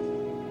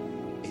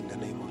in the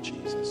name of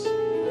Jesus.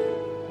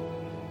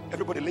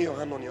 Everybody lay your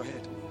hand on your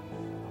head.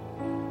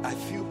 I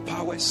feel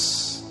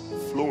powers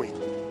flowing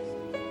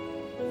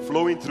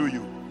through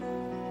you.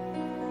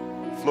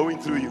 Flowing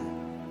through you.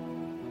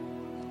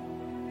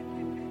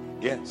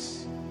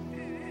 Yes.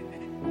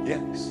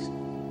 Yes.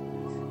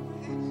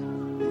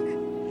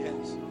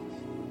 Yes.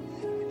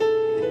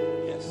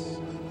 Yes.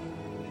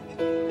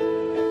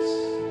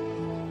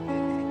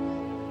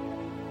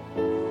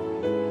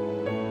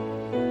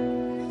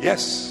 Yes.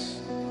 Yes.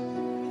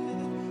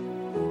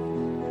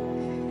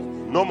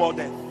 No more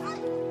death.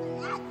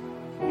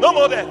 No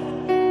more death.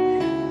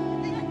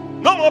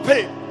 No more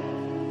pain.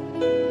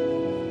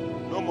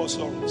 No more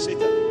sorrow.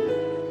 Satan.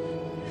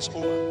 It's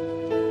over.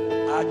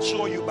 I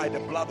adjure you by the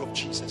blood of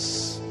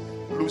Jesus.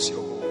 Lose your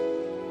hold.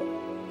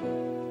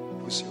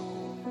 Lose your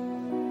hold.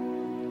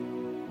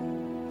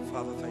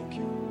 Father, thank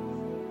you.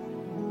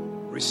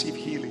 Receive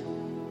healing.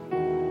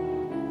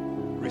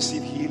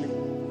 Receive healing.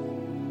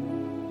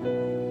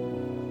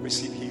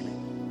 Receive healing.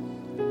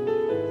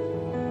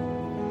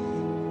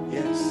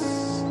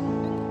 Yes.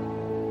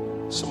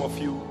 Some of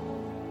you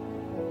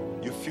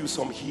feel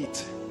some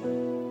heat.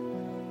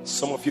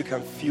 Some of you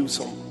can feel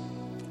some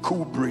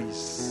cool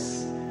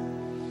breeze.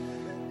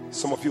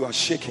 Some of you are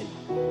shaking.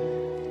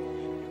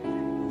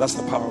 That's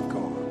the power of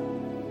God.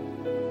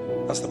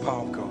 That's the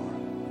power of God.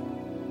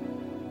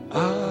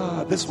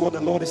 This is what the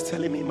Lord is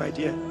telling me, my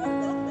dear.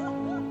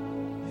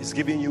 He's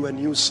giving you a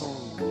new song.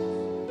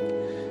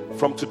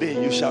 From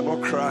today, you shall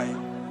not cry.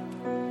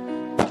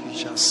 You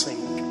shall sing.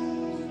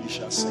 You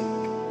shall sing.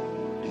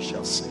 You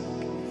shall sing.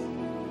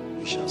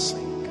 You shall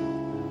sing.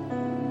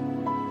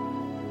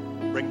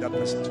 Bring that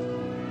person to me.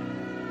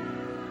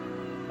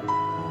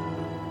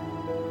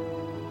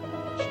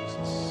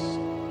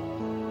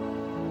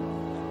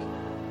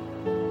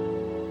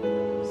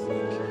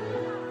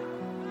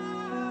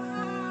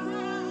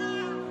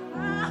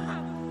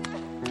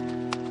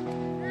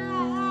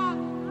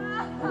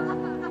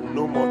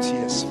 No more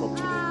tears from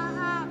today.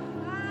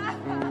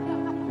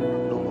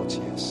 No more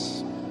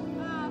tears.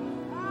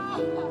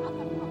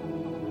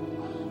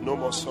 No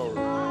more sorrow.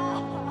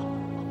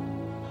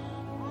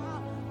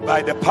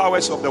 By the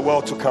powers of the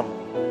world to come,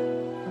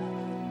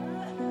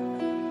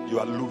 you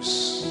are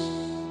loose.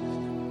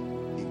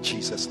 In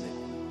Jesus' name.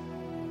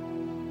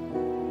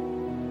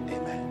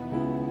 Amen.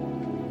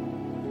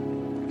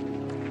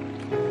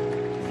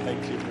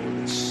 Thank you,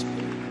 Holy Spirit.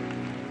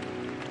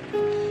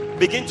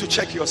 Begin to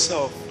check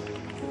yourself.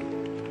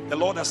 The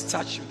Lord has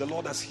touched you. The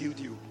Lord has healed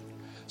you.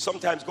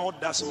 Sometimes God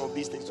does some of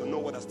these things to know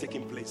what has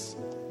taken place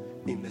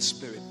in the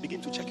spirit. Begin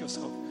to check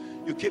yourself.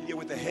 You came here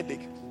with a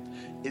headache.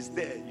 It's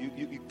there.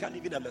 You can't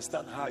even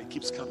understand how it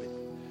keeps coming.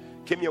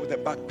 Came here with a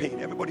back pain.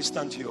 Everybody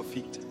stand to your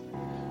feet.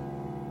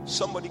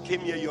 Somebody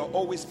came here, you're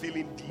always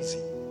feeling dizzy.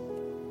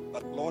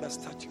 But Lord has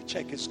touched you.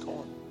 Check, it's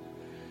gone.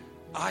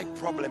 Eye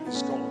problem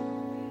is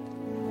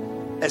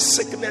gone. A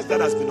sickness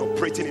that has been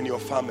operating in your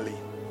family.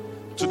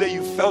 Today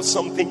you felt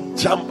something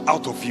jump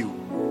out of you.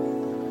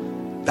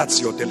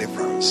 That's your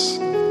deliverance.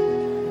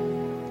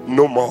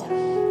 No more.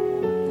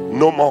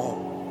 No more.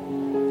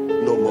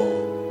 No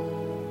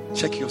more.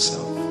 Check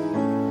yourself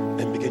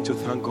and begin to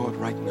thank God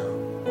right now.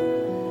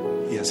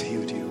 He has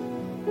healed you.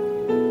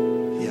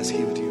 He has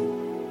healed you.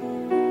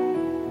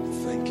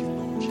 Thank you,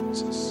 Lord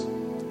Jesus.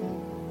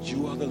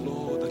 You are the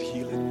Lord that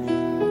healeth me.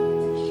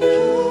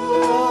 You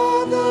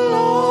are the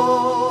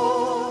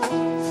Lord.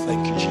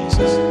 Thank you,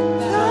 Jesus.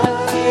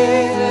 That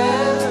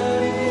healeth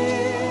me.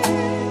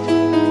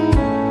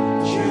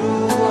 You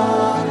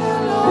are the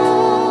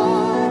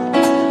Lord,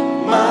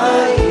 my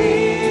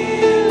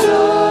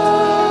healer.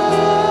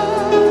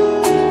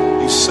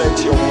 You sent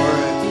your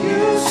word.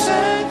 You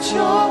sent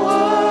your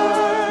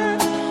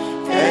word,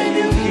 and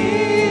you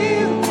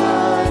healed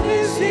my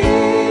disease.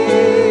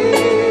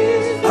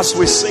 As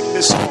we sing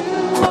this song,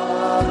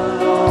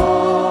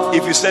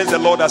 if you sense the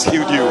Lord has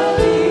healed you,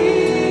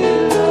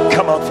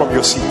 come out from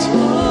your seat.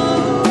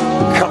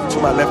 Come to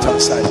my left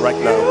hand side right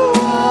now.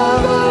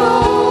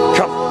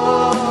 Come.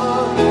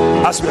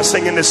 As we are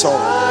singing this song,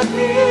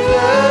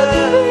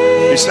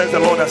 you sense the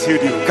Lord has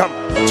healed you. Come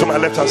to my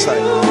left hand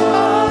side.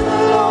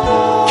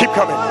 Keep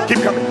coming.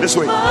 Keep coming. This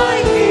way.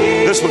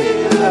 This way.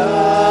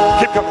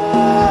 Keep coming.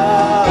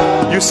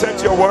 You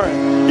sent your word.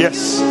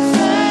 Yes.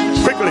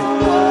 Quickly.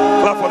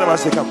 Clap for them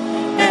as they come.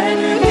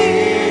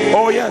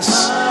 Oh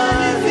yes.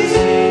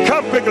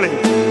 Come quickly.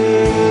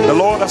 The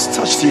Lord has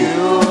touched you.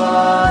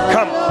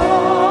 Come.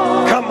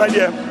 Come, my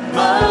dear.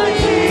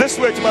 This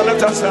way to my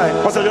left hand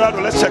side. Pastor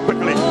Gerardo, let's check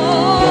quickly.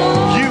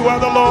 You are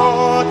the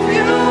Lord.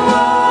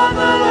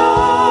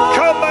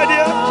 Come, my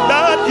dear.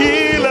 That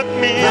healeth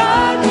me.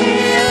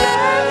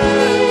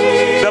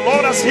 The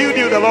Lord has healed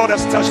you. The Lord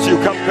has touched you.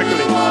 Come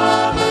quickly.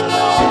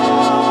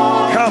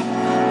 Come.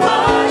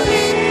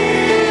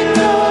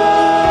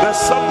 There's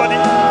somebody.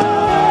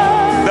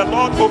 The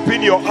Lord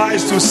open your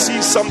eyes to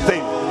see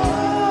something.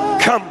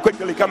 Come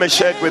quickly. Come and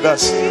share it with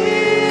us.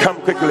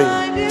 Come quickly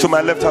to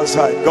my left hand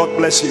side. God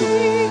bless you.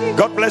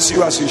 God bless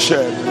you as you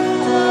share.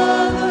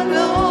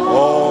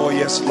 Oh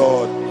yes,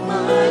 Lord.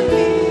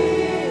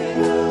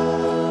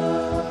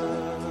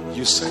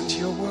 You sent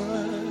your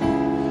word.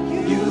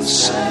 You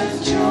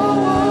sent your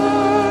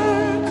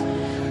word,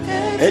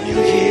 and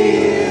you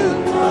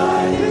healed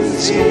my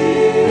disease.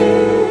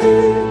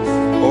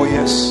 Oh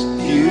yes.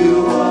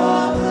 You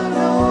are the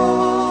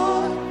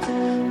Lord,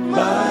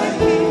 my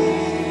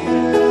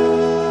healer.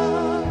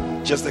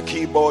 Just the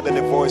keyboard and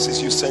the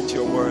voices. You sent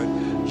your word.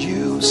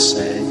 You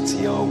sent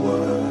your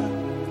word,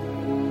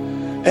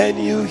 and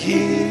you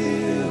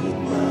healed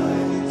my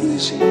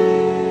disease.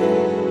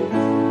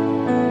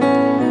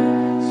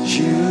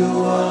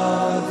 You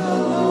are the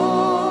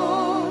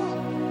Lord,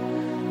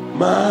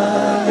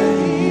 my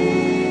healer.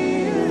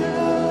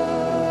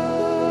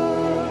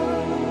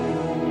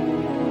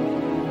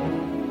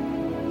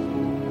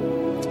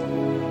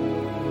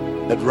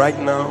 That right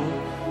now,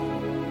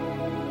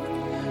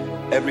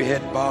 every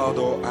head bowed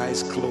or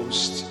eyes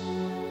closed.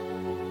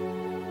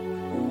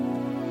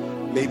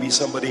 Maybe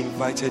somebody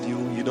invited you.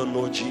 You don't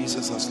know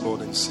Jesus as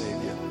Lord and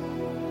Savior,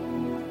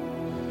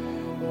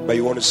 but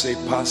you want to say,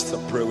 Pastor,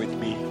 pray with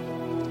me.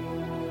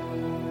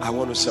 I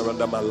want to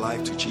surrender my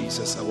life to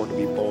Jesus. I want to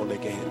be born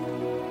again.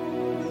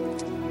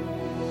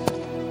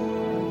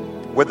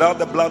 Without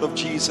the blood of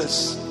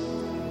Jesus,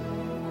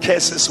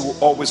 curses will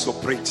always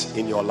operate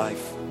in your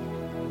life.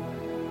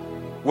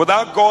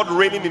 Without God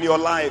reigning in your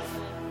life,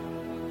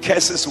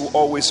 curses will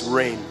always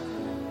reign.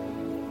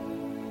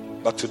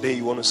 But today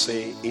you want to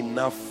say,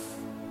 enough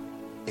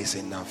is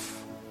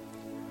enough.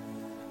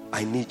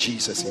 I need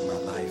Jesus in my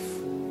life.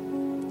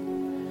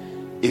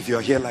 If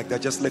you're here like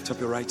that, just lift up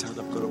your right hand.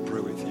 I'm going to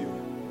pray with you.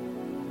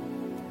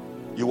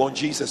 You want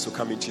Jesus to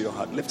come into your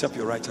heart. Lift up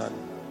your right hand.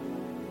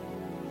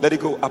 Let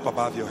it go up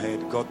above your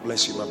head. God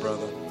bless you, my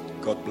brother.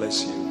 God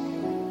bless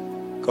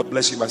you. God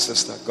bless you, my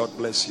sister. God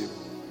bless you.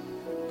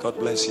 God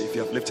bless you. If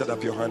you have lifted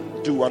up your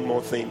hand, do one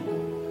more thing.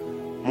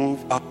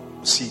 Move up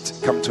seat.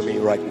 Come to me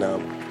right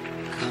now.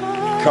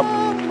 Come.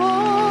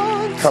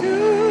 Come.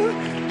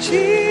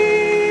 Jesus.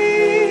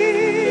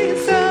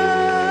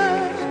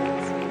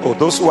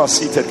 Those who are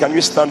seated, can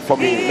you stand for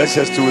me? Let's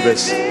just do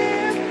this.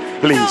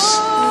 Please.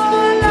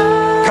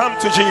 Come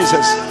to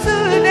Jesus.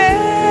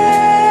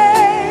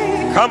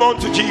 Come on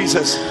to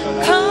Jesus.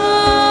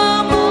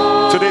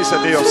 Today is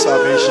a day of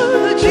salvation.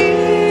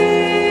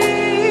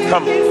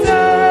 Come.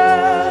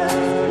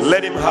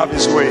 Let him have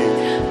his way.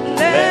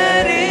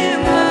 Let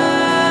him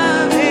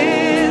have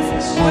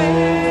his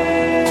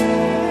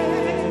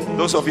way.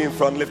 Those of you in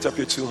front, lift up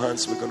your two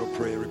hands. We're going to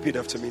pray. Repeat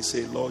after me.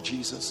 Say, Lord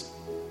Jesus,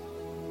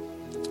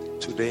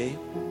 today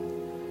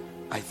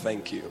I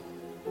thank you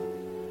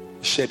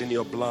shedding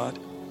your blood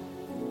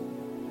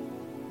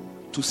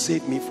to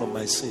save me from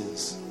my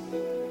sins,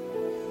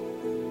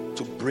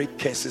 to break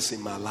curses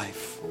in my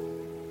life.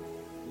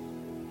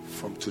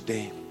 From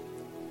today,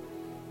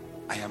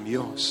 I am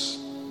yours.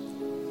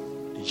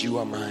 You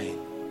are mine.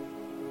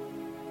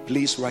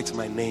 Please write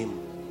my name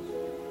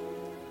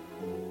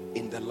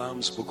in the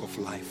Lamb's Book of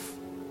Life.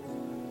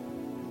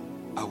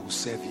 I will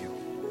serve you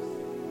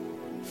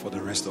for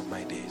the rest of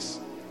my days.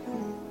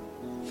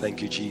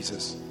 Thank you,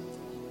 Jesus,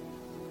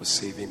 for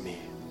saving me.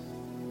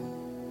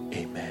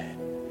 Amen.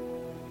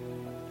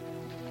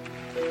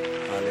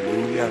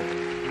 Hallelujah.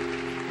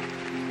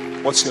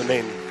 What's your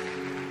name?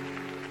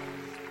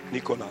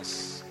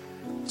 Nicholas.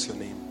 What's your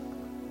name?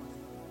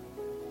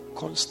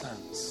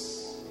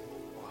 Constance.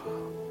 Wow.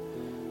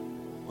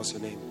 What's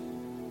your name?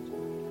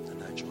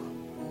 Najwa.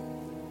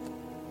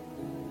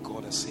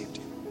 God has saved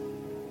you.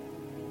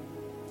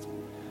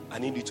 I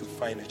need you to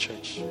find a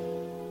church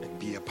and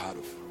be a part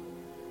of.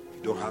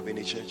 If you don't have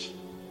any church,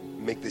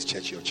 make this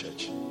church your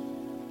church.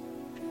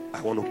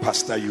 I want to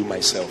pastor you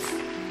myself.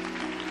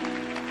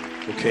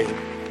 Okay?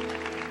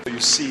 So you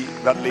see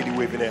that lady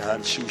waving her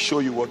hand. She'll show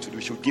you what to do.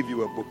 She'll give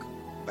you a book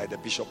by the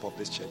bishop of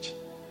this church.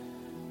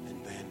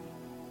 And then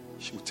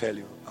she'll tell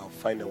you, I'll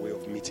find a way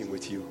of meeting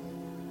with you.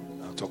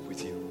 I'll talk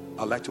with you.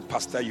 I'd like to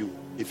pastor you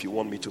if you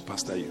want me to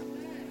pastor you.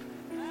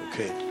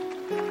 Okay?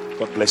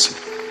 God bless you.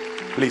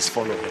 Please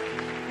follow her.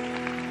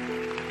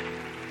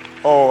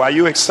 Oh, are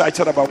you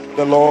excited about what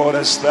the Lord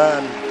has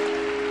done?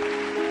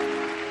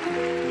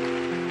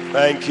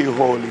 Thank you,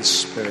 Holy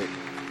Spirit.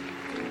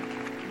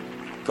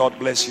 God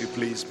bless you.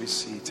 Please be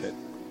seated.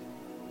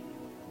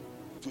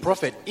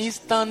 Prophet,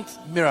 instant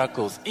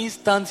miracles,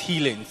 instant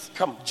healings.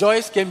 Come.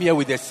 Joyce came here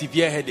with a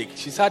severe headache.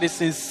 She's had it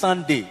since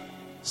Sunday.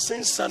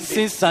 Since Sunday.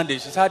 Since Sunday,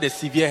 she's had a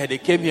severe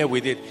headache. Came here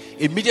with it.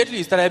 Immediately,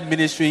 he started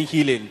ministering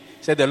healing.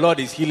 Said the Lord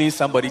is healing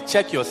somebody.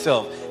 Check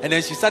yourself. And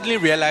then she suddenly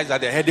realized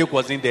that the headache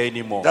wasn't there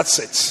anymore. That's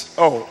it.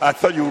 Oh, I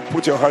thought you would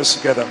put your hands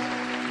together.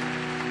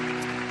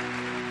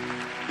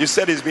 You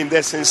said it's been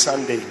there since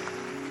Sunday.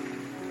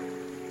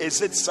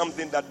 Is it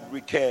something that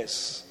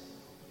recurs?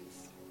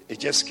 It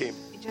just came.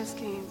 It just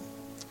came.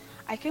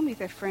 I came with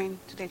a friend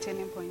to the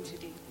turning point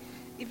today.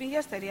 Even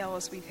yesterday I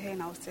was with her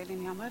and I was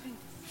telling her I'm having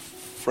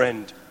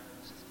Friend,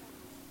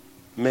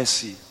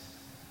 Mercy,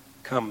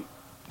 come.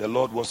 The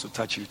Lord wants to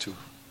touch you too.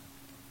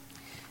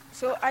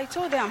 So I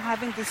told her I'm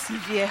having this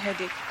severe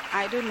headache.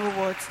 I don't know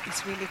what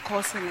is really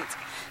causing it.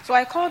 So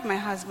I called my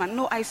husband.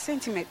 No, I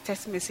sent him a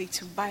text message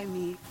to buy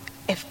me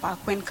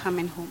F-Pack when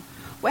coming home.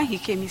 When he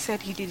came, he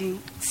said he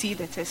didn't see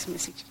the text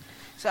message.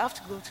 So I have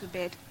to go to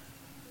bed.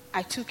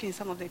 I took in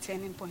some of the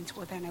turning point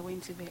water and I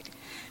went to bed.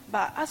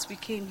 But as we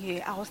came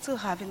here, I was still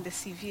having the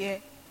severe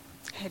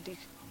headache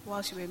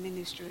whilst you were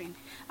ministering.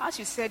 As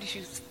you said, you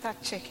should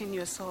start checking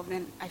yourself.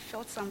 Then I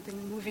felt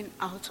something moving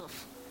out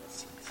of.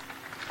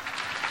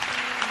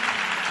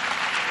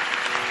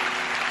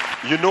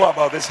 You know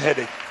about this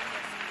headache?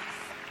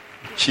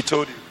 She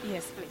told you?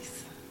 Yes,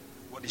 please.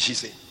 What did she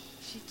say?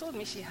 She told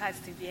me she had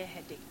severe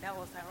headache. That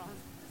was around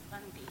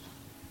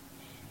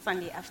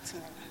Sunday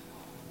afternoon.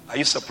 Are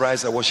you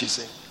surprised at what she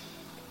said?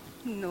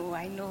 No,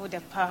 I know the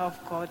power of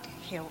God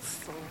heals.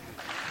 So.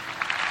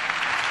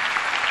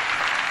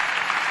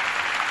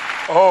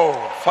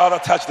 Oh, Father,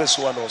 touch this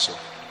one also.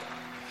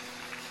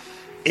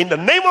 In the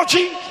name of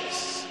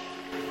Jesus,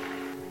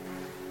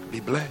 be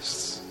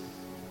blessed.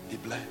 Be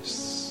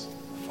blessed.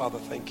 Father,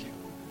 thank you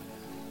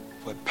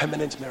for a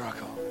permanent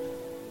miracle.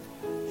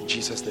 In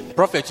Jesus' name.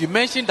 Prophet, you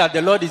mentioned that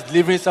the Lord is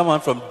delivering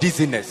someone from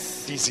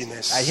dizziness.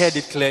 Dizziness. I heard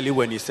it clearly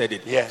when you said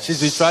it. Yes. She's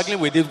been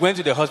struggling with it, went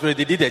to the hospital,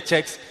 they did the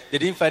checks, they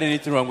didn't find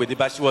anything wrong with it,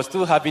 but she was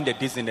still having the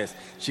dizziness.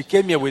 She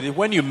came here with it.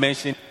 When you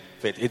mentioned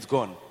it, it's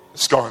gone.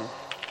 It's gone.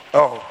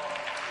 Oh.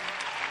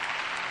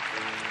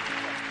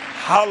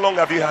 How long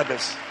have you had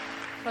this?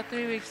 For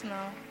 3 weeks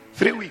now.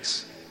 3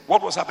 weeks.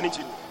 What was happening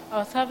to you? I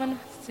was having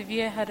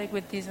severe headache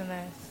with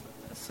dizziness.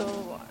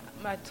 So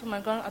I told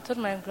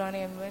my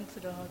granny and went to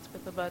the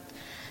hospital, but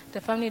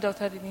the family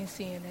doctor didn't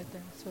see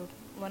anything. So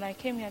when I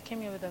came here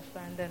with a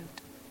friend, and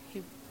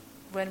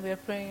when we were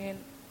praying,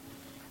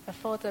 I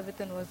felt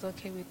everything was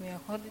okay with me. I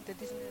thought the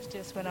dizziness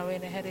just went away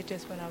and the headache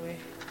just went away.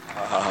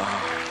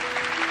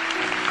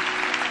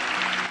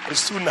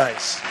 It's too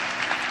nice.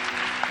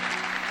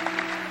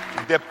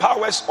 The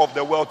powers of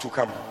the world to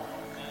come.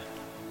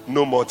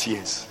 No more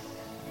tears.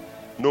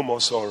 No more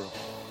sorrow.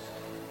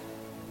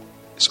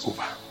 It's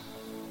over.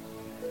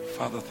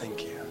 Father,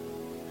 thank you.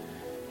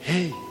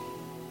 Hey,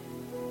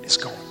 it's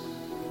gone.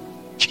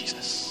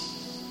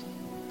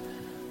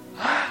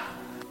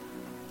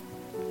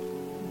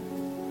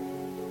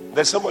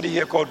 There's somebody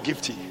here called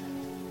Gifty.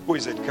 Who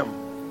is it? Come.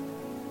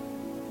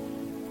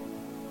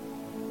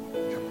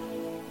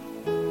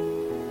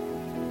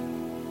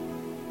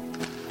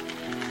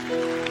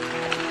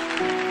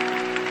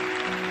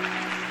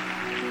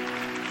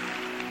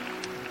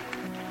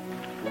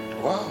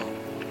 Wow.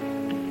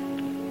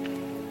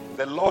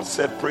 The Lord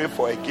said, pray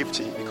for a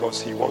Gifty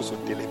because He wants to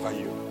deliver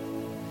you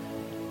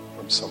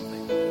from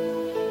something.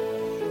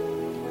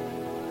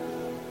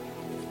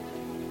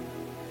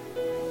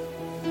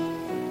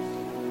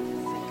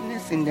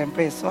 Sickness in the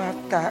breast. So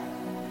after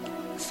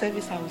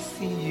service, I will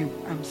see you.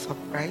 I'm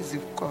surprised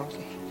you've called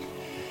me.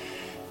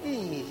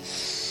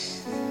 Eesh.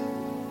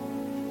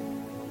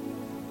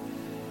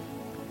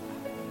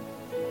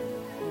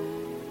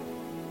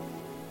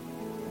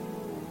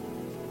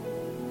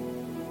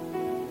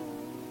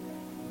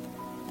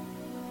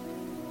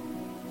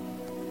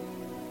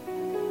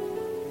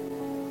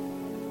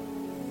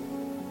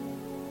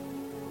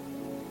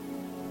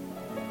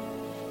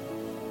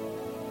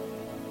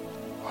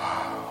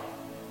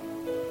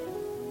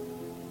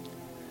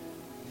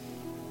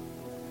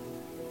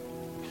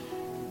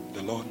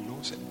 The Lord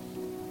knows it.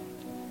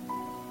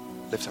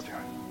 Lift up your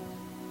hand.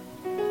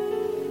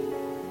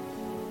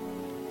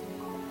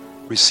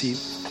 Receive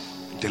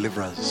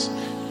deliverance.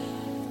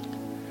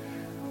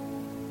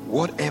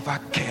 Whatever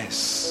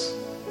curse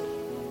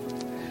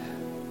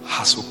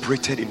has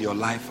operated in your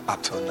life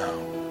up till now,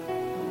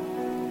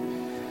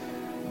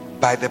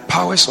 by the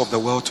powers of the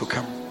world to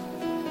come,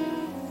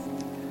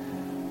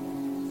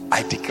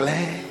 I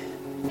declare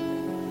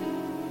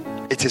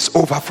it is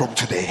over from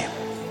today.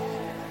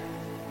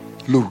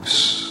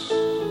 Loose.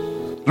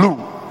 Loose.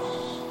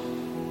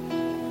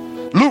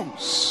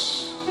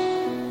 Loose.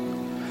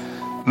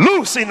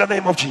 Loose in the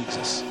name of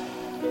Jesus.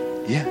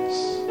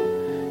 Yes.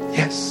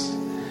 Yes.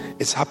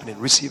 It's happening.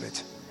 Receive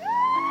it.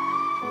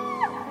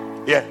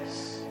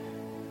 Yes.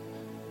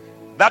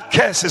 That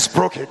curse is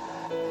broken.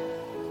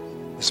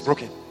 It's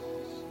broken.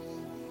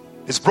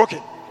 It's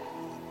broken.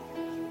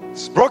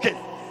 It's broken.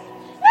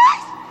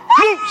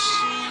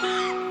 Loose.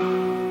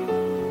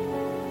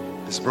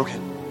 It's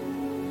broken.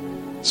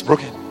 It's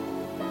broken.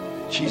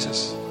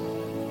 Jesus.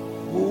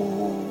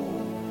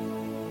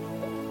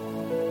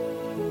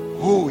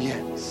 Oh,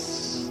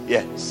 yes.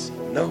 Yes.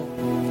 No.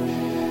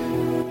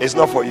 It's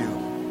not for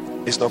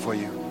you. It's not for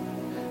you.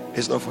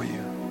 It's not for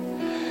you.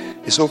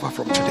 It's over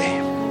from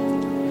today.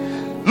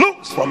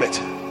 Loose from it.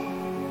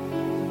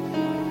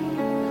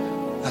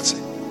 That's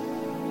it.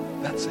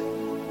 That's it.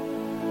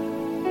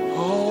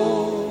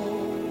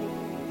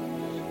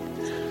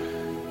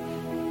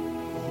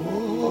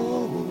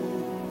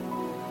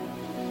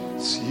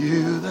 It's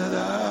you that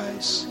I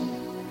see.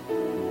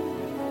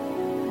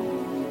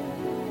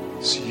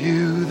 It's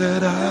you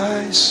that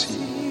I see.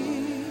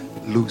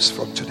 Loose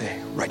from today,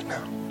 right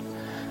now.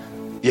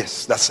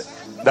 Yes, that's it.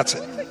 That's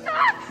it.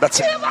 That's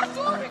it.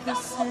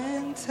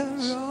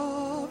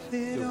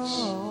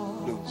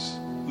 Loose,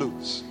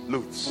 loose,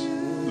 loose,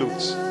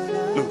 loose,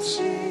 loose,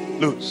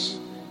 loose.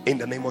 In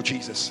the name of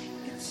Jesus.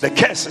 The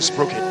curse is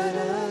broken.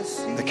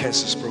 The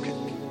curse is broken.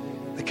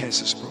 The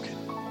curse is broken.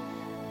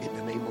 In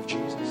the name of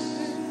Jesus.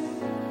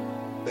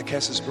 The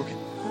curse is broken.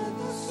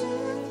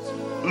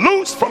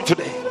 Loose from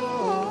today.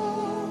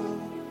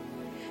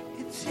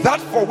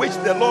 That for which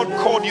the Lord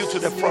called you to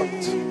the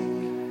front.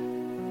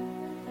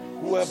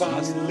 Whoever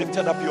has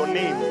lifted up your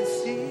name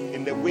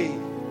in the way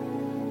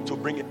to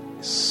bring it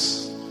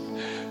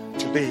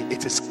today,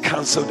 it is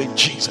cancelled in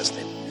Jesus'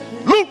 name.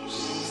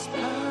 Loose.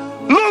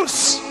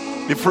 Loose.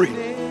 Be free.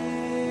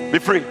 Be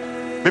free.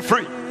 Be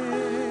free.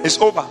 It's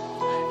over.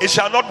 It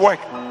shall not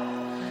work.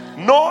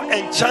 No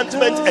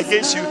enchantment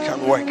against you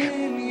can work.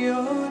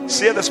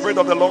 Say the Spirit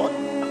of the Lord.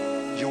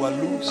 You are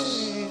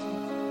loose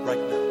right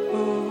now.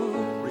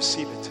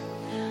 Receive it.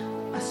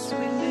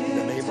 In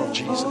the name of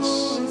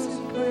Jesus.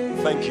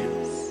 Thank you.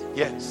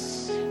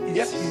 Yes.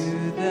 Yes.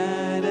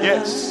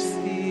 Yes.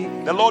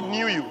 The Lord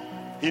knew you.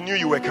 He knew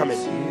you were coming.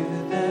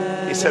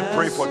 He said,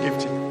 pray for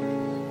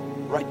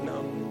gifting. Right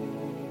now.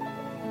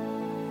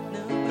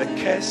 The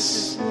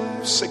curse,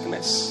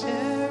 sickness,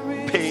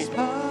 pain,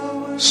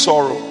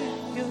 sorrow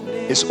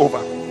is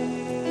over.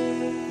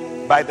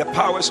 By the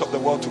powers of the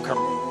world to come,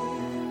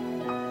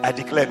 I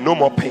declare no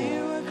more pain,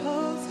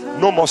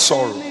 no more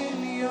sorrow,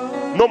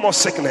 no more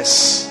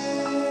sickness,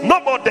 no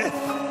more death.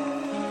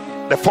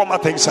 The former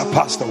things are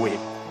passed away.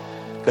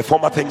 The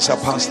former things are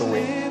passed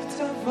away.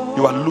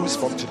 You are loose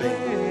from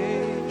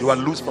today. You are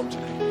loose from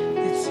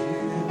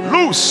today.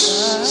 Loose.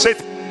 Say,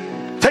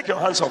 take your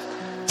hands off.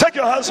 Take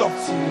your hands off.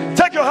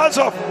 Take your hands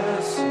off.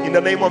 In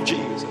the name of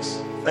Jesus.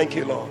 Thank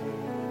you, Lord.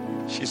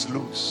 She's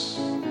loose.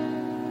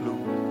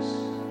 Loose.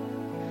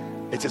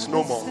 It is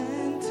no more.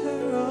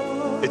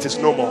 It is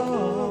no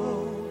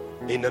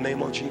more. In the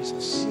name of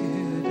Jesus.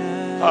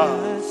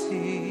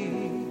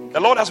 The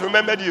Lord has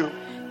remembered you.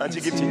 Auntie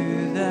Gifty.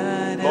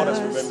 The Lord has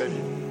remembered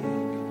you.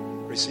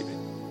 Receive it.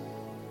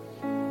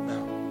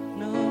 Now.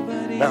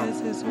 Now.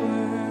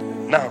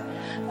 Now.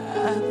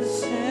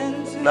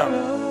 Now.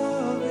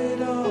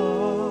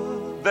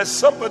 There's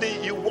somebody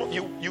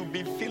you've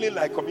been feeling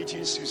like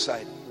committing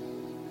suicide.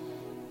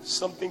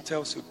 Something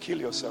tells you kill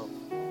yourself.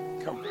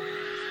 Come.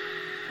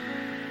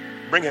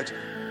 Bring her to me.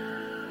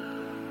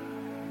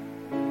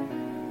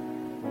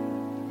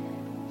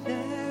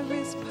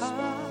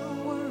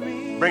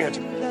 Bring her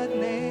to me.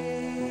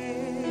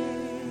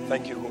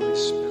 Thank you, Holy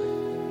Spirit.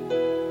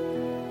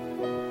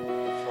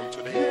 From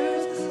today,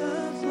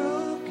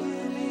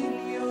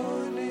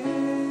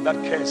 that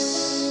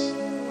curse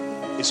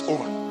is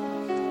over.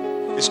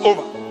 It's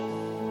over.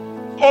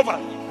 Over.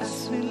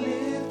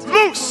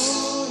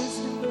 Loose.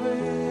 In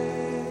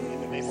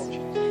the name of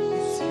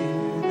Jesus.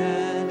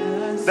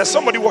 There's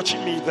somebody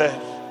watching me there.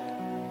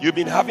 You've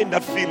been having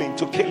that feeling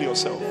to kill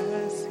yourself.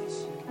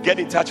 Get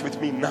in touch with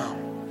me now.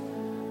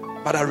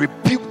 But I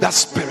rebuke that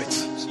spirit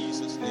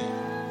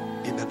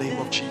in the name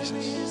of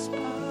Jesus.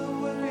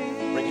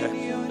 Bring her.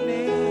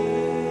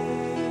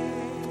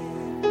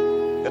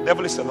 The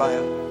devil is a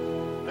liar.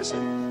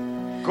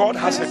 Listen, God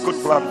has a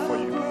good plan for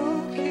you.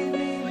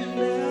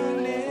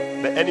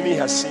 The enemy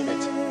has seen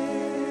it.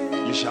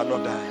 You shall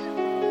not die.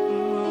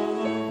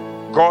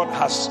 God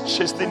has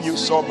chastened you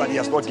so, but he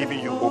has not given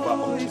you over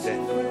unto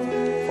death.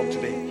 From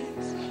today,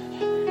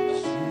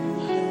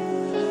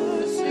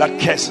 that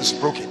curse is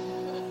broken.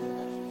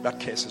 That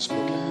curse is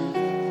broken.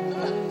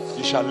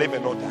 You shall live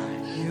and not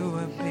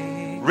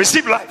die.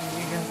 Receive life.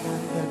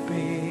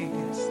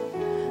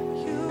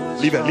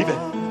 Leave it, leave it.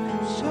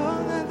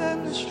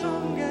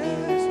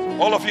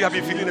 All of you have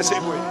been feeling the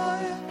same way.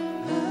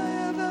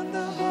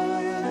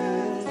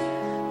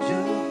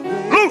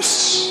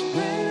 Loose.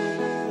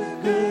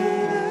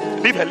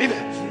 Leave it, leave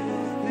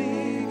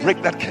it.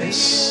 Break that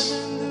curse.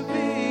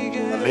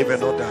 Live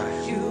and not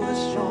die.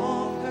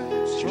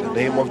 In the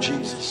name of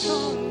Jesus.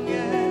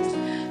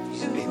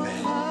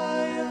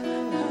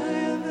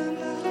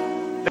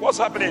 What's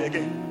happening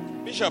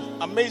again? Bishop,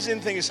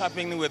 amazing thing is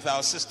happening with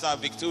our sister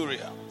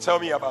Victoria. Tell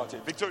me about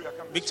it. Victoria,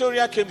 come.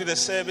 Victoria came to the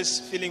service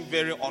feeling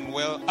very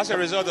unwell as a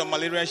result of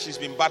malaria she's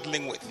been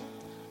battling with.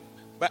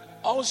 But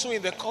also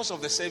in the course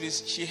of the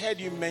service, she heard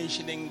you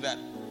mentioning that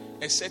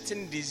a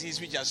certain disease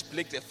which has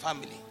plagued the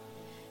family,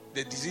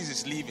 the disease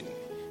is leaving.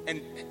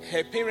 And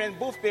her parents,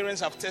 both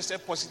parents have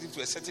tested positive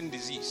to a certain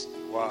disease.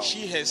 Wow.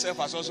 She herself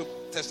has also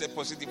tested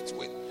positive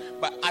to it.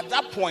 But at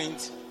that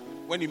point,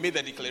 when you made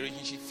the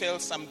declaration, she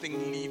felt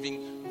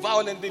something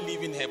violently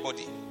leaving her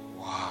body.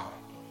 Wow.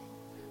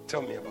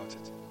 Tell me about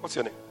it. What's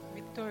your name?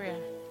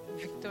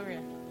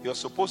 Victoria. You're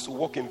supposed to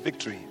walk in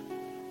victory.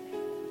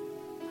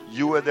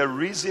 You were the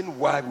reason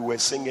why we were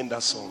singing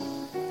that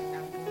song.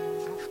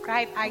 I've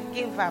cried. I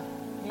gave up.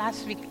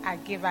 Last week I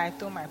gave up. I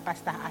told my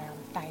pastor I am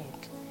tired.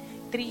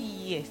 3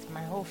 years,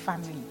 my whole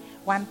family,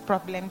 one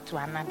problem to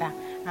another.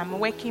 I'm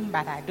working,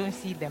 but I don't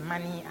see the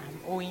money. I'm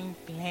owing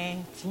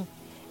plenty.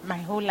 My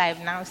whole life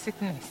now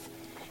sickness.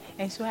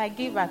 And so I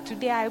gave up.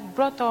 Today I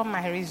brought all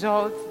my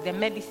results, the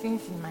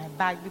medicines in my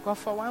bag, because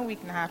for 1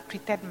 week now I've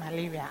treated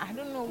malaria. I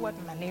don't know what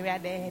malaria,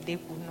 the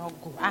headache would not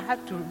go. I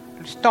had to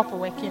stop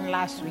working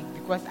last week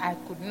because I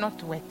could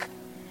not work.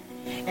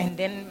 And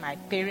then my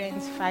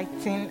parents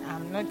fighting,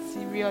 I'm not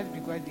serious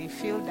because they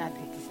feel that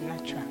it is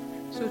natural.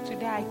 So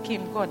today I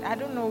came, God, I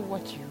don't know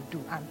what you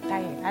do. I'm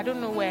tired. I don't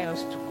know where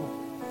else to go.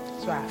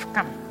 So I've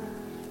come.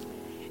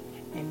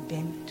 And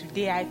then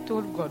today I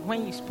told God,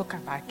 when you spoke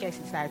about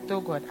cases, I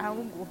told God, I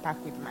won't go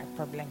back with my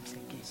problems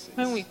again. Yes.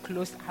 When we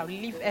close, I'll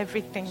leave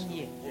everything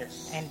here.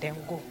 Yes. And then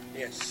go.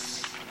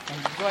 Yes.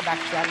 And God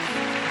actually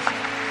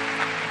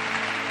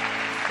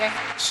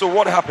did. So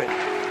what happened?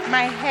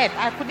 My head,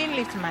 I couldn't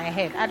lift my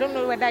head. I don't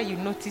know whether you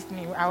noticed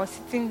me. I was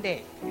sitting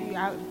there.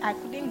 I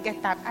couldn't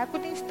get up. I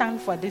couldn't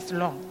stand for this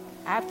long.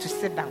 I have to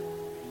sit down.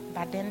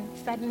 But then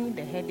suddenly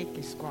the headache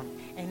is gone.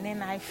 And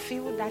then I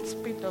feel that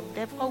spirit of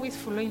death always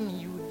following me.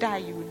 You die,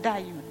 you die,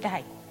 you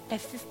die.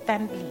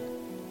 Persistently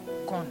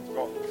gone.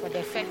 For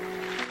the first.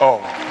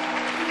 Oh.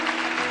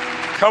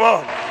 Come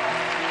on.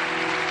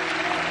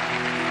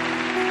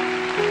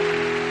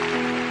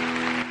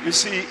 You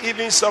see,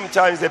 even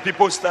sometimes the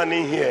people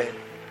standing here,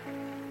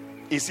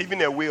 it's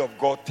even a way of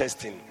God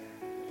testing.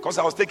 Because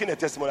I was taking a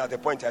testimony at the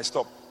point I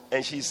stopped.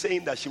 And she's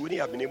saying that she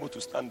wouldn't have been able to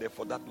stand there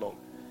for that long.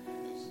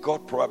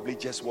 God probably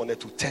just wanted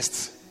to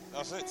test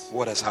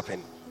what has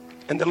happened.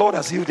 And the Lord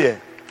has healed her.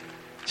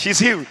 She's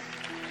healed.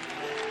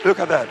 Look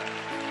at that.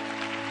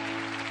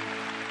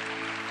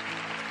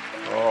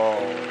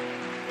 Oh.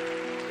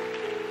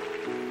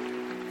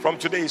 From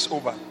today is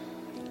over.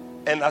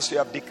 And as you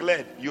have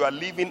declared, you are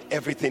leaving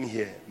everything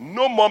here.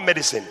 No more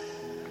medicine.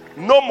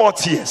 No more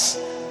tears.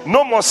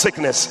 No more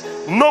sickness.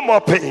 No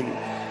more pain.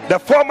 The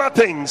former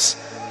things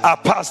are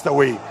passed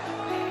away.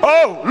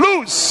 Oh,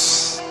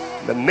 loose.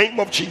 In the name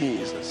of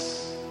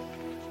Jesus.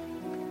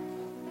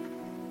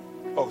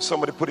 Oh,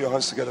 somebody put your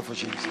hands together for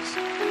Jesus.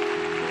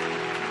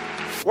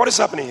 What is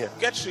happening here?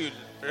 Gertrude,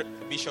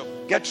 Bishop.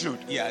 Gertrude.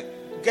 Yeah.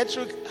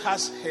 Gertrude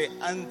has her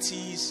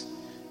aunties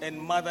and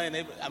mother,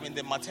 and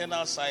the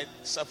maternal side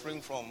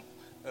suffering from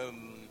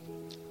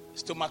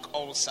stomach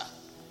ulcer.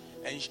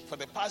 And for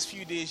the past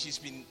few days, she's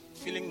been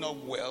feeling not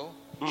well.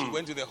 She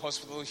went to the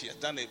hospital. She has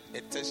done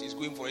a test. She's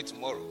going for it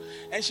tomorrow.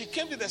 And she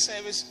came to the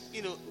service,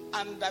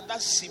 under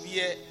that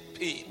severe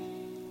pain.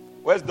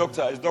 Where's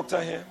doctor? Is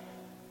doctor here?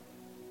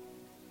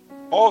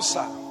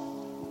 Ulcer.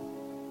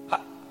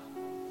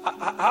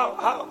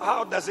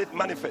 How does it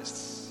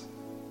manifest?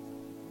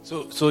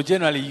 So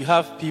generally, you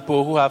have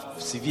people who have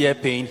severe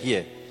pain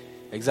here,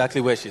 exactly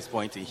where she's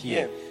pointing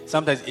here. Yeah.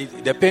 Sometimes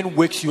the pain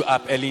wakes you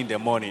up early in the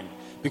morning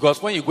because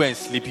when you go and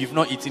sleep, you've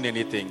not eaten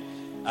anything.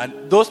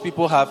 And those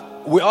people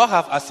we all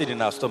have acid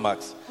in our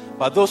stomachs.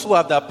 But those who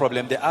have that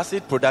problem, the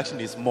acid production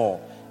is more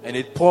and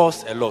it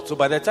pours a lot. So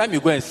by the time you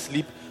go and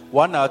sleep,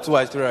 1 hour, 2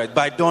 hours, 3 hours,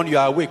 by dawn you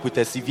are awake with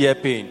a severe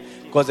pain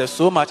because there's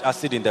so much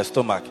acid in the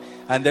stomach.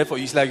 And therefore,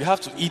 it's like you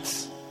have to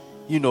eat,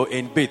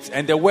 in bits.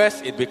 And the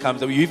worse it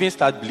becomes, you even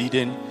start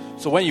bleeding.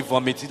 So when you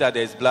vomit, either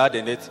there's blood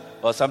in it,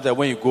 or sometimes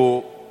when you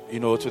go,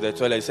 to the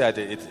toilet, you say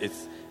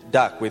it's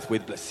dark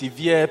with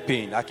severe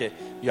pain. Okay,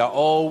 you are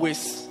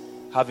always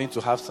having to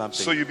have something.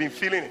 So you've been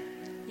feeling it?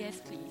 Yes,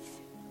 please.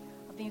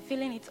 I've been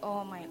feeling it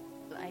all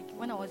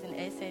when I was in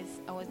SS,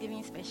 I was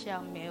giving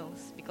special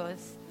meals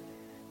because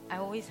I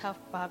always have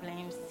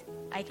problems.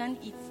 I can't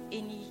eat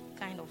any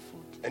kind of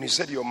food. And you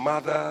said your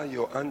mother,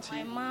 your auntie?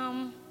 My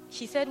mom,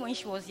 she said when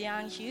she was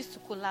young, she used to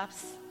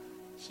collapse.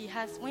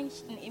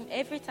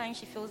 Every time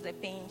she feels the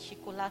pain, she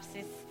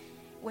collapses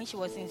when she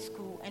was in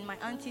school. And my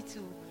auntie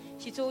too,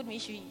 she told me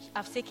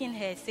I've taken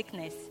her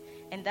sickness.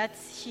 And that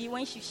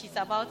when she's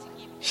about to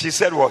give... She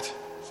said what?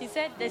 She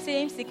said the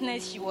same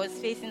sickness she was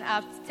facing,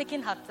 I've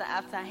taken after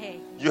her.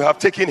 You have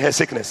taken her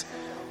sickness.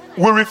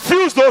 We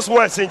refuse those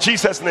words in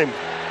Jesus' name.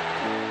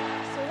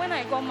 So when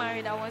I got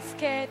married, I was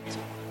scared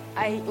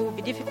it would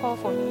be difficult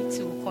for me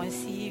to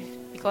conceive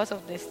because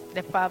of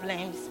the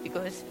problems.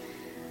 Because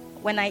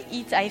when I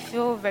eat, I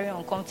feel very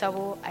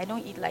uncomfortable. I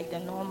don't eat like the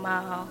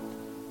normal.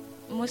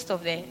 Most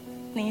of the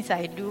things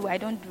I do, I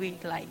don't do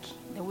it like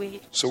the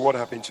way. So what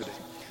happened today?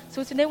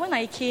 So today when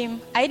I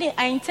came,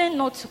 I intend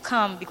not to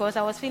come because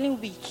I was feeling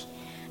weak.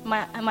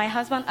 My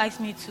husband asked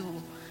me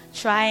to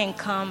try and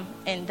come,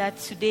 and that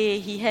today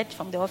he heard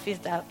from the office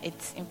that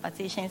it's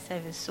impartation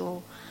service.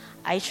 So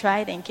I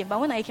tried and came.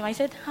 But when I came, I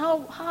said,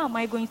 how am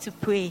I going to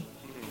pray?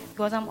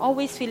 Because I'm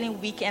always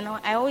feeling weak, and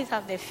I always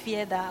have the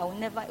fear that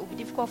it will be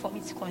difficult for me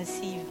to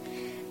conceive.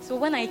 So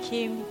when I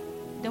came,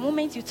 the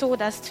moment you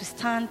told us to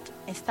stand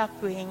and start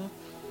praying,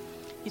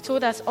 you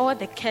told us all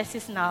the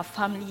curses in our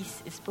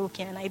families is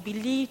broken. And I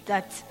believe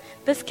that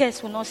this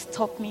curse will not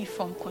stop me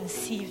from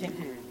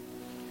conceiving.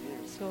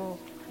 So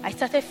I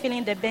started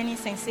feeling the burning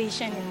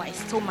sensation in my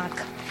stomach.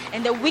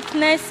 And the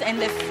weakness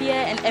and the fear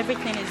and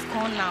everything is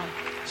gone now.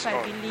 So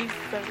I believe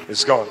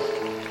it's gone.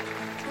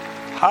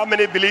 How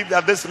many believe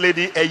that this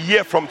lady, a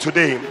year from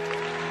today,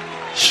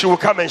 she will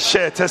come and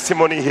share a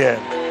testimony here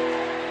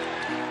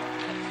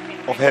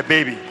of her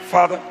baby?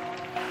 Father,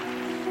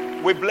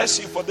 we bless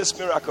you for this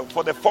miracle,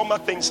 for the former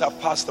things have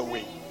passed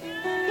away.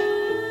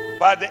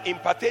 By the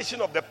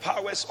impartation of the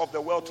powers of the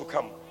world to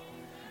come,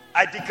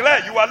 I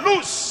declare you are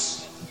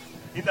loose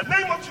in the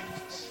name of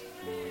Jesus.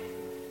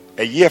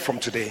 A year from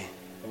today,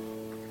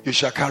 you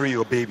shall carry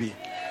your baby.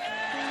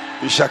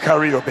 You shall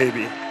carry your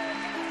baby.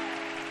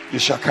 You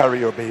shall carry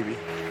your baby.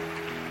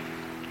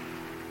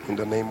 In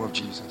the name of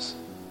Jesus.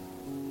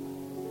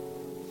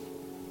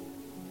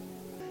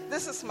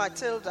 This is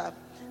Matilda.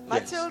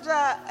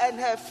 Matilda and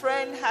her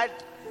friend had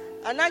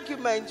an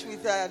argument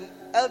with an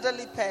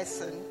elderly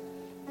person,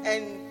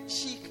 and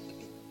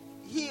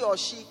he or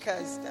she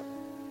cursed them.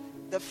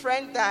 The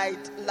friend died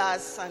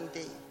last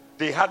Sunday.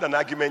 They had an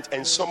argument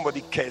and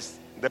somebody cursed.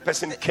 The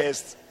person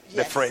cursed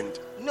the friend.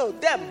 No,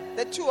 them.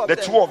 The two of them.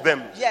 The two of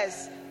them.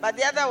 Yes, but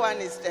the other one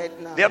is dead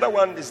now. The other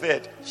one is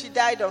dead. She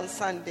died on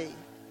Sunday.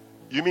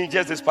 You mean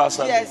just this past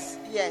Sunday?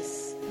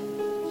 Yes.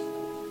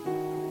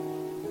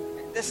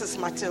 This is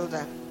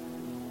Matilda.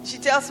 She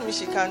tells me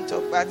she can't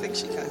talk, but I think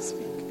she can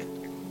speak.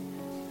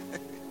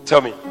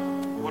 Tell me,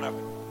 what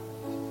happened?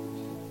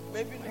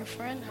 Maybe my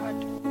friend had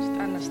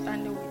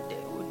misunderstanding with the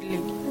old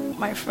lady.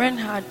 My friend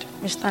had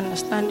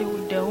misunderstanding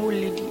with the old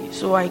lady,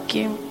 so I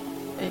came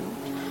and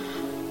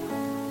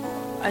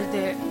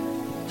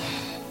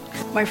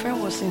my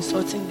friend was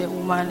insulting the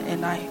woman,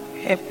 and I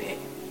helped her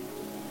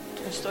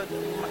to insult the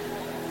woman.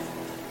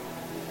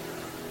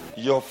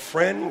 Your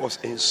friend was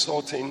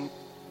insulting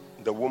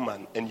the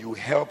woman, and you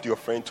helped your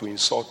friend to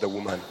insult the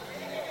woman.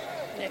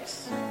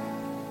 Yes.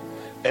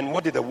 And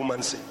what did the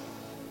woman say?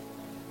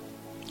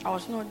 I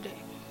was not there.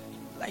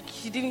 Like,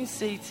 she didn't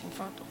say it in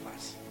front of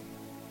us.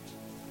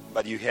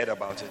 But you heard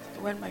about it.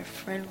 When my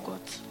friend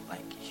got,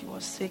 she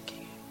was sick,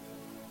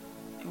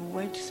 and we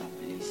went to some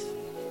place.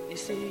 They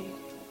say...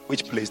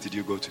 Which place did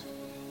you go to?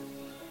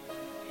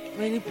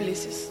 Many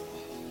places.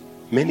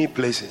 Many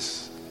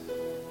places.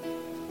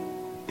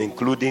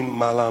 Including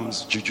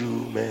Malams, Juju,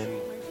 men.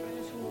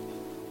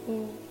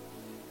 Who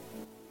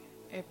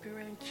her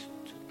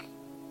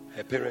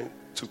parent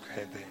took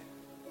her there,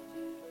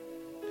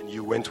 and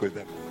you went with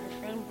them. My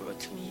friend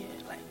brought me here.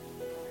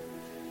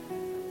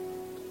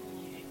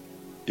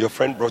 Your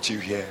friend brought you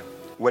here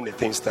when the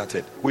thing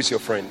started. Who is your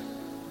friend?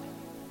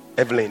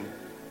 Evelyn.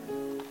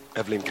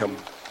 Evelyn, come.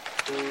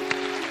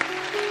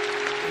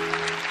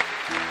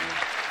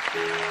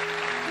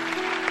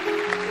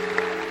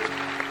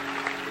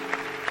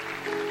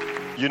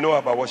 You know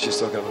about what she's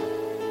talking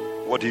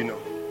about. What do you know?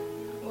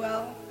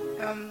 Well,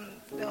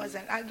 there was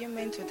an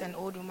argument with an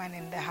old woman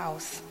in the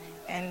house,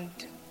 and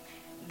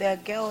the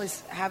girl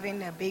is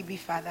having a baby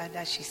father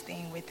that she's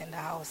staying with in the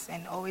house,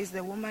 and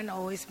the woman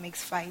always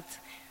makes fights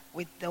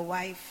with the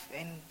wife,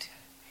 and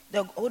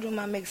the old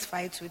woman makes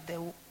fights with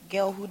the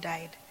girl who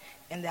died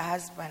and the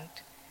husband,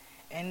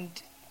 and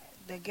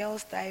the girl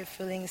started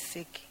feeling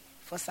sick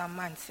for some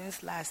months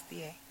since last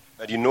year.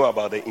 But you know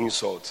about the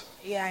insult?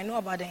 Yeah, I know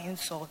about the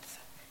insult,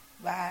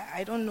 but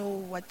I don't know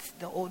what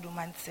the old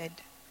woman said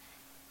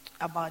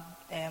about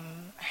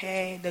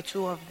her, the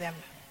two of them.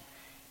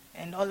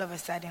 And all of a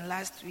sudden,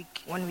 last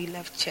week, when we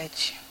left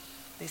church,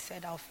 they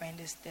said our friend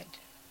is dead.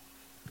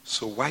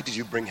 So why did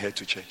you bring her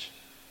to church?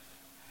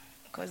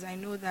 Because I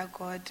know that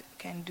God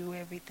can do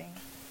everything.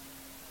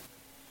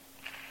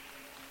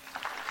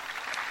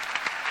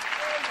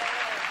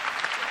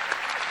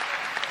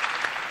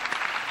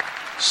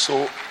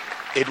 So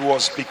it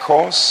was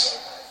because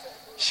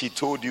she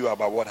told you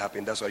about what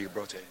happened, that's why you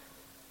brought her?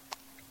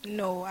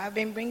 No, I've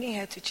been bringing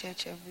her to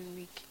church every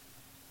week.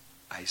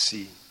 I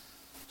see.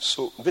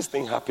 So this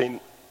thing happened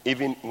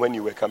even when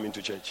you were coming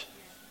to church?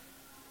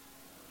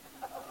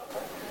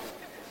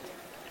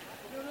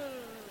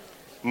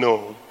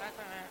 No.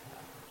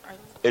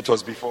 It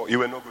was before. You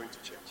were not going to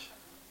church.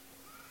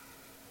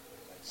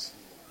 I see.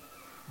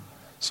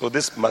 So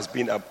this must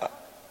be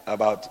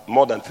about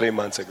more than 3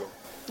 months ago.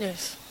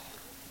 Yes.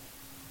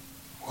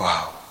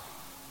 Wow.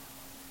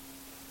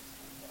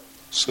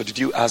 So did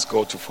you ask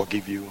God to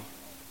forgive you?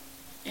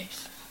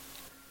 Yes.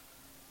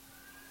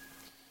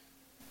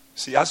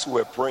 See, as we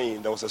were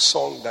praying, there was a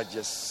song that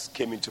just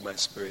came into my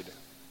spirit.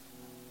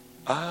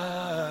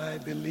 I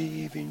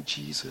believe in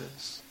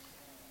Jesus.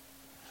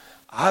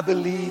 I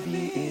believe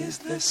he is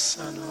the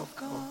Son of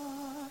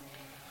God.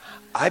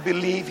 I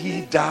believe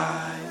he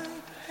died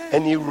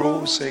and he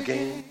rose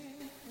again.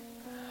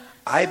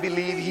 I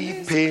believe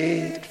he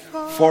paid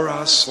for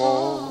our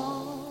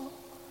soul.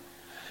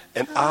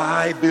 And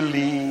I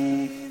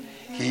believe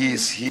he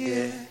is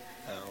here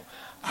now.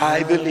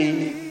 I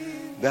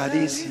believe that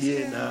he's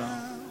here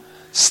now,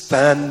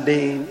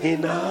 standing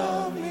in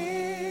our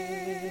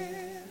midst.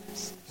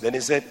 Then he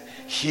said,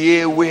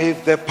 here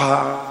with the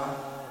power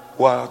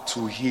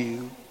to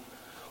heal,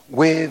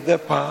 with the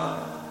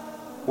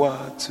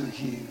power to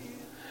heal,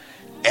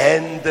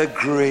 and the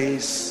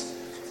grace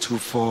to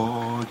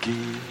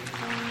forgive.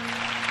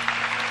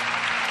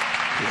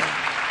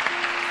 Yeah.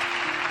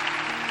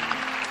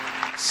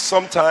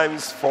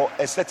 Sometimes for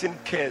a certain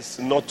case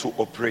not to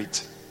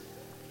operate,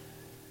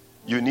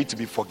 you need to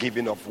be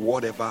forgiven of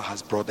whatever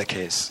has brought the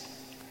curse.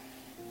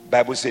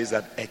 Bible says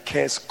that a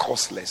curse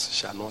causeless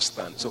shall not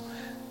stand. So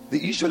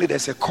usually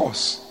there's a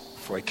cause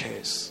for a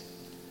curse.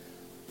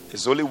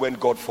 It's only when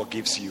God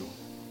forgives you,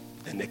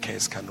 then the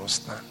curse cannot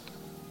stand.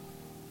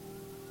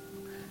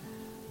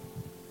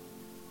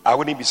 I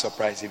wouldn't be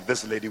surprised if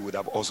this lady would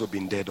have also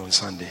been dead on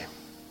Sunday.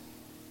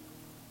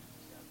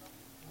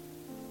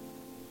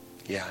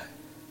 Yeah,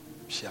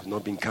 she has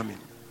not been coming,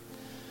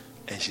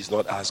 and she's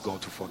not asked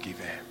God to forgive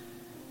her.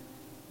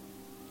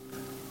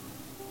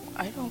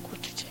 I don't go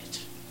to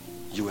church.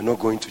 You were not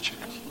going to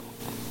church,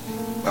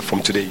 but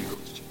from today you go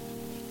to church.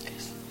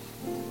 Yes.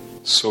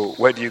 So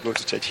where do you go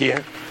to church?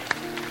 Here?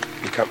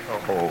 You come.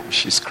 Oh,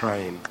 she's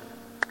crying.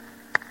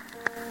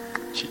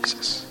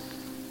 Jesus.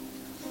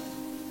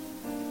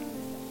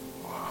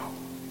 Wow.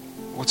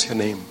 What's your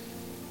name?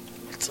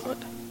 It's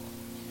odd.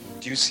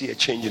 Do you see a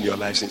change in your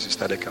life since you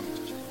started coming to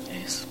church?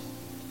 Yes.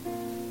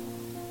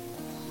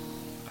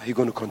 Are you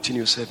going to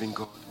continue serving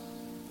God?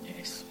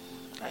 Yes.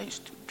 I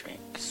used to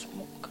drink,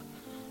 smoke.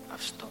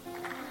 I've stopped.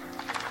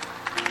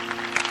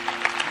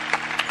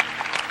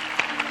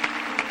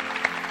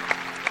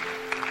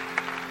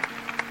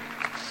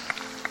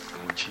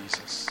 Oh,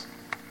 Jesus.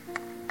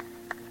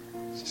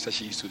 She said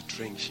she used to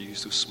drink, she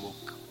used to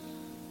smoke,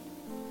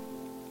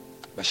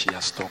 but she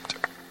has stopped.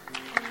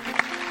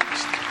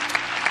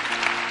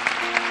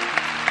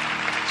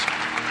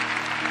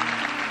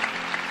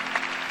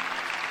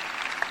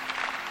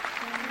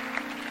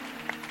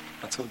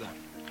 Matilda,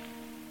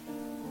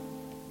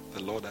 the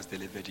Lord has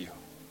delivered you.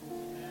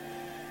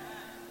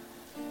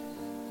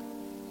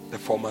 The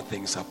former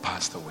things are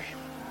passed away.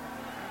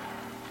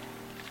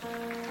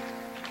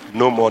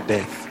 No more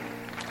death,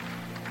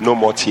 no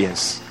more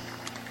tears,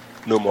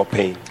 no more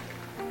pain.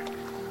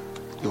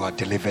 You are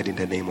delivered in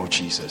the name of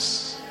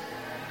Jesus.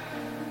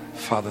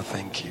 Father,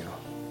 thank you.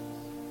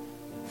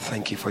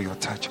 Thank you for your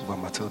touch over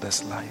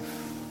Matilda's life.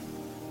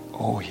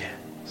 Oh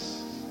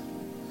yes.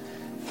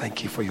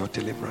 Thank you for your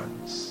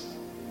deliverance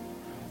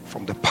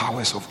from the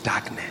powers of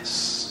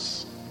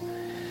darkness.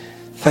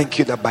 Thank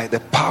you that by the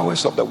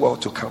powers of the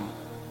world to come,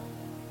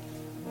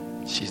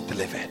 she's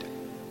delivered.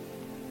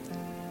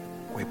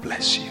 We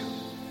bless you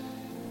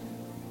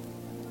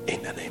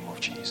in the name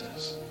of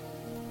Jesus.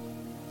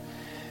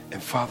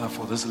 And Father,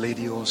 for this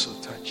lady also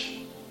touch.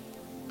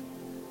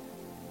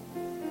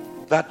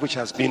 that which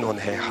has been on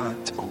her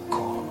heart, oh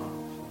God.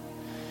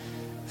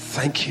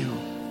 Thank you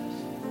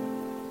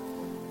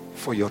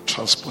for your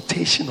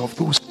transportation of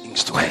those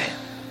things to her.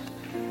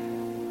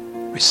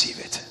 Receive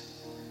it.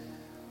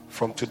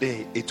 From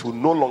today, it will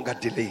no longer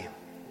delay.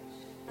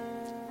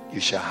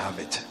 You shall have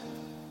it.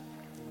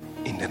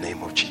 In the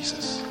name of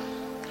Jesus.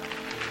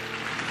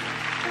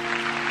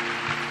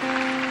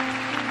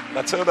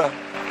 Matilda,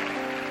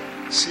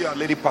 see our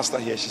lady pastor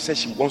here. She says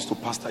she wants to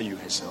pastor you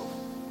herself.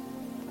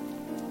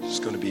 She's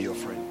going to be your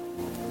friend.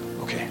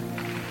 Okay,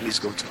 please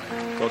go to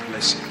her. God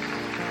bless you.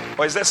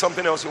 Or is there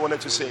something else you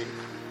wanted to say?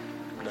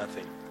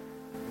 Nothing.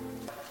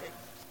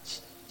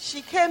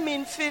 She came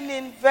in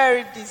feeling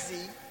very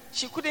dizzy.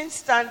 She couldn't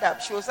stand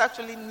up. She was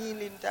actually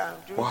kneeling down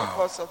during the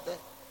course of the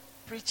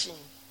preaching.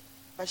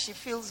 But she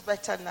feels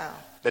better now.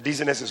 The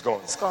dizziness is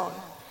gone. It's gone.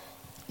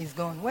 It's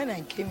gone. When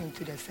I came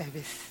into the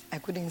service, I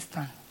couldn't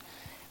stand.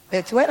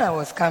 But when I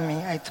was coming,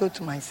 I told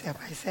to myself,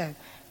 I said,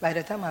 by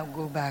the time I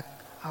go back,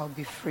 I'll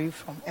be free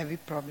from every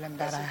problem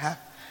that I have.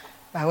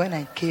 But when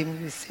I came,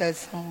 you said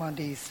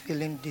somebody is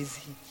feeling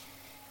dizzy.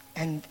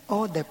 And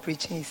all the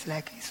preaching is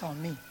like it's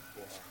on me.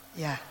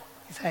 Yeah,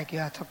 it's like you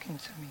are talking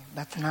to me.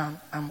 But now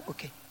I'm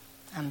okay.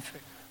 I'm free.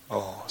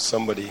 Oh,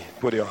 somebody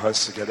put your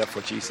hands together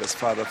for Jesus.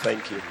 Father,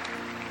 thank you.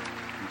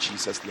 In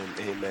Jesus' name,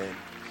 amen.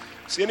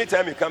 See,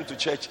 anytime you come to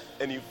church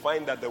and you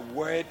find that the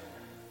word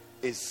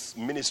is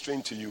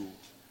ministering to you,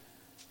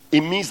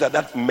 it means that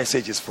that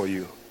message is for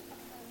you.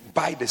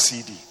 Buy the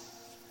CD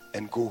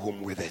and go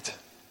home with it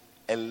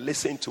and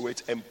listen to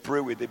it and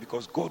pray with it,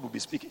 because God will be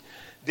speaking.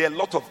 There are a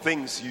lot of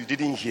things you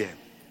didn't hear.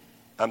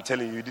 I'm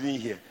telling you, you didn't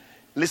hear.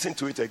 Listen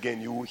to it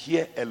again. You will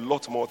hear a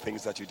lot more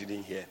things that you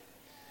didn't hear.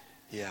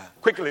 Yeah.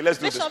 Quickly, let's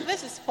do this. Bishop,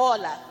 this is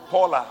Paula.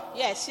 Paula.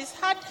 Yes, she's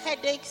had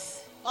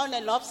headaches on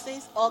and off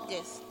since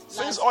August.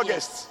 Since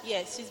August?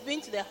 Yes, she's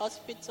been to the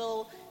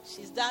hospital.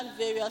 She's done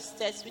various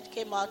tests which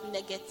came out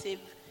negative.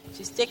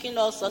 She's taking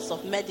all sorts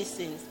of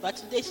medicines. But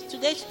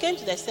today she came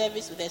to the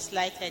service with a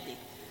slight headache.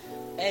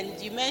 And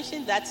you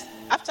mentioned that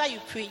after you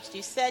preached,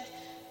 you said,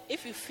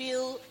 if you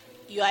feel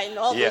you are in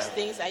all those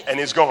things. And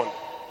it's gone.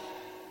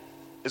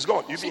 It's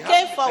gone. She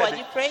came forward.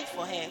 You prayed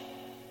for her.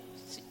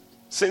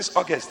 Since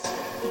August?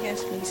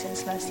 Yes, please,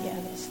 since last year,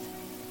 August.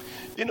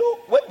 You know,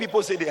 when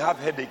people say they have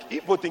headache,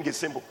 people think it's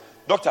simple.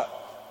 Doctor,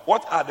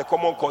 what are the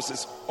common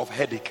causes of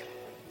headache?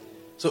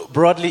 So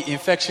broadly,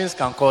 infections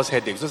can cause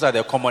headaches. Those are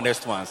the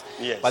commonest ones.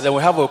 Yes. But then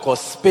we have what we call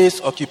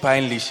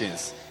space-occupying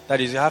lesions.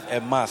 That is, you have a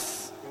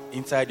mass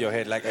inside your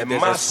head, like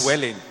there's a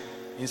swelling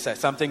inside.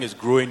 Something is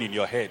growing in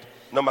your head.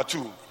 Number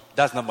 2.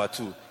 That's number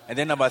 2. And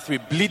then number 3,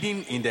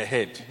 bleeding in the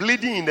head.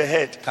 Bleeding in the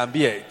head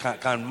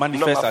can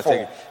manifest as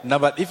a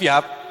number. If you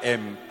have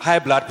high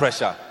blood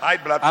pressure,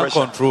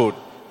 uncontrolled,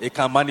 it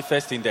can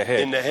manifest in the head.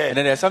 In the head. And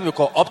then there's something we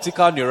call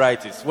optical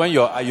neuritis. When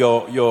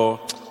your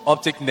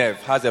optic nerve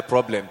has a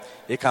problem,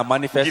 it can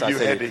manifest as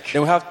a headache.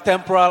 Then we have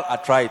temporal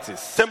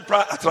arthritis.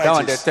 Temporal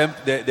arthritis. That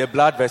one, the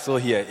blood vessel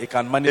here, it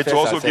can manifest it will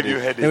also as give you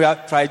headache. Then we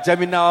have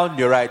trigeminal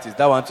neuritis.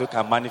 That one too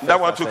can manifest.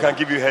 That one too can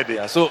give you headache.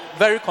 Yeah, so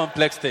very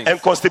complex things.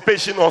 And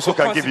constipation also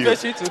can give you.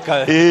 Constipation too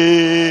can.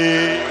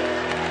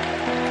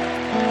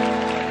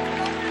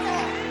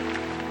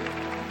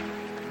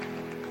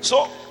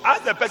 So,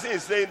 as the person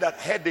is saying that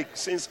headache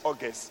since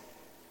August,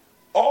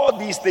 all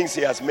these things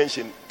he has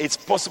mentioned, it's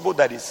possible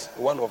that it's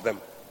one of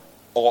them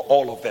or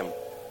all of them.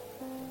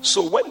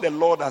 So when the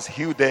Lord has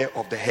healed her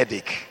of the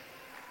headache,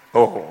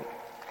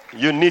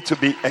 you need to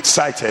be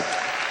excited.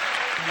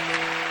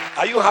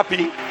 Are you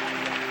happy?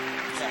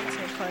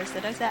 Because the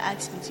doctor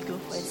asked me to go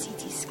for a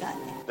CT scan.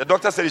 The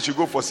doctor said you should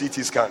go for CT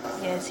scan.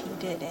 Yes, he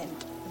did, and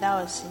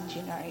that was in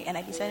January. And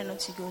I decided not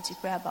to go to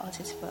pray about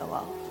it for a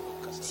while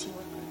because he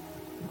was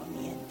on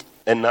the end.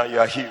 And now you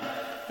are healed.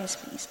 Yes,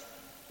 please.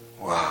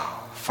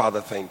 Wow.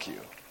 Father, thank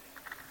you.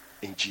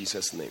 In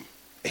Jesus' name,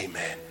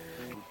 amen.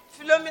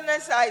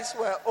 Philomena's eyes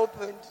were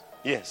opened.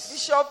 Yes.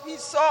 Bishop, he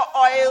saw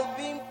oil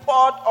being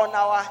poured on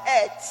our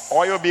heads.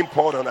 Oil being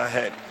poured on our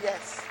head.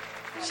 Yes.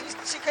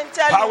 She can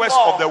tell Powers you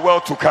more. of the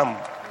world to come.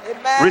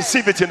 Amen.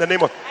 Receive it in the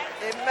name of.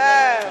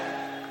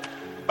 Amen.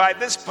 By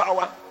this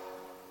power,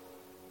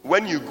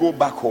 when you go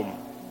back home,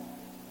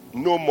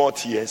 no more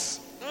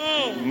tears,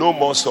 no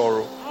more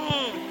sorrow,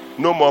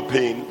 no more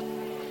pain,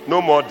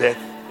 no more death.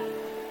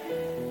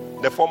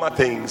 The former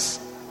things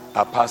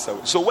are passed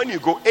away. So when you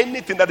go,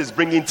 anything that is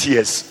bringing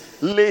tears,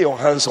 lay your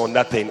hands on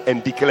that thing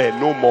and declare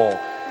no more.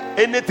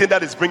 Anything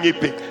that is bringing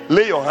pain,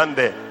 lay your hand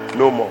there,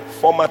 no more.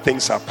 Former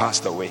things are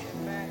passed away.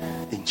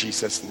 In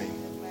Jesus' name.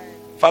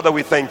 Father,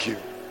 we thank you.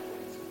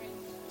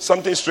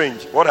 Something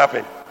strange. What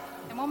happened?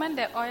 The moment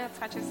the oil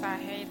touches our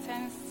hair, it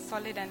turns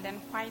solid and then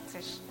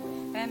whitish.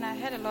 Then I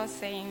heard the Lord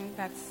saying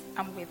that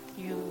I'm with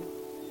you.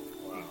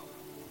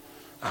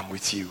 I'm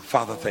with you.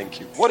 Father,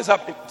 thank you. What is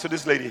happening to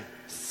this lady?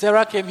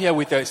 Sarah came here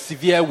with a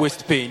severe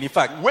waist pain. In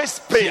fact,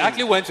 waist pain. She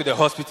actually went to the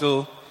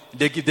hospital.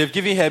 They've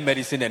given her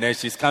medicine and then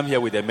she's come here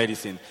with the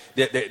medicine.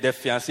 The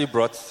fiancé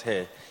brought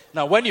her.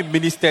 Now, when you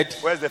ministered...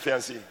 Where's the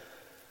fiancé?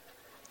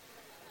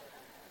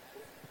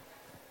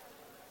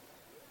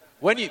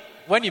 When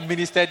he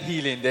ministered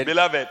healing, then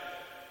Beloved,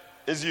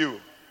 it's you.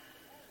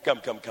 Come.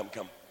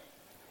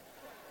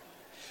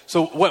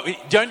 So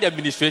during the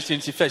administration,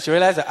 she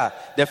realized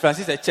that the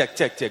Francis said,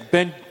 check.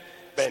 Ben,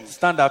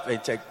 stand up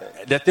and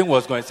check. The thing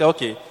was going to say,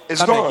 okay, it's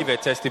come gone. and give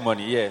a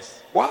testimony.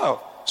 Yes.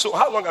 Wow. So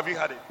how long have you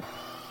had it?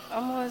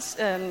 Almost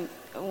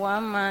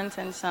 1 month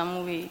and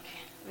some week.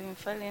 We've been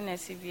feeling a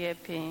severe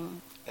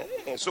pain.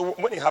 So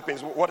when it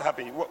happens, what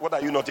happens? What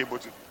are you not able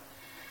to do?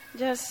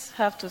 Just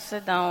have to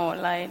sit down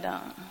or lie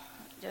down.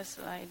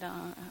 Just lie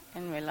down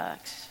and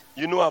relax.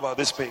 You know about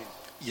this pain?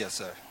 Yes,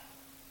 sir.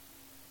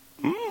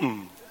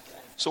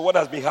 So what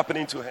has been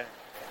happening to her?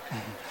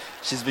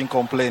 She's been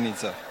complaining,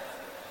 sir.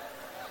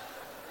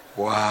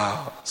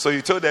 Wow. So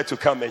you told her to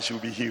come and she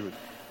will be healed?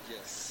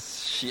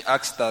 Yes. She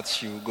asked that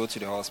she will go to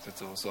the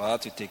hospital, so I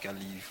had to take a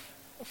leave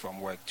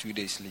from work, 2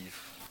 days leave,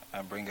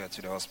 and bring her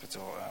to the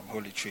hospital,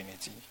 Holy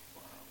Trinity.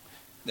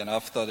 Then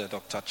after the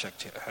doctor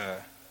checked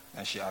her,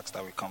 and she asked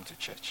that we come to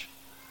church.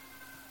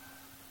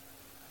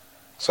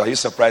 So are you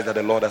surprised that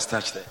the Lord has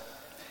touched her?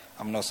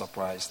 I'm not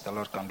surprised. The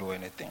Lord can do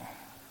anything.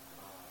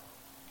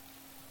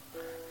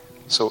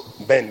 So,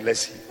 Ben,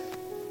 let's see.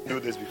 Do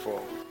this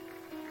before.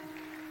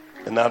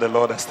 And now the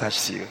Lord has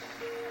touched you.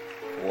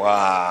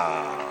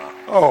 Wow.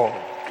 Oh.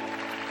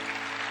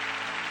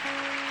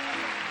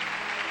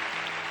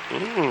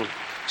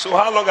 So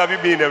how long have you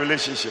been in a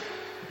relationship?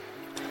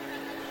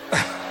 I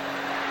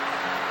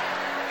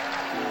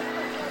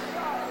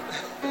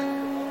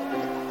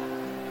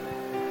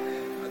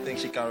think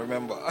she can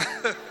remember.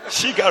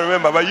 She can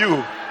remember, but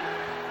you?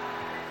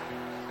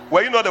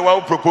 Were you not the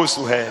one who proposed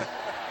to her?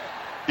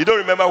 You don't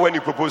remember when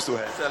you proposed to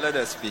her? So let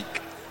her speak.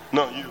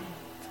 No, you.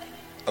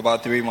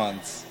 About 3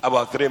 months.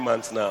 About 3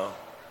 months now.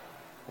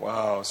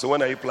 Wow. So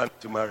when are you planning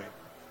to marry?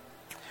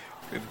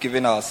 We've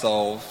given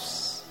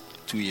ourselves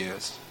 2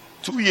 years.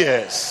 2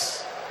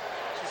 years.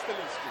 She's still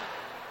in school.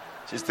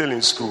 She's still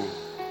in school.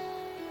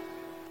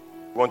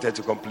 Wanted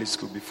to complete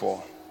school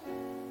before.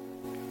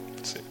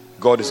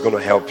 God is going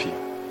to help you.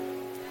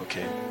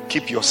 Okay.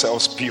 Keep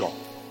yourselves pure.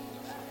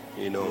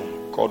 You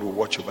know, God will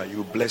watch over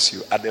you, bless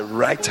you at the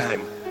right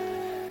time.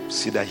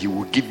 See that He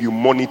will give you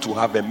money to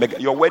have a mega.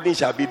 Your wedding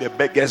shall be the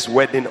biggest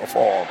wedding of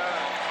all.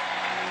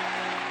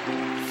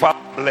 Father,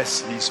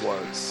 bless these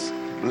ones.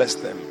 Bless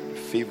them,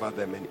 favor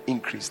them, and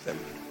increase them.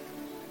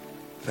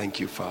 Thank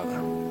you, Father.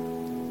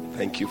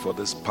 Thank you for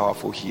this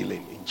powerful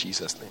healing in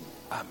Jesus' name.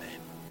 Amen.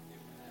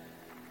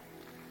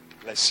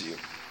 Bless you.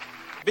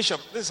 Bishop,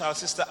 this is our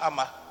sister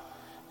Amma.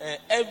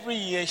 Every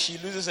year she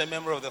loses a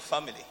member of the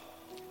family.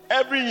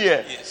 Every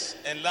year? Yes.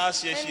 And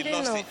last year she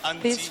lost the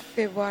auntie. This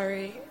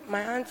February, my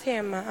auntie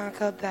and my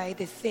uncle died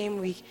the same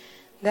week.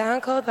 The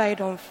uncle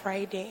died on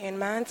Friday and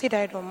my auntie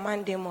died on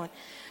Monday morning.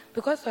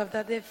 Because of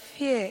that, the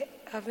fear,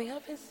 I've been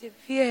having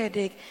severe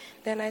headache.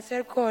 Then I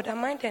said, God,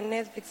 am I the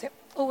next victim?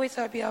 Always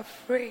I'll be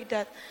afraid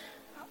that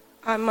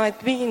I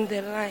might be in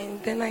the line.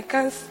 Then I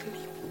can't sleep.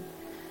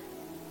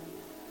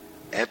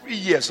 Every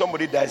year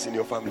somebody dies in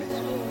your family.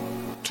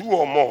 2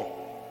 or more.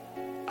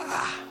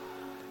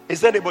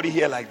 Is there anybody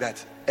here like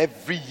that?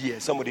 Every year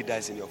somebody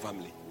dies in your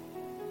family.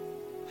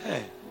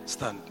 Hey,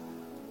 stand.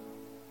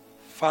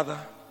 Father,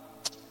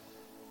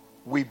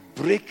 we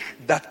break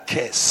that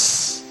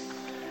curse.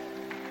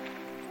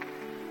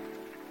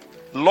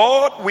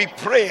 Lord, we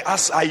pray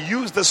as I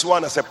use this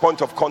one as a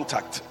point of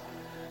contact.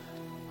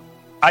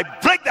 I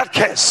break that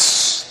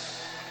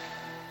curse.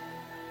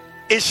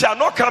 It shall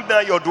not come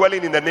near your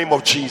dwelling in the name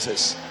of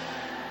Jesus.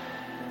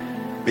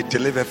 Be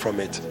delivered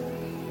from it.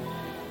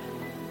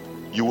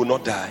 You will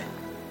not die.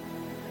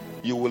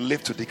 You will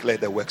live to declare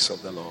the works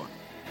of the Lord.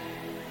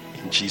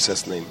 In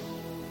Jesus' name.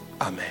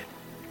 Amen.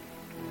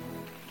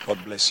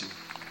 God bless you.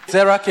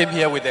 Sarah came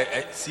here with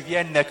a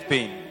severe neck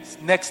pain,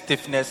 neck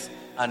stiffness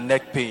and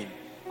neck pain.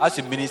 As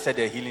you ministered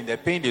the healing, the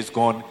pain is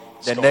gone.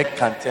 The neck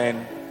can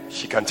turn.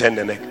 She can turn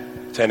the neck.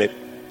 Turn it.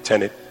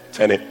 Turn it.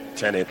 Turn it.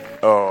 Turn it.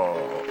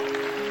 Oh.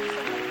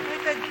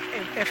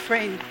 A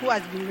friend who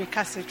has been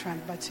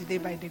recalcitrant, but today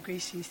by the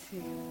grace she's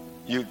here.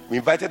 You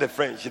invited a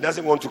friend. She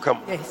doesn't want to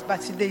come. Yes,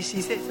 but today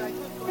she says, so I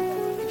told God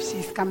that if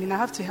she's coming, I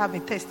have to have a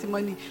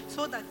testimony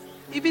so that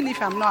even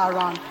if I'm not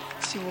around,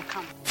 she will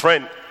come.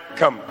 Friend,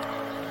 come.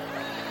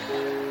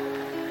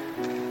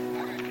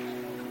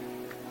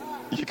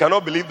 You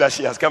cannot believe that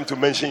she has come to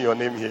mention your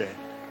name here.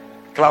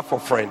 Clap for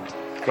friend.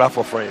 Clap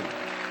for friend.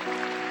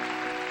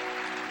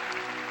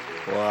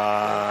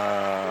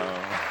 Wow.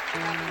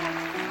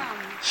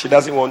 She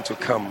doesn't want to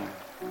come.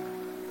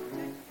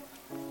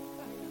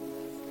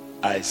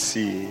 I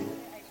see.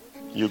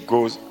 You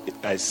go,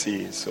 I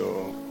see.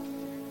 So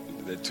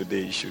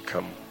today you should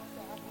come.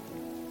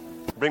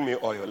 Bring me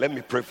oil. Let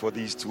me pray for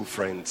these 2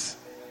 friends.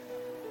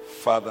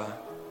 Father,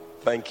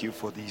 thank you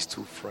for these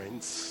 2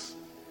 friends.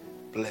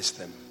 Bless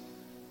them.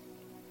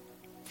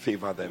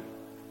 Favor them.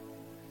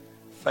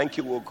 Thank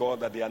you, O God,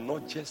 that they are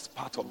not just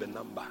part of the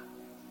number.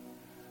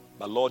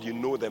 But Lord, you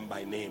know them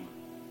by name.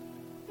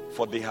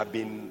 For they have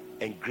been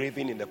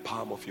engraven in the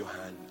palm of your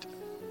hand.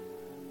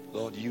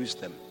 Lord, use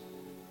them.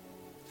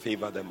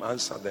 Favor them.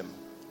 Answer them.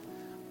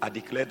 I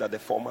declare that the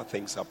former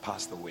things are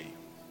passed away.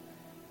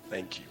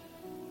 Thank you.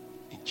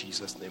 In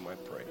Jesus' name I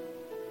pray.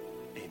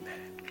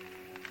 Amen.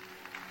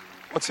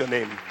 What's your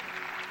name?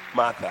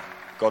 Martha.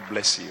 God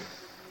bless you.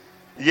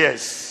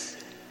 Yes.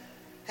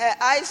 Her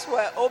eyes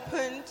were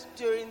opened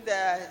during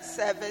the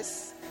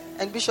service,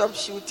 and Bishop,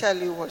 she will tell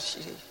you what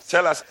she did.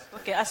 Tell us.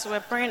 Okay, as we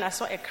were praying, I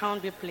saw a crown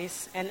be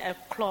placed and a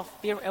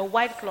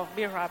white cloth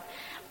be wrapped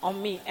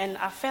on me, and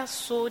I felt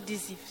so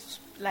dizzy,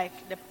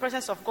 like the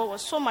presence of God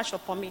was so much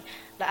upon me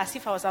that as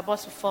if I was about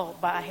to fall,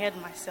 but I heard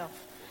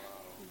myself.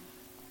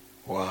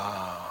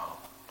 Wow.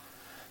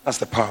 That's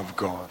the power of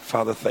God.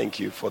 Father, thank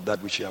you for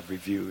that which you have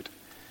revealed.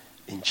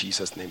 In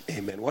Jesus' name,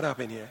 amen. What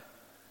happened here?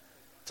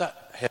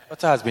 Her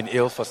daughter has been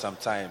ill for some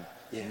time.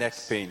 Yes. Neck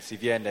pain,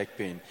 severe neck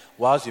pain.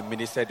 Whilst you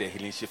ministered the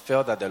healing, she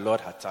felt that the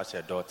Lord had touched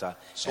her daughter.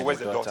 So and where's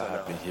the the daughter daughter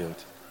had now? been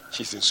healed.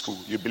 She's in school.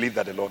 You believe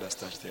that the Lord has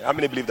touched her. How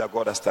many believe that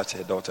God has touched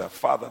her daughter?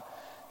 Father,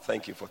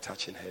 thank you for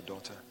touching her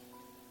daughter.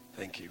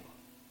 Thank you.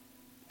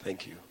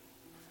 Thank you.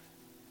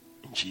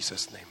 In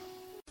Jesus' name.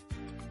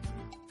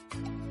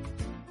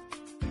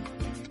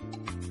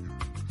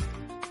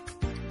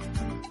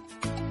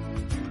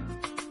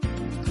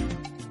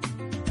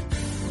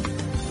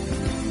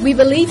 We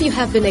believe you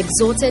have been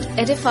exhorted,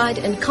 edified,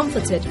 and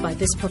comforted by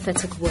this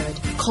prophetic word.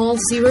 Call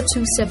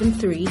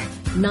 0273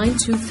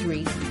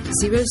 923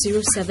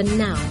 007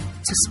 now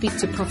to speak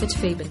to Prophet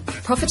Fabian.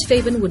 Prophet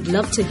Fabian would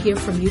love to hear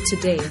from you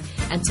today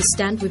and to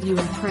stand with you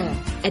in prayer.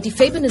 Eddie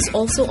Fabian is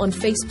also on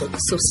Facebook,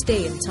 so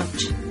stay in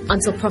touch.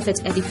 Until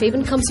Prophet Eddie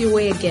Fabian comes your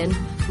way again,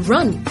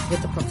 run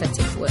with the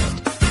prophetic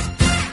word.